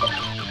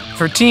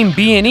 For Team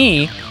B and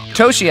E,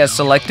 Toshi has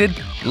selected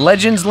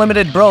Legends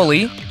Limited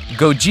Broly,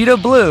 Gogeta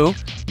Blue,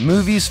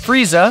 Movies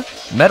Frieza,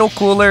 Metal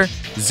Cooler,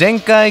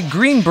 Zenkai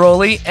Green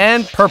Broly,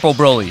 and Purple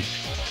Broly.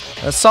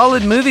 A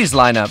solid Movies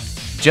lineup,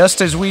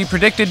 just as we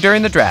predicted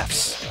during the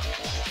drafts.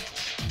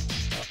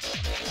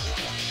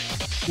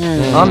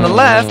 On the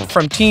left,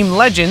 from Team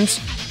Legends,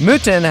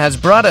 Muten has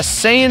brought a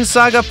Saiyan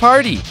Saga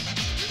party.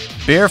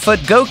 Barefoot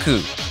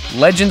Goku,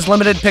 Legends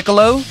Limited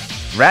Piccolo,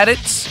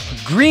 Raditz,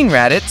 Green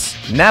Raditz,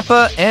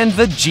 Nappa, and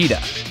Vegeta.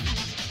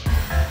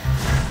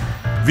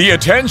 The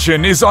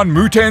attention is on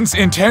Muten's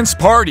intense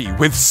party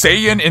with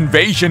Saiyan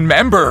Invasion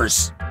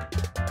members.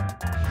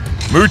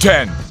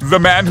 Muten, the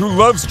man who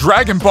loves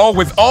Dragon Ball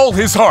with all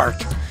his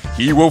heart.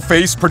 He will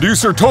face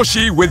producer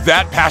Toshi with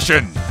that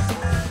passion.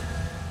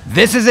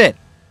 This is it.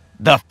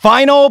 The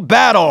final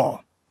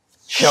battle.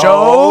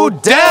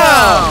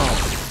 Showdown!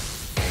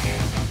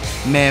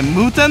 Man,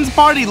 Muten's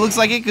party looks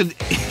like it could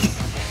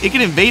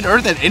invade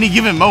Earth at any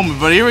given moment.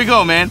 But here we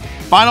go, man.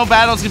 Final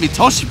battle is gonna be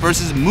Toshi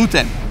versus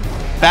Muten.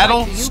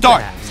 Battle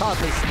start.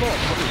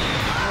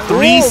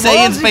 3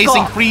 Saiyans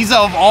facing Frieza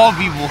of all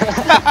people.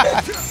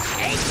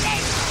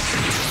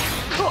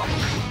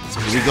 So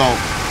here we go.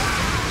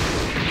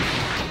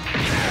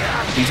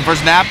 Frieza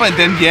versus Nappa, and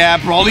then yeah,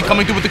 Broly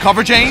coming through with the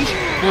cover change.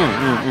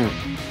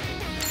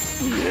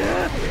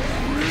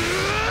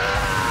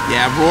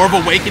 Yeah, Roar of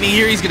Awakening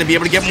here. He's gonna be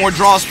able to get more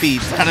draw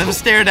speed. Kind of a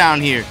stare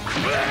down here.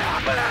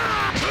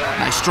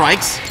 Nice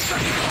strikes.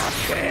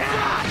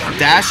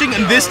 Dashing,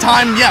 and this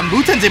time, yeah,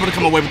 Muten's able to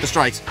come away with the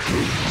strikes.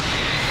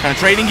 Kind of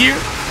trading here.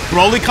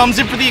 Broly comes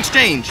in for the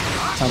exchange.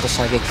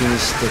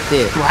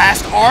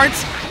 Blast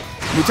arts.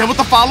 Muten with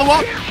the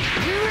follow-up.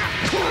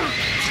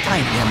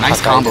 Yeah,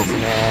 nice combo.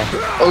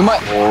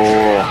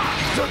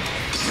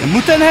 And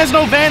Muten has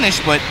no vanish,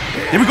 but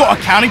there we go,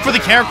 accounting for the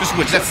character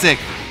switch. That's sick.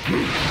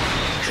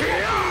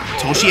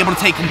 Toshi able to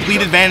take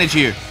complete advantage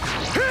here.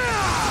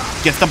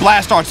 Gets the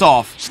blast arts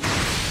off.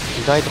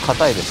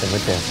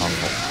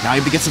 Now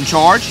able to get some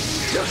charge.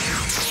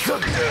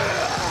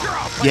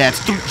 Yeah,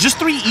 it's just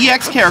 3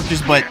 EX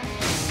characters, but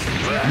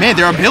man,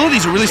 their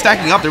abilities are really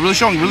stacking up. They're really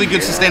showing really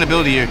good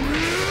sustainability here.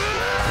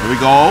 Here we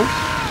go.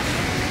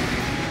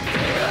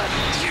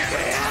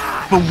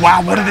 But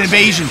wow, what an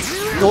invasion.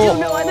 Oh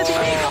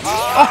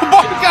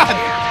my god,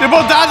 they're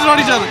both dodging on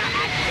each other.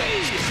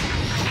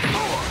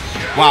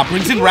 Wow,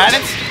 brings in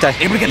Raditz,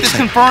 able to get this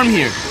confirmed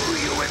here.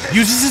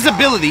 Uses his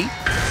ability,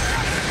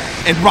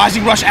 and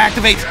Rising Rush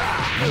activates.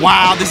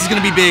 Wow, this is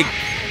gonna be big.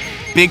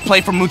 Big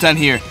play from Muten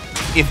here.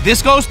 If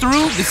this goes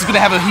through, this is gonna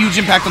have a huge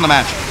impact on the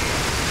match.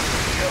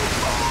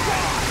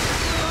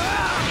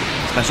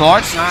 Special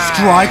arts,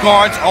 strike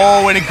arts,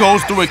 oh, and it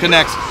goes through, it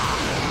connects.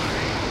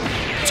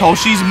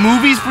 Toshi's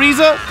Movies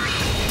Frieza,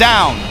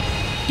 down.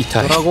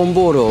 ドラゴン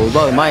ボールを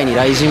奪う前に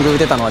ライジング打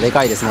てたのはで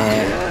かいです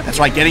ね。 That's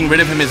right, getting rid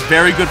of him is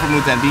very good for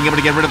Muten. Being able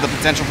to get rid of the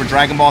potential for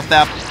Dragon Ball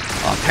theft,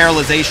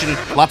 paralyzation,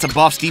 lots of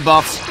buffs,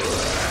 debuffs.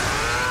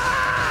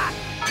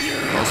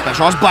 Oh,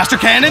 special arts, Blaster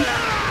Cannon.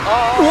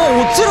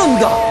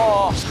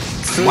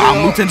 Wow,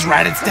 Muten's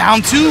Raditz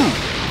down too.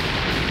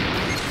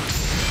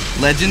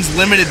 Legends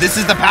Limited, this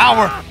is the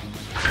power.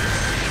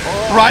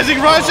 Rising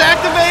Rush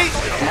activate,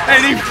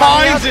 and he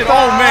finds it.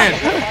 Oh man.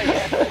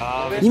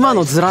 今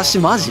のずらし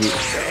マジ?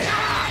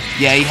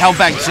 Yeah, he held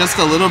back just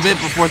a little bit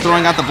before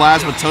throwing out the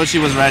blast, but Toshi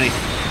was ready.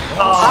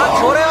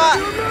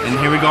 And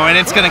here we go, and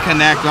it's gonna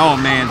connect. Oh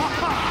man.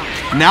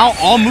 Now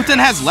all Muten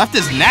has left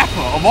is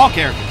Nappa of all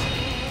characters.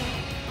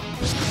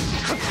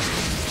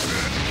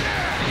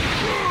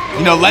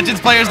 You know,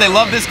 Legends players, they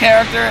love this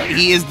character.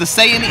 He is the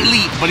Saiyan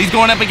Elite, but he's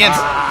going up against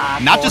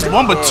not just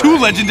 1, but 2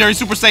 legendary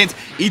Super Saiyans.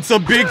 Eats a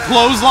big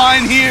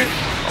clothesline here.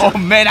 Oh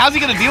man, how's he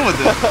gonna deal with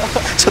this?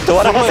 ちょっと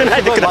笑わせな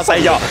いでくださ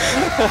いよ。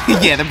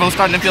Yeah, they're both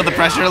starting to feel the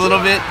pressure a little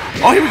bit.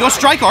 Oh, here we go,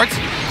 strike arts.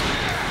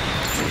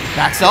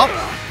 Backs up.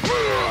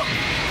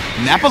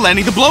 Nappa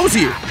landing the blows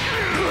here.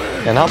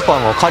 いやナッパ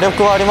も火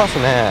力はあります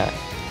ね。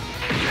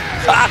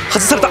あ、外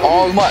された。あ、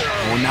うまい。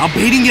Oh, now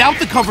baiting it out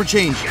the cover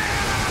change.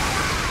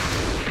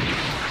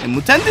 And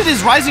Mutended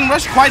is rising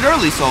rush quite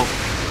early, so.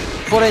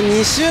 これ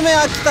2周目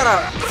飽きた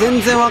ら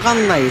全然わか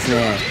んないです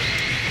ね。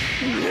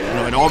You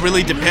know, it all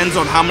really depends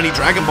on how many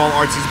Dragon Ball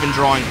arts he's been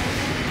drawing.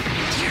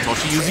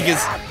 Toshi using his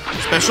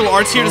special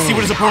arts here to see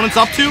what his opponent's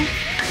up to.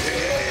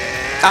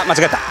 あ、間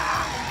違えた。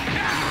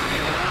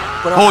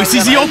Oh, he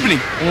sees the opening.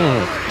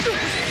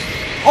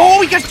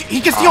 Oh, he gets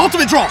the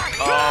ultimate draw.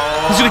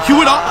 He's gonna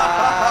queue it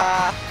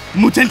up.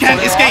 Muten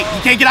can't escape.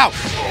 He can't get out.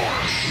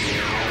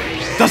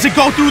 Does it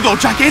go through though?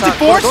 Gigantic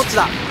force?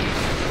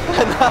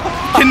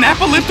 Can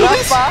Nappa live through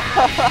this?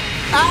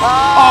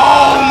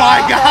 Oh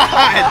my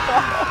god!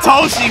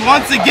 Toshi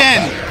once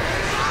again.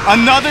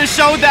 Another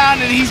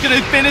showdown and he's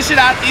gonna finish it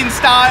out in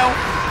style.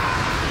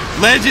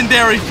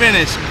 Legendary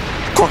finish.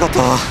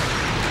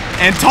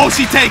 And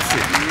Toshi takes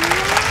it.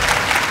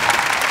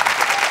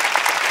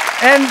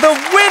 And the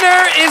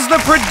winner is the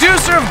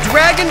producer of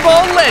Dragon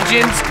Ball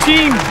Legends,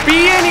 Team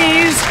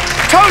B&E's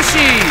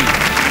Toshi!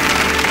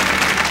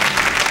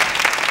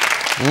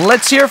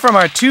 Let's hear from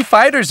our two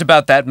fighters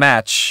about that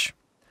match.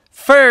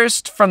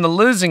 First, from the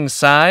losing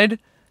side,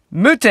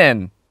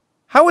 Muten.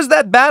 How was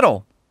that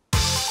battle?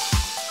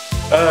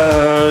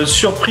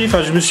 Surpris,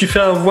 enfin je me suis fait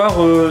avoir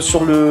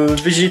sur le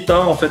Vegeta.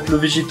 En fait, le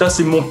Vegeta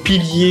c'est mon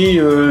pilier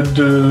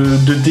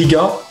de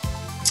dégâts.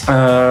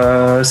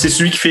 C'est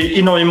celui qui fait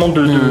énormément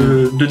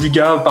de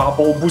dégâts par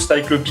rapport au boost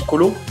avec le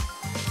Piccolo.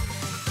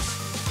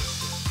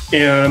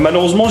 Et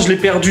malheureusement, je l'ai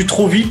perdu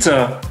trop vite.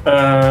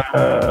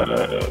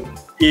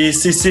 Et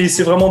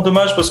c'est vraiment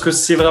dommage parce que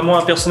c'est vraiment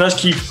un personnage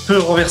qui peut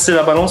renverser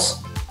la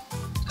balance.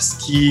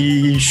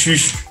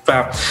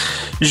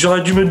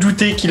 J'aurais dû me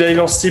douter qu'il allait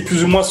lancer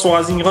plus ou moins son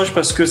Rising Rush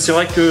parce que c'est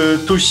vrai que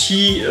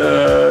Toshi,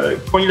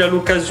 quand il a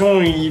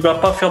l'occasion, il va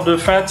pas faire de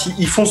feinte,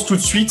 il fonce tout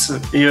de suite.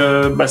 Et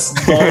dans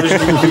le jeu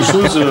des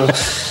choses,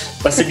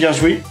 c'est bien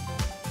joué.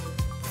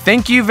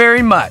 Thank you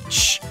very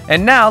much.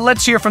 And now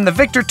let's hear from the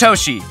victor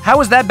Toshi. How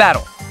was that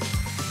battle?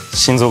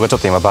 心臓がちょっ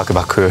と今バク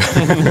バク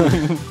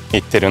い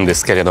ってるんで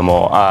すけれど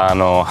も、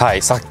は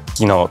い、さっ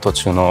きの途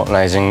中の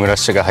ライジングラッ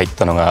シュが入っ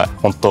たのが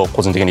本当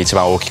個人的に一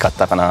番大きかっ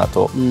たかな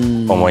と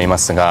思いま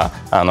すが、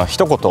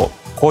一言こ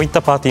ういっ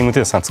たパーティーム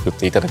テーさん作っ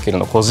ていただける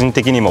の個人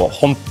的にも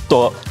本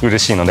当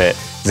嬉しいので、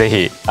ぜ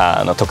ひ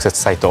特設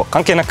サイト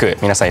関係なく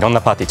皆さんいろん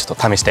なパーティーちょっ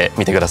と試して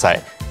みてくださ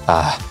い。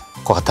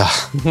怖かった。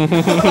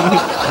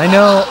I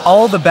know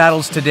all the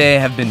battles today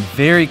have been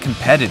very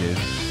competitive.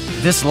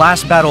 This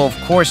last battle of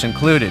course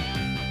included.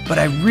 But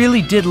I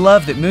really did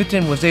love that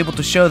Muten was able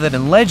to show that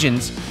in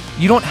Legends,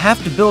 you don't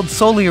have to build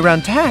solely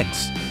around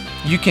tags.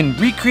 You can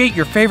recreate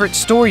your favorite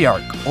story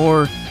arc,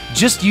 or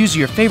just use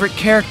your favorite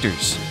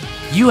characters.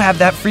 You have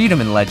that freedom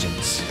in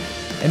Legends.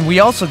 And we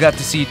also got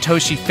to see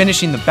Toshi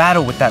finishing the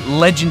battle with that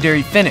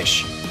legendary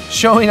finish,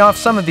 showing off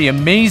some of the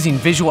amazing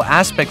visual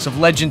aspects of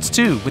Legends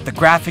 2 with the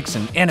graphics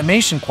and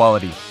animation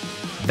quality.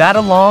 That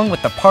along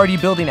with the party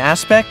building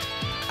aspect,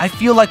 I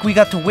feel like we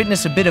got to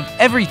witness a bit of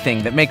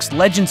everything that makes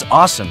Legends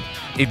awesome.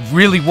 It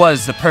really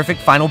was the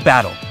perfect final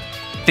battle.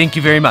 Thank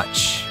you very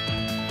much.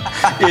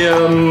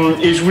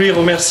 Et je voulais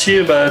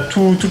remercier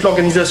toute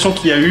l'organisation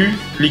qu'il y a eu,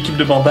 l'équipe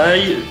de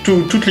Bandai,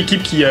 toute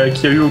l'équipe qu'il y a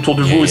eu autour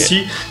de vous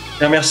aussi.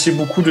 Et remercier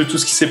beaucoup de tout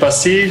ce qui s'est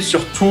passé.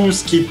 Surtout,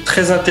 ce qui est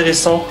très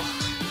intéressant,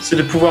 c'est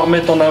de pouvoir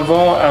mettre en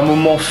avant un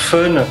moment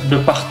fun de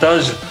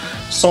partage,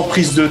 sans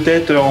prise de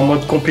tête en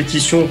mode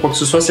compétition ou quoi que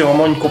ce soit. C'est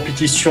vraiment une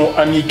compétition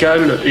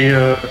amicale et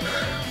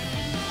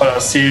voilà,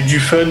 c'est du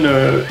fun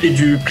et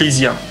du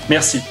plaisir.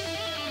 Merci.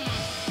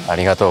 あ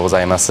りがとうご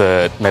ざいます。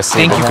Merci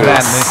Thank you for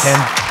that, Muten.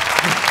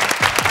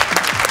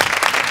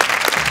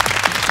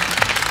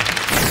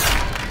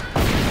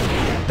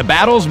 The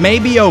battles may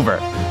be over,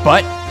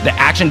 but the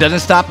action doesn't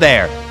stop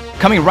there.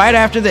 Coming right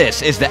after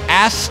this is the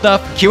Ask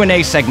Stuff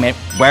Q&A segment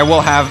where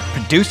we'll have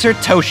producer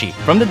Toshi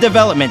from the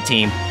development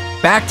team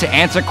back to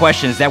answer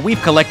questions that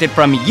we've collected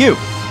from you,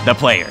 the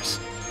players.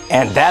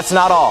 And that's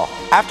not all.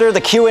 After the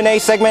Q&A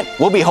segment,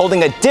 we'll be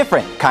holding a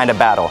different kind of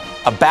battle,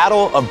 a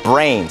battle of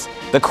brains.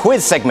 The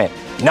quiz segment,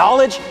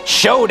 Knowledge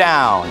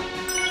Showdown.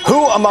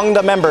 Who among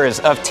the members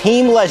of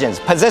Team Legends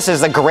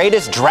possesses the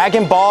greatest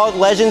Dragon Ball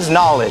Legends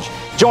knowledge?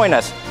 Join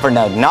us for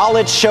the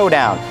Knowledge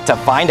Showdown to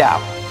find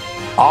out.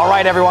 All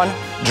right, everyone,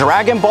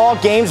 Dragon Ball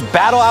Games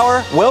Battle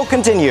Hour will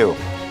continue,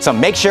 so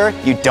make sure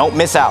you don't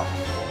miss out.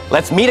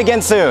 Let's meet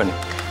again soon.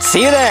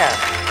 See you there.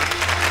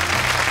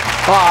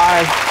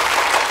 Bye.